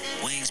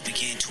 Wings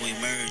begin to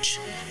emerge,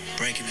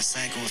 breaking the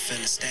cycle of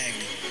feeling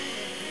stagnant.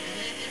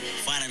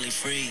 Finally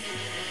free,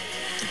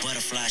 the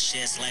butterfly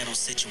sheds light on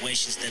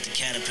situations that the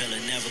caterpillar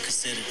never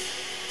considered,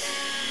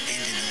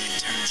 ending the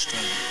internal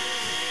struggle.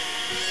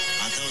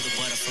 Although the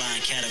butterfly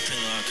and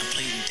caterpillar are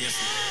completely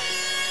different,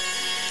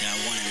 they are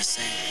one and the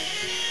same.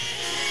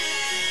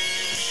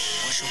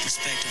 What's your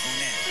perspective on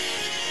that?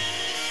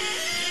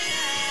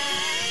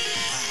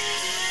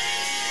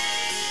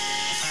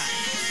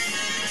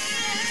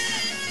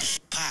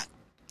 Pop.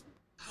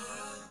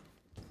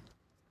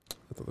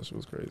 I thought that shit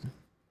was crazy.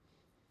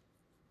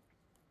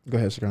 Go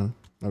ahead, Shekinah.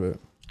 My bad.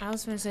 I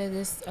was gonna say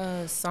this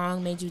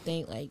song made you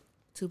think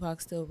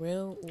Tupac's still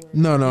real, or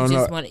No.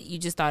 You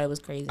just thought it was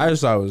crazy. I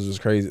just thought it was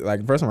just crazy.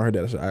 Like, the first time I heard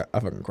that shit, I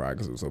fucking cried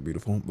because it was so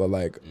beautiful. But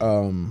I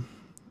don't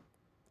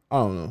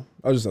know.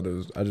 I just thought it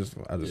was.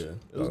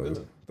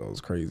 That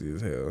was crazy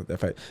as hell. That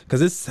fact,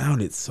 because it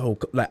sounded so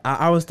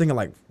I was thinking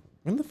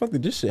when the fuck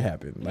did this shit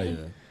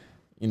happen?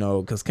 You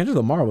know, because Kendrick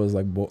Lamar was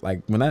like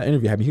when that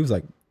interview happened, he was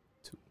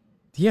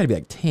he had to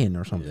be 10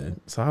 or something. Yeah.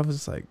 So I was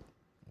just like,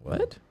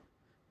 what?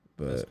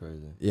 But that's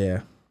crazy.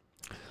 Yeah,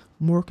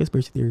 more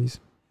conspiracy theories.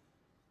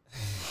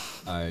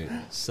 All right,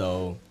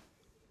 so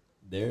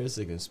there's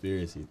a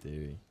conspiracy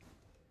theory.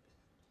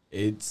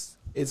 It's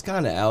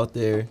kind of out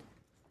there.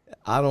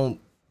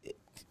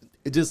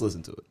 Just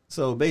listen to it.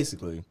 So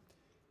basically,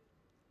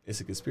 it's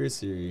a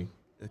conspiracy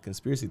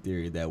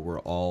theory that we're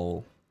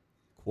all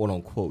quote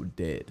unquote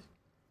dead.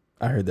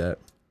 I heard that.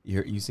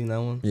 You seen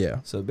that one? Yeah.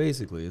 So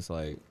basically, it's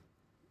like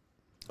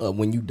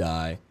when you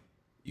die,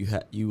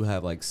 you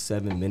have like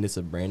 7 minutes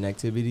of brain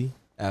activity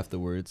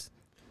afterwards,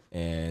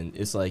 and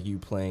it's like you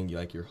playing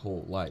like your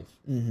whole life.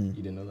 Mm-hmm.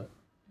 You didn't know that?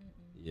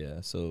 Yeah.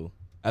 So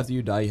after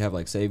you die, you have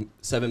like 7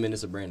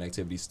 minutes of brain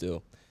activity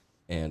still,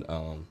 and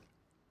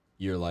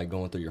you're like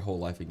going through your whole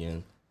life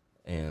again,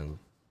 and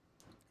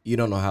you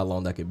don't know how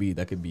long that could be.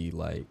 That could be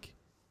like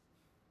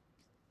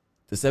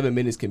the 7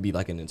 minutes can be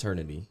like an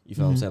eternity. You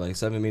feel what I'm saying? Like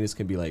 7 minutes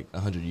can be like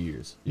 100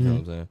 years. You know what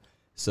I'm saying?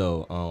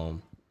 So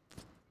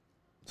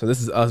so this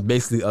is us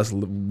basically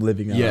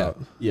living it out.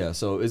 Yeah.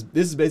 So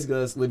this is basically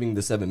us living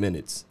the 7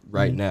 minutes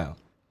right now.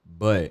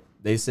 But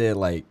they said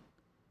like,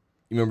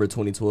 you remember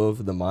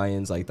 2012? The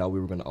Mayans like thought we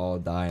were gonna all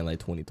die in like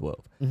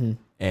 2012.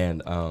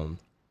 And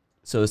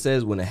so it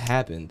says when it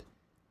happened,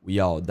 we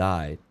all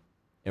died,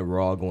 and we're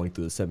all going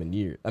through the 7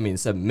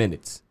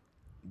 minutes,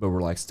 but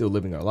we're like still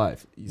living our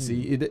life. You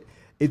see,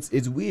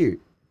 it's weird.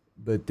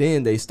 But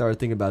then they started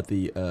thinking about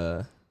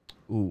the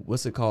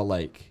what's it called?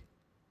 Like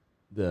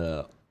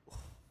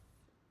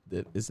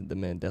isn't the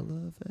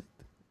Mandela effect?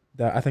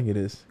 I think it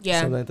is.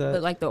 Yeah, something like that.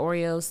 but like the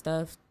Oreo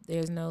stuff,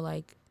 there's no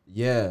like.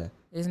 Yeah.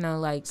 There's no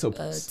like So-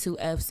 2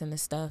 F's in the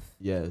stuff.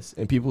 Yes,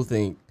 and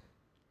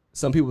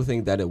some people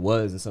think that it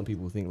was, and some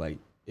people think like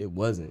it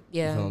wasn't.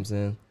 Yeah. You know what I'm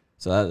saying?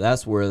 So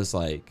that's where it's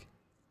like,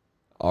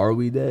 are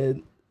we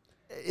dead?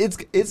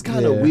 It's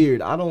kind of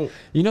weird. I don't.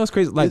 You know, it's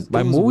crazy. Like It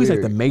was movies like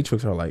weird. The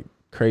Matrix are like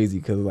crazy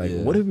because like,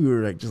 what if we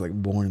were like just like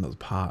born in those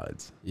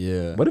pods?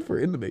 Yeah. What if we're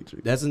in the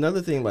Matrix? That's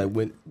another thing. Like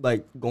when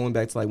going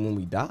back to like when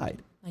we died.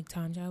 Like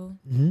time travel.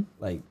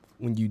 Like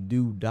when you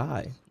do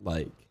die,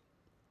 like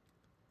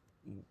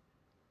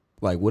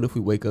what if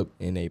we wake up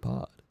in a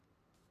pod?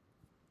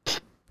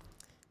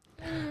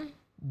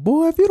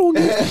 Boy, if you don't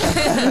get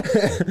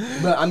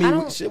But I mean,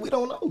 don't- we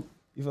don't know.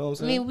 You feel what I'm I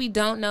saying? mean, we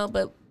don't know,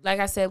 but like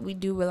I said, we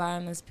do rely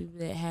on those people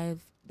that have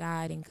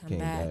died and come Came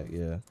back.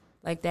 yeah.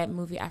 Like that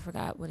movie, I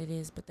forgot what it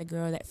is, but the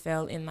girl that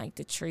fell in like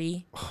the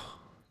tree.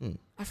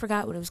 I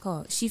forgot what it was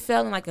called. She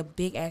fell in like a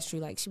big ass tree,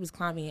 like she was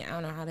climbing it. I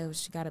don't know how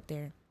she got up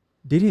there.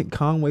 Didn't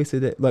Conway say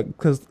that? Like,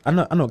 because I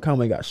know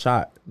Conway got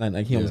shot,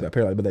 like he almost got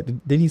paralyzed, but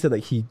then he said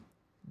like he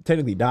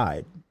technically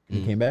died and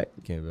he came back.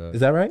 Came back.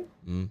 Is that right?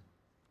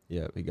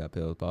 Yeah, he got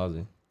Pale's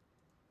palsy.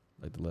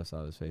 Like the left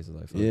side of his face is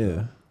like fucked Yeah.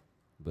 up.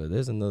 But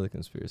there's another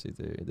conspiracy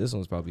theory. This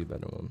one's probably a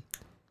better one.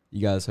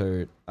 You guys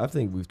heard? I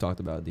think we've talked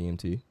about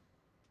DMT.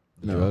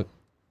 The No. drug.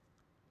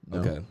 No.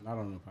 Okay. Not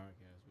on the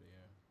podcast, but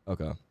yeah.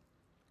 Okay.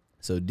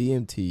 So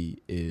DMT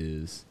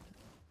is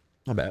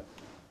My bad.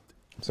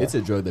 it's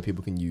a drug that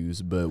people can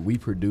use, but we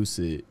produce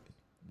it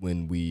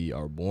when we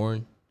are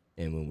born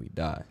and when we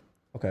die.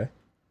 Okay.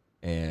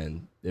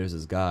 And there's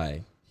this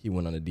guy, he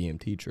went on a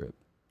DMT trip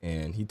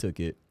and he took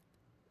it,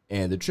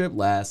 and the trip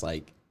lasts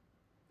like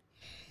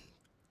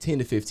 10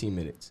 to 15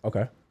 minutes.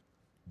 Okay.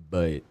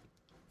 But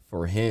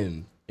for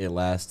him, it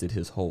lasted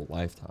his whole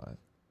lifetime.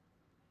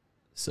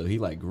 So he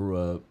like grew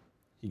up,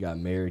 he got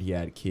married, he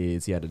had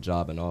kids, he had a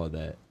job and all of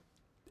that.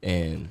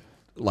 And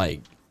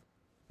like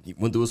he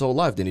went through his whole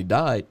life, then he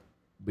died,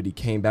 but he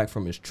came back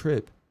from his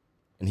trip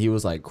and he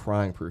was like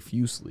crying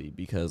profusely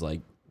because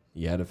like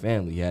he had a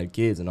family, he had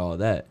kids and all of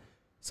that.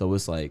 So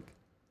it's like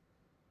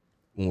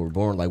when we're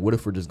born, like what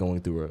if we're just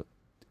going through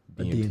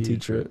a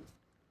DMT trip?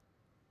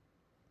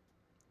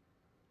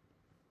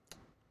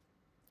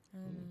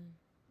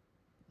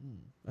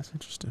 That's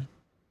interesting.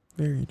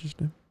 Very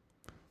interesting.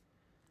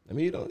 I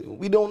mean,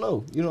 we don't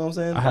know. You know what I'm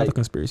saying? I have a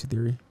conspiracy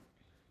theory.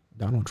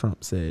 Donald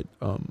Trump said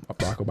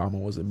Barack Obama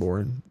wasn't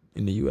born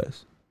in the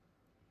U.S.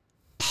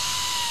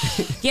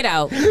 Get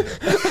out.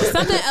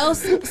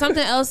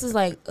 Something else is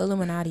like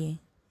Illuminati.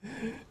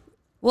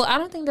 Well, I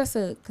don't think that's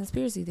a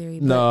conspiracy theory.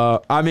 But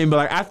No, I mean, but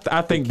like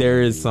I think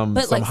there is some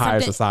like higher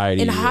something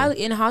society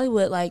in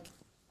Hollywood, like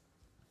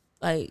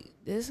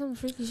there's some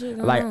freaky shit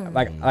going on.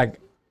 Mane?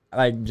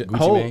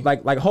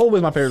 like Hov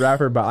is my favorite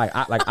rapper, but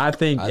I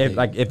think I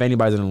think- if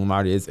anybody's in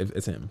Illuminati,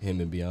 it's him. Him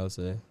and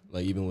Beyonce,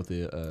 like even with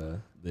the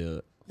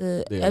the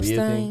Aaliyah Epstein.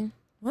 thing?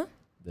 What?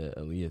 the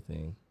Aaliyah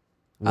thing,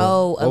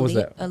 Oh, what was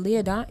that?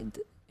 Aaliyah died.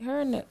 Her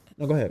in the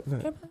No, go ahead.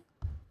 airplane.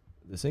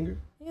 the singer.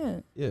 Yeah,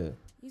 Yeah,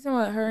 you talking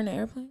about her in the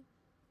airplane?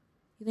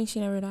 You think she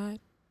never died?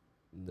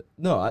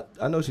 no,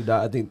 I know she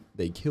died. I think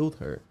they killed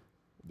her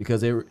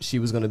because she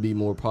was gonna be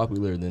more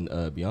popular than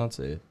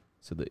Beyonce,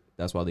 so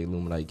that's why the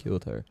Illuminati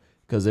killed her.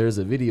 Because there's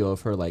a video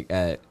of her like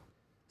at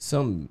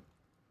some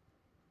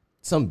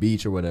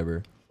beach or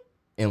whatever,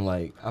 and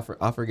like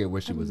I forget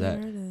where she was at,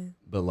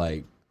 but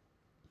like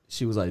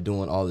she was like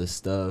doing all this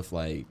stuff.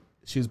 Like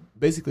she was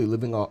basically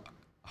living all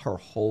her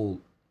whole.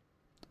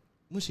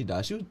 When she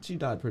died, she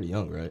died pretty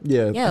young, right?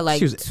 Yeah, Yeah, like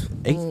she was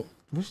 8.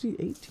 Was she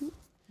 18?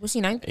 Was she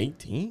 19?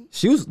 18.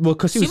 She was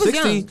because she was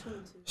 16. young.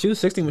 She was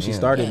 16 when she Yeah.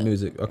 started Yeah.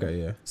 music. Okay,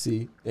 yeah.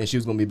 See, and she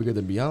was gonna be bigger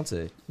than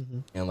Beyonce,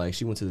 and like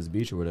she went to this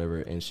beach or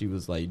whatever, and she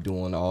was like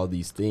doing all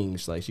these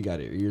things. Like she got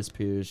her ears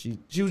pierced.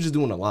 She was just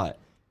doing a lot,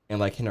 And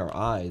like in her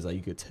eyes, like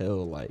you could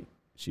tell, like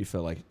she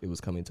felt like it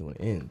was coming to an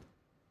end,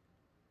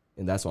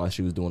 and that's why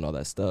she was doing all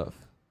that stuff.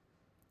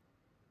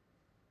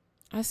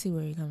 I see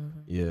where you're coming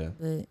from. Yeah.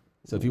 But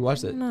So if you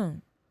watch that, no.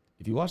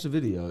 if you watch the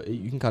video,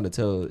 you can kind of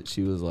tell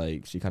she was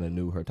like she kind of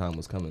knew her time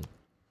was coming.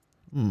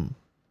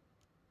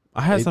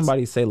 I had It's-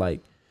 somebody say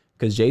like,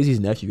 because Jay-Z's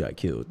nephew got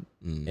killed,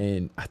 Mm.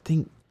 and I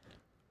don't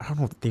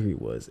know what the theory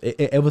was.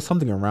 It was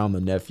something around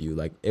the nephew.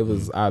 Like it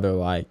was either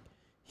like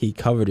he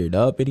covered it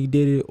up and he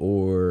did it,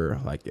 or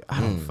like I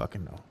don't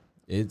fucking know.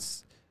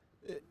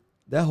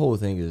 That whole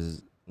thing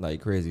is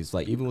like crazy. It's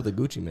like even with the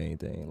Gucci Mane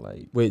thing,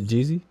 like Wait,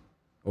 Jeezy?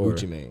 Or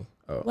Gucci Mane.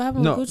 Oh. What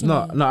happened no, with Gucci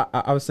no, Mane? no.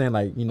 I was saying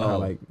like how Oh.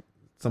 like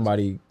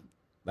somebody,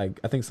 like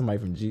I think somebody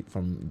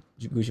from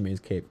Gucci Mane's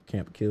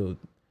camp killed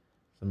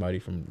somebody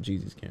from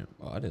Jeezy's camp.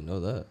 Oh, I didn't know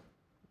that.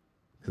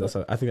 Cause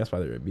I think that's why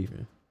they were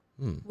beefing.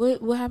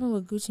 What happened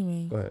with Gucci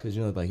Mane? Go ahead. Because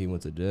you know, like he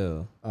went to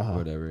jail Uh-huh. or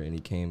whatever, and he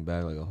came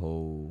back like a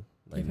whole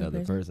like Different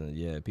another person? person.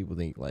 Yeah, people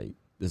think like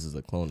this is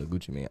a clone of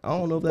Gucci Mane. I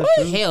don't know if that's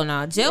What? true. Hell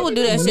no. Jail would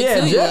do that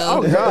shit too, yo.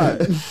 Oh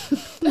God.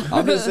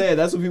 I'm just saying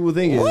that's what people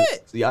think.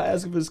 What? See, I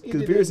ask for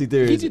conspiracy He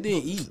theories. just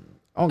didn't eat.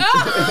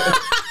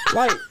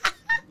 like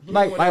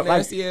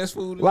Nasty ass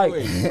food. like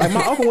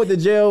my uncle went to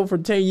jail for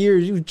 10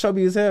 years. You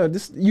chubby as hell.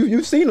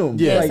 You've seen him.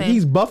 Yeah. Like Same.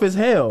 he's buff as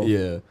hell.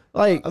 Yeah,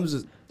 Like I'm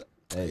just.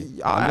 Hey,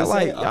 y'all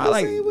like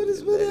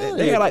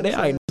they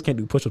like can't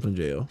do push-ups in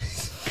jail.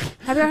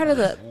 Have you ever heard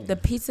of the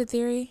pizza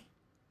theory?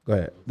 Go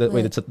ahead.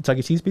 Wait, the Chuck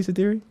E. Cheese pizza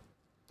theory?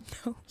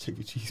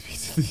 Chicken cheese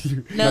pizza.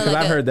 No, Because like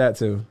I a heard that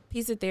too.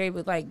 pizza theory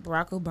with like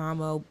Barack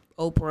Obama,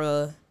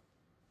 Oprah,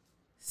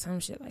 some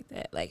shit like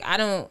that. Like I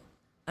don't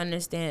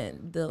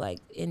understand the like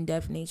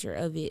in-depth nature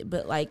of it,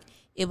 but like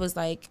it was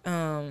like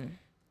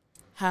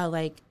how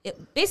like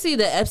it, basically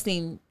the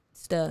Epstein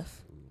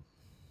stuff.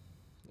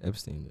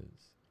 Epstein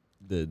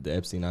is the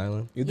Epstein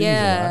Island. You think he's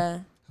Yeah.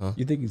 alive?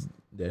 You think he's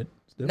dead?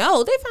 Still?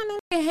 No, they found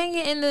that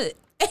hanging in the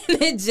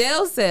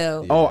jail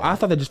cell. Oh, I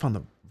thought they just found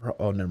the.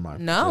 Oh, never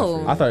mind.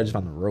 No. I thought they just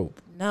found the rope.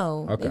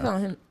 No, Okay. they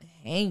found him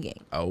hanging.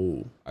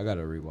 Oh, I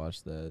gotta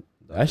rewatch that.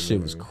 that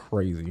shit was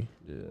documentary. crazy.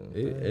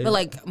 Yeah. But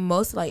like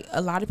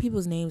a lot of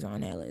people's names are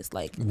on that list.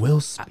 Like Will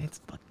Smith,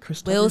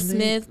 Chris Will Tucker's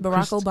name? Smith,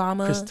 Barack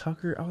Obama, Chris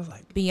Tucker. I was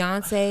like,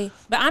 Beyonce.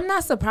 But I'm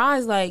not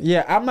surprised. Like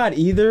yeah, I'm not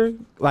either.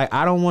 Like,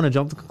 I don't want to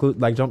jump to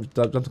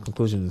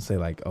conclusion and say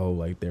like, oh,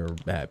 like they're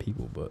bad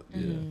people, but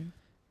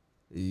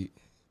We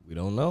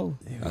don't know.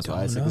 That's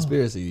why it's a know.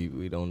 conspiracy.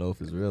 We don't know if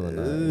it's real or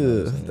not. You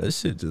know what I'm saying? that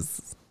shit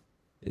just.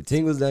 It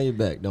tingles down your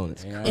back, don't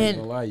it? And I ain't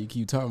gonna lie, you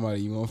keep talking about it,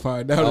 you gonna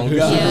find out. Oh, if it's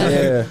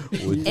God. true.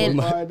 Yeah. We And-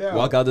 might Find out.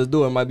 walk out this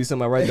door, it might be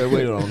somebody right there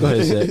waiting on Go ahead,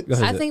 us. Shaq. Go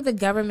ahead, I Shaq. think the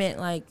government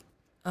like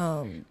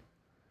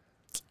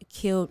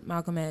killed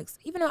Malcolm X.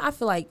 Even though I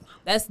feel like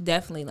that's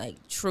definitely like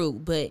true,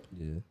 but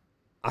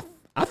Yeah.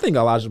 I think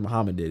Elijah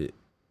Muhammad did it.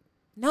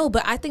 no,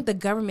 but I think the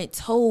government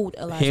told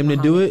Elijah Him to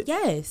Muhammad. do it?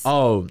 Yes.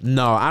 Oh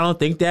no, I don't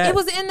think that. It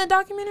was in the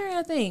documentary,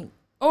 I think.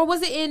 Or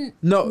was it in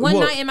No, One well,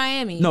 Night in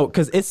Miami? No,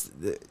 because it's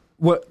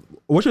what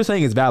you're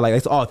saying is valid. Like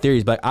it's all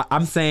theories, but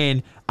I'm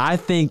saying I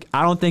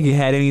don't think he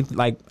had any.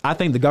 Like I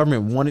think the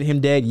government wanted him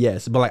dead,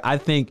 yes, but like I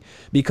think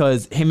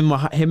because him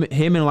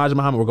and Elijah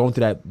Muhammad were going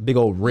through that big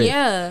old rift,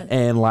 Yeah.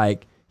 and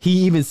like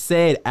he even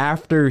said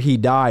after he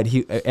died,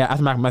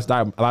 after Malcolm X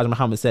died, Elijah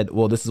Muhammad said,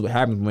 "Well, this is what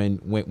happens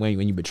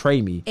when you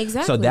betray me."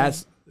 Exactly. So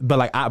that's. But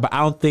like, I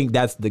don't think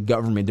that's the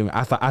government doing it.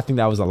 I think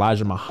that was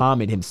Elijah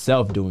Muhammad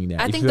himself doing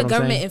that. I You think feel the what I'm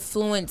government saying?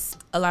 influenced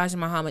Elijah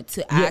Muhammad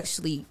to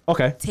actually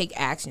Okay. take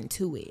action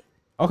to it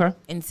Okay.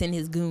 and send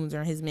his goons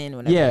or his men,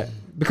 whatever. Yeah,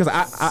 because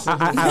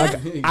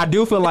I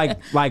do feel like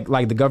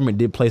the government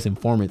did place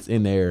informants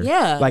in there.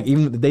 Yeah. Like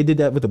even they did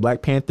that with the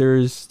Black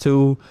Panthers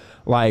too.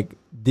 Like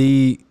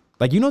they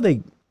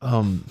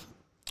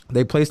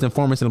placed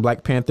informants in the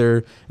Black Panther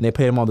and they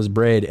paid him all this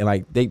bread and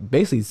like they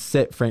basically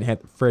set Fred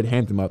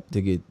Hampton up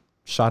to get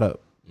shot up.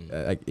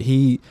 I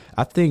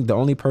think the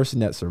only person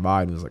that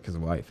survived was like his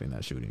wife in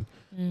that shooting.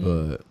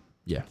 But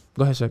yeah,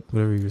 go ahead, Shaq,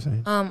 whatever you were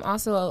saying.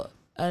 Also,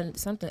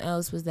 something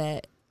else was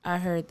that I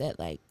heard that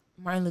like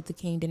Martin Luther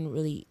King didn't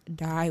really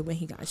die when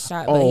he got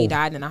shot, but he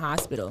died in a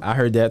hospital. I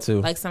heard that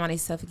too. Like somebody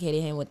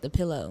suffocated him with the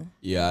pillow.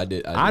 Yeah, I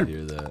did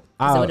hear that.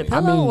 Is it with a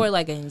pillow or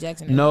like an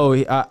injection? No,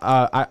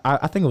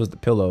 I think it was the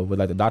pillow, but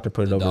like the doctor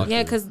put it over. doctor.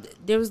 Yeah, because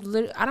there was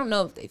I don't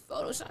know if they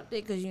photoshopped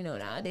it because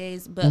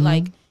nowadays, but Mm-hmm.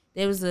 like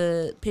there was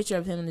a picture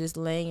of him just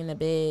laying in the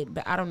bed,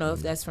 but I don't know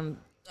if that's from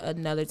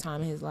another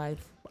time in his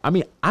life. I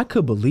mean, I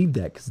could believe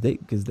that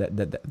because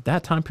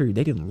that time period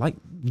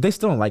they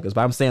still don't like us.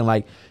 But I'm saying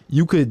like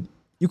you could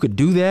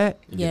do that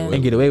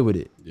and get away with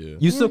it. Yeah.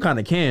 You still kind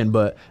of can,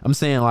 but I'm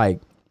saying like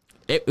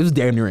it was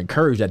damn near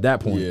encouraged at that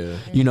point.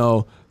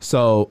 Yeah.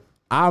 So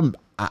I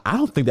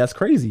don't think that's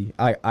crazy.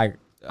 I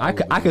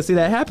could see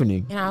that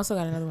happening. And I also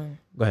got another one.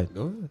 Go ahead.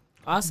 Go ahead.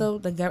 Also,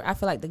 I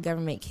feel like the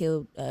government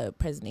killed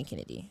President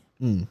Kennedy.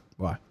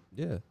 Why?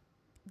 Yeah.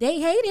 They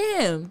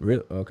hated him.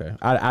 Really? Okay.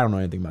 I don't know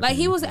anything about Like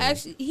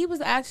Kennedy. he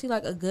was actually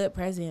like a good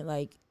president.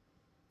 Like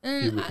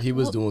He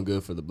was doing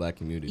good for the black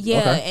community. Yeah,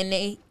 Okay. and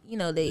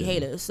they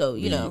hate us. So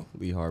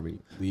Lee Harvey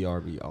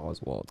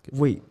Oswald.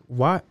 Wait,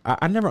 why?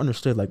 I never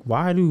understood. Like,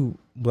 why do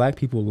black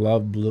people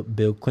love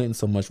Bill Clinton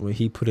so much when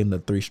he put in the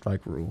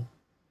 3-strike rule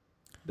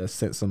that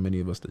sent so many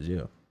of us to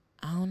jail?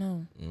 I don't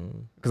know.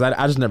 Because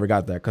I just never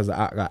got that. Because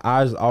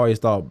I just always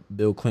thought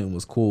Bill Clinton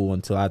was cool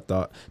until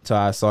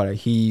I saw that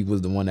he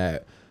was the one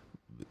that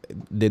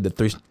did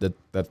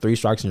the 3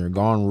 strikes and you're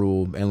gone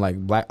rule, and like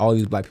all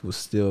these black people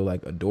still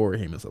like adore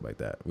him and stuff like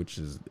that, which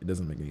is, it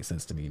doesn't make any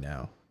sense to me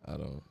now. I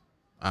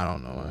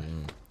don't know.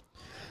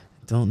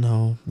 Don't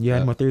know. You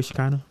had more theories,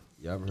 Shekinah?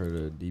 You ever heard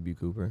of DB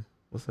Cooper?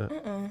 What's that?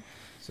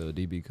 So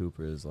DB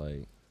Cooper is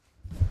like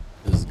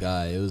this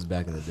guy. It was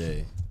back in the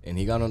day, and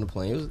he got on the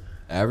plane. He was an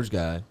average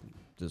guy,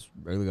 just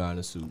regular guy in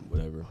a suit,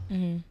 whatever.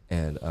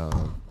 And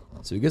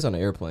so he gets on the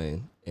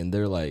airplane, and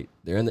they're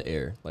in the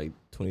air, like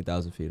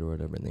 20,000 feet or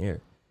whatever in the air.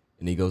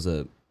 And he goes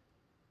up.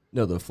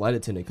 No, the flight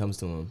attendant comes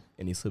to him,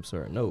 and he slips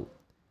her a note,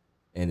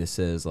 and it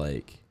says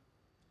like,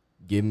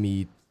 "Give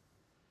me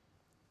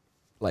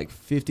like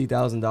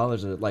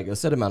 $50,000 or like a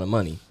set amount of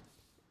money,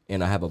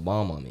 and I have a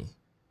bomb on me."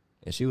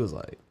 And she was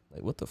like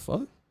what the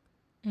fuck?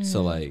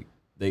 So like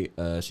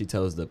she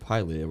tells the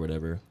pilot or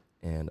whatever,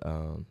 and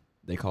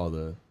they call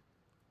the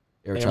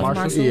air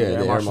marshal. Yeah,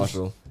 the air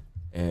marshal.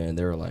 And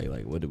they were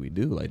like, what do we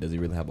do? Like, does he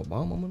really have a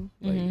bomb on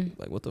him?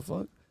 Like what the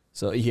fuck?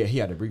 So yeah, he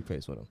had a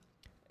briefcase with him,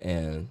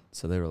 and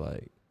so they were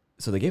like,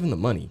 so they gave him the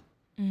money.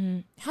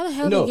 How the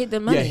hell did he get the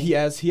money?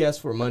 Yeah, he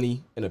asked for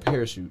money and a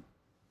parachute,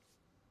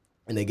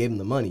 and they gave him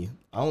the money.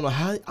 I don't know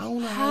how he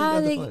got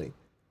the money.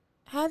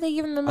 How they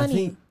give him the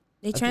money?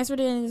 They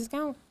transferred it in his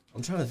account.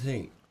 I'm trying to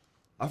think.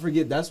 I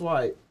forget. That's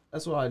why it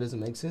doesn't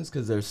make sense,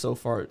 because they're so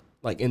far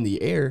like in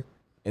the air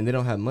and they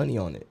don't have money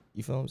on it.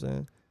 You feel what I'm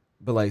saying?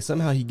 But like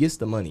somehow he gets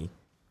the money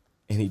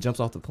and he jumps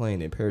off the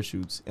plane and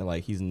parachutes, and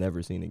like he's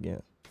never seen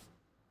again,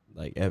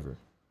 like ever.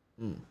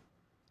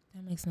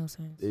 That makes no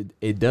sense.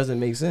 It doesn't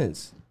make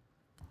sense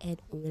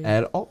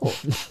at all.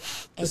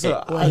 So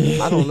all.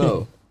 I don't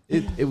know.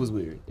 It was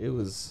weird. It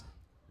was.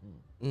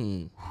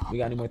 We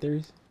got any more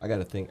theories? I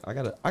gotta think. I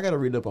gotta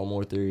read up on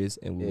more theories,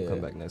 and we'll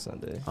come back next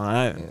Sunday. All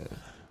right. Yeah.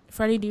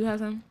 Freddie, do you have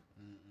some?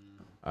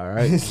 All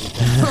right.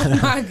 Oh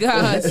my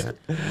gosh.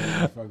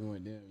 Fucking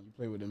with them. You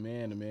play with the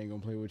man gonna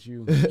play with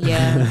you.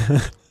 Yeah.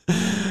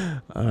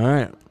 All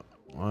right.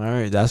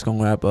 That's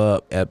gonna wrap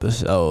up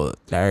episode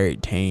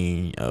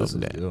 13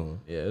 of that.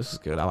 Yeah, this is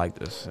good. I like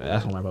this.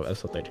 That's gonna wrap up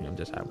episode 13 of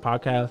Just Chattin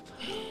Podcast.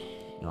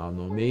 Y'all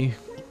know me.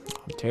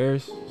 I'm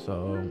Terrace.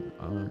 So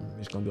I'm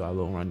just gonna do our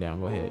little rundown.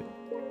 Go ahead.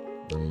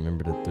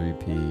 Remember the 3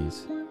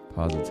 P's: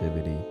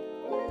 positivity,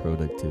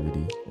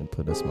 productivity, and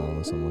put a smile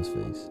on someone's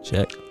face.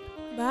 Check.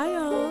 Bye,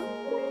 y'all.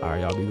 All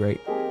right, y'all be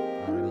great. All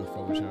right, I'm gonna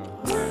fuck with y'all.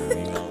 All right,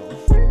 we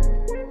go.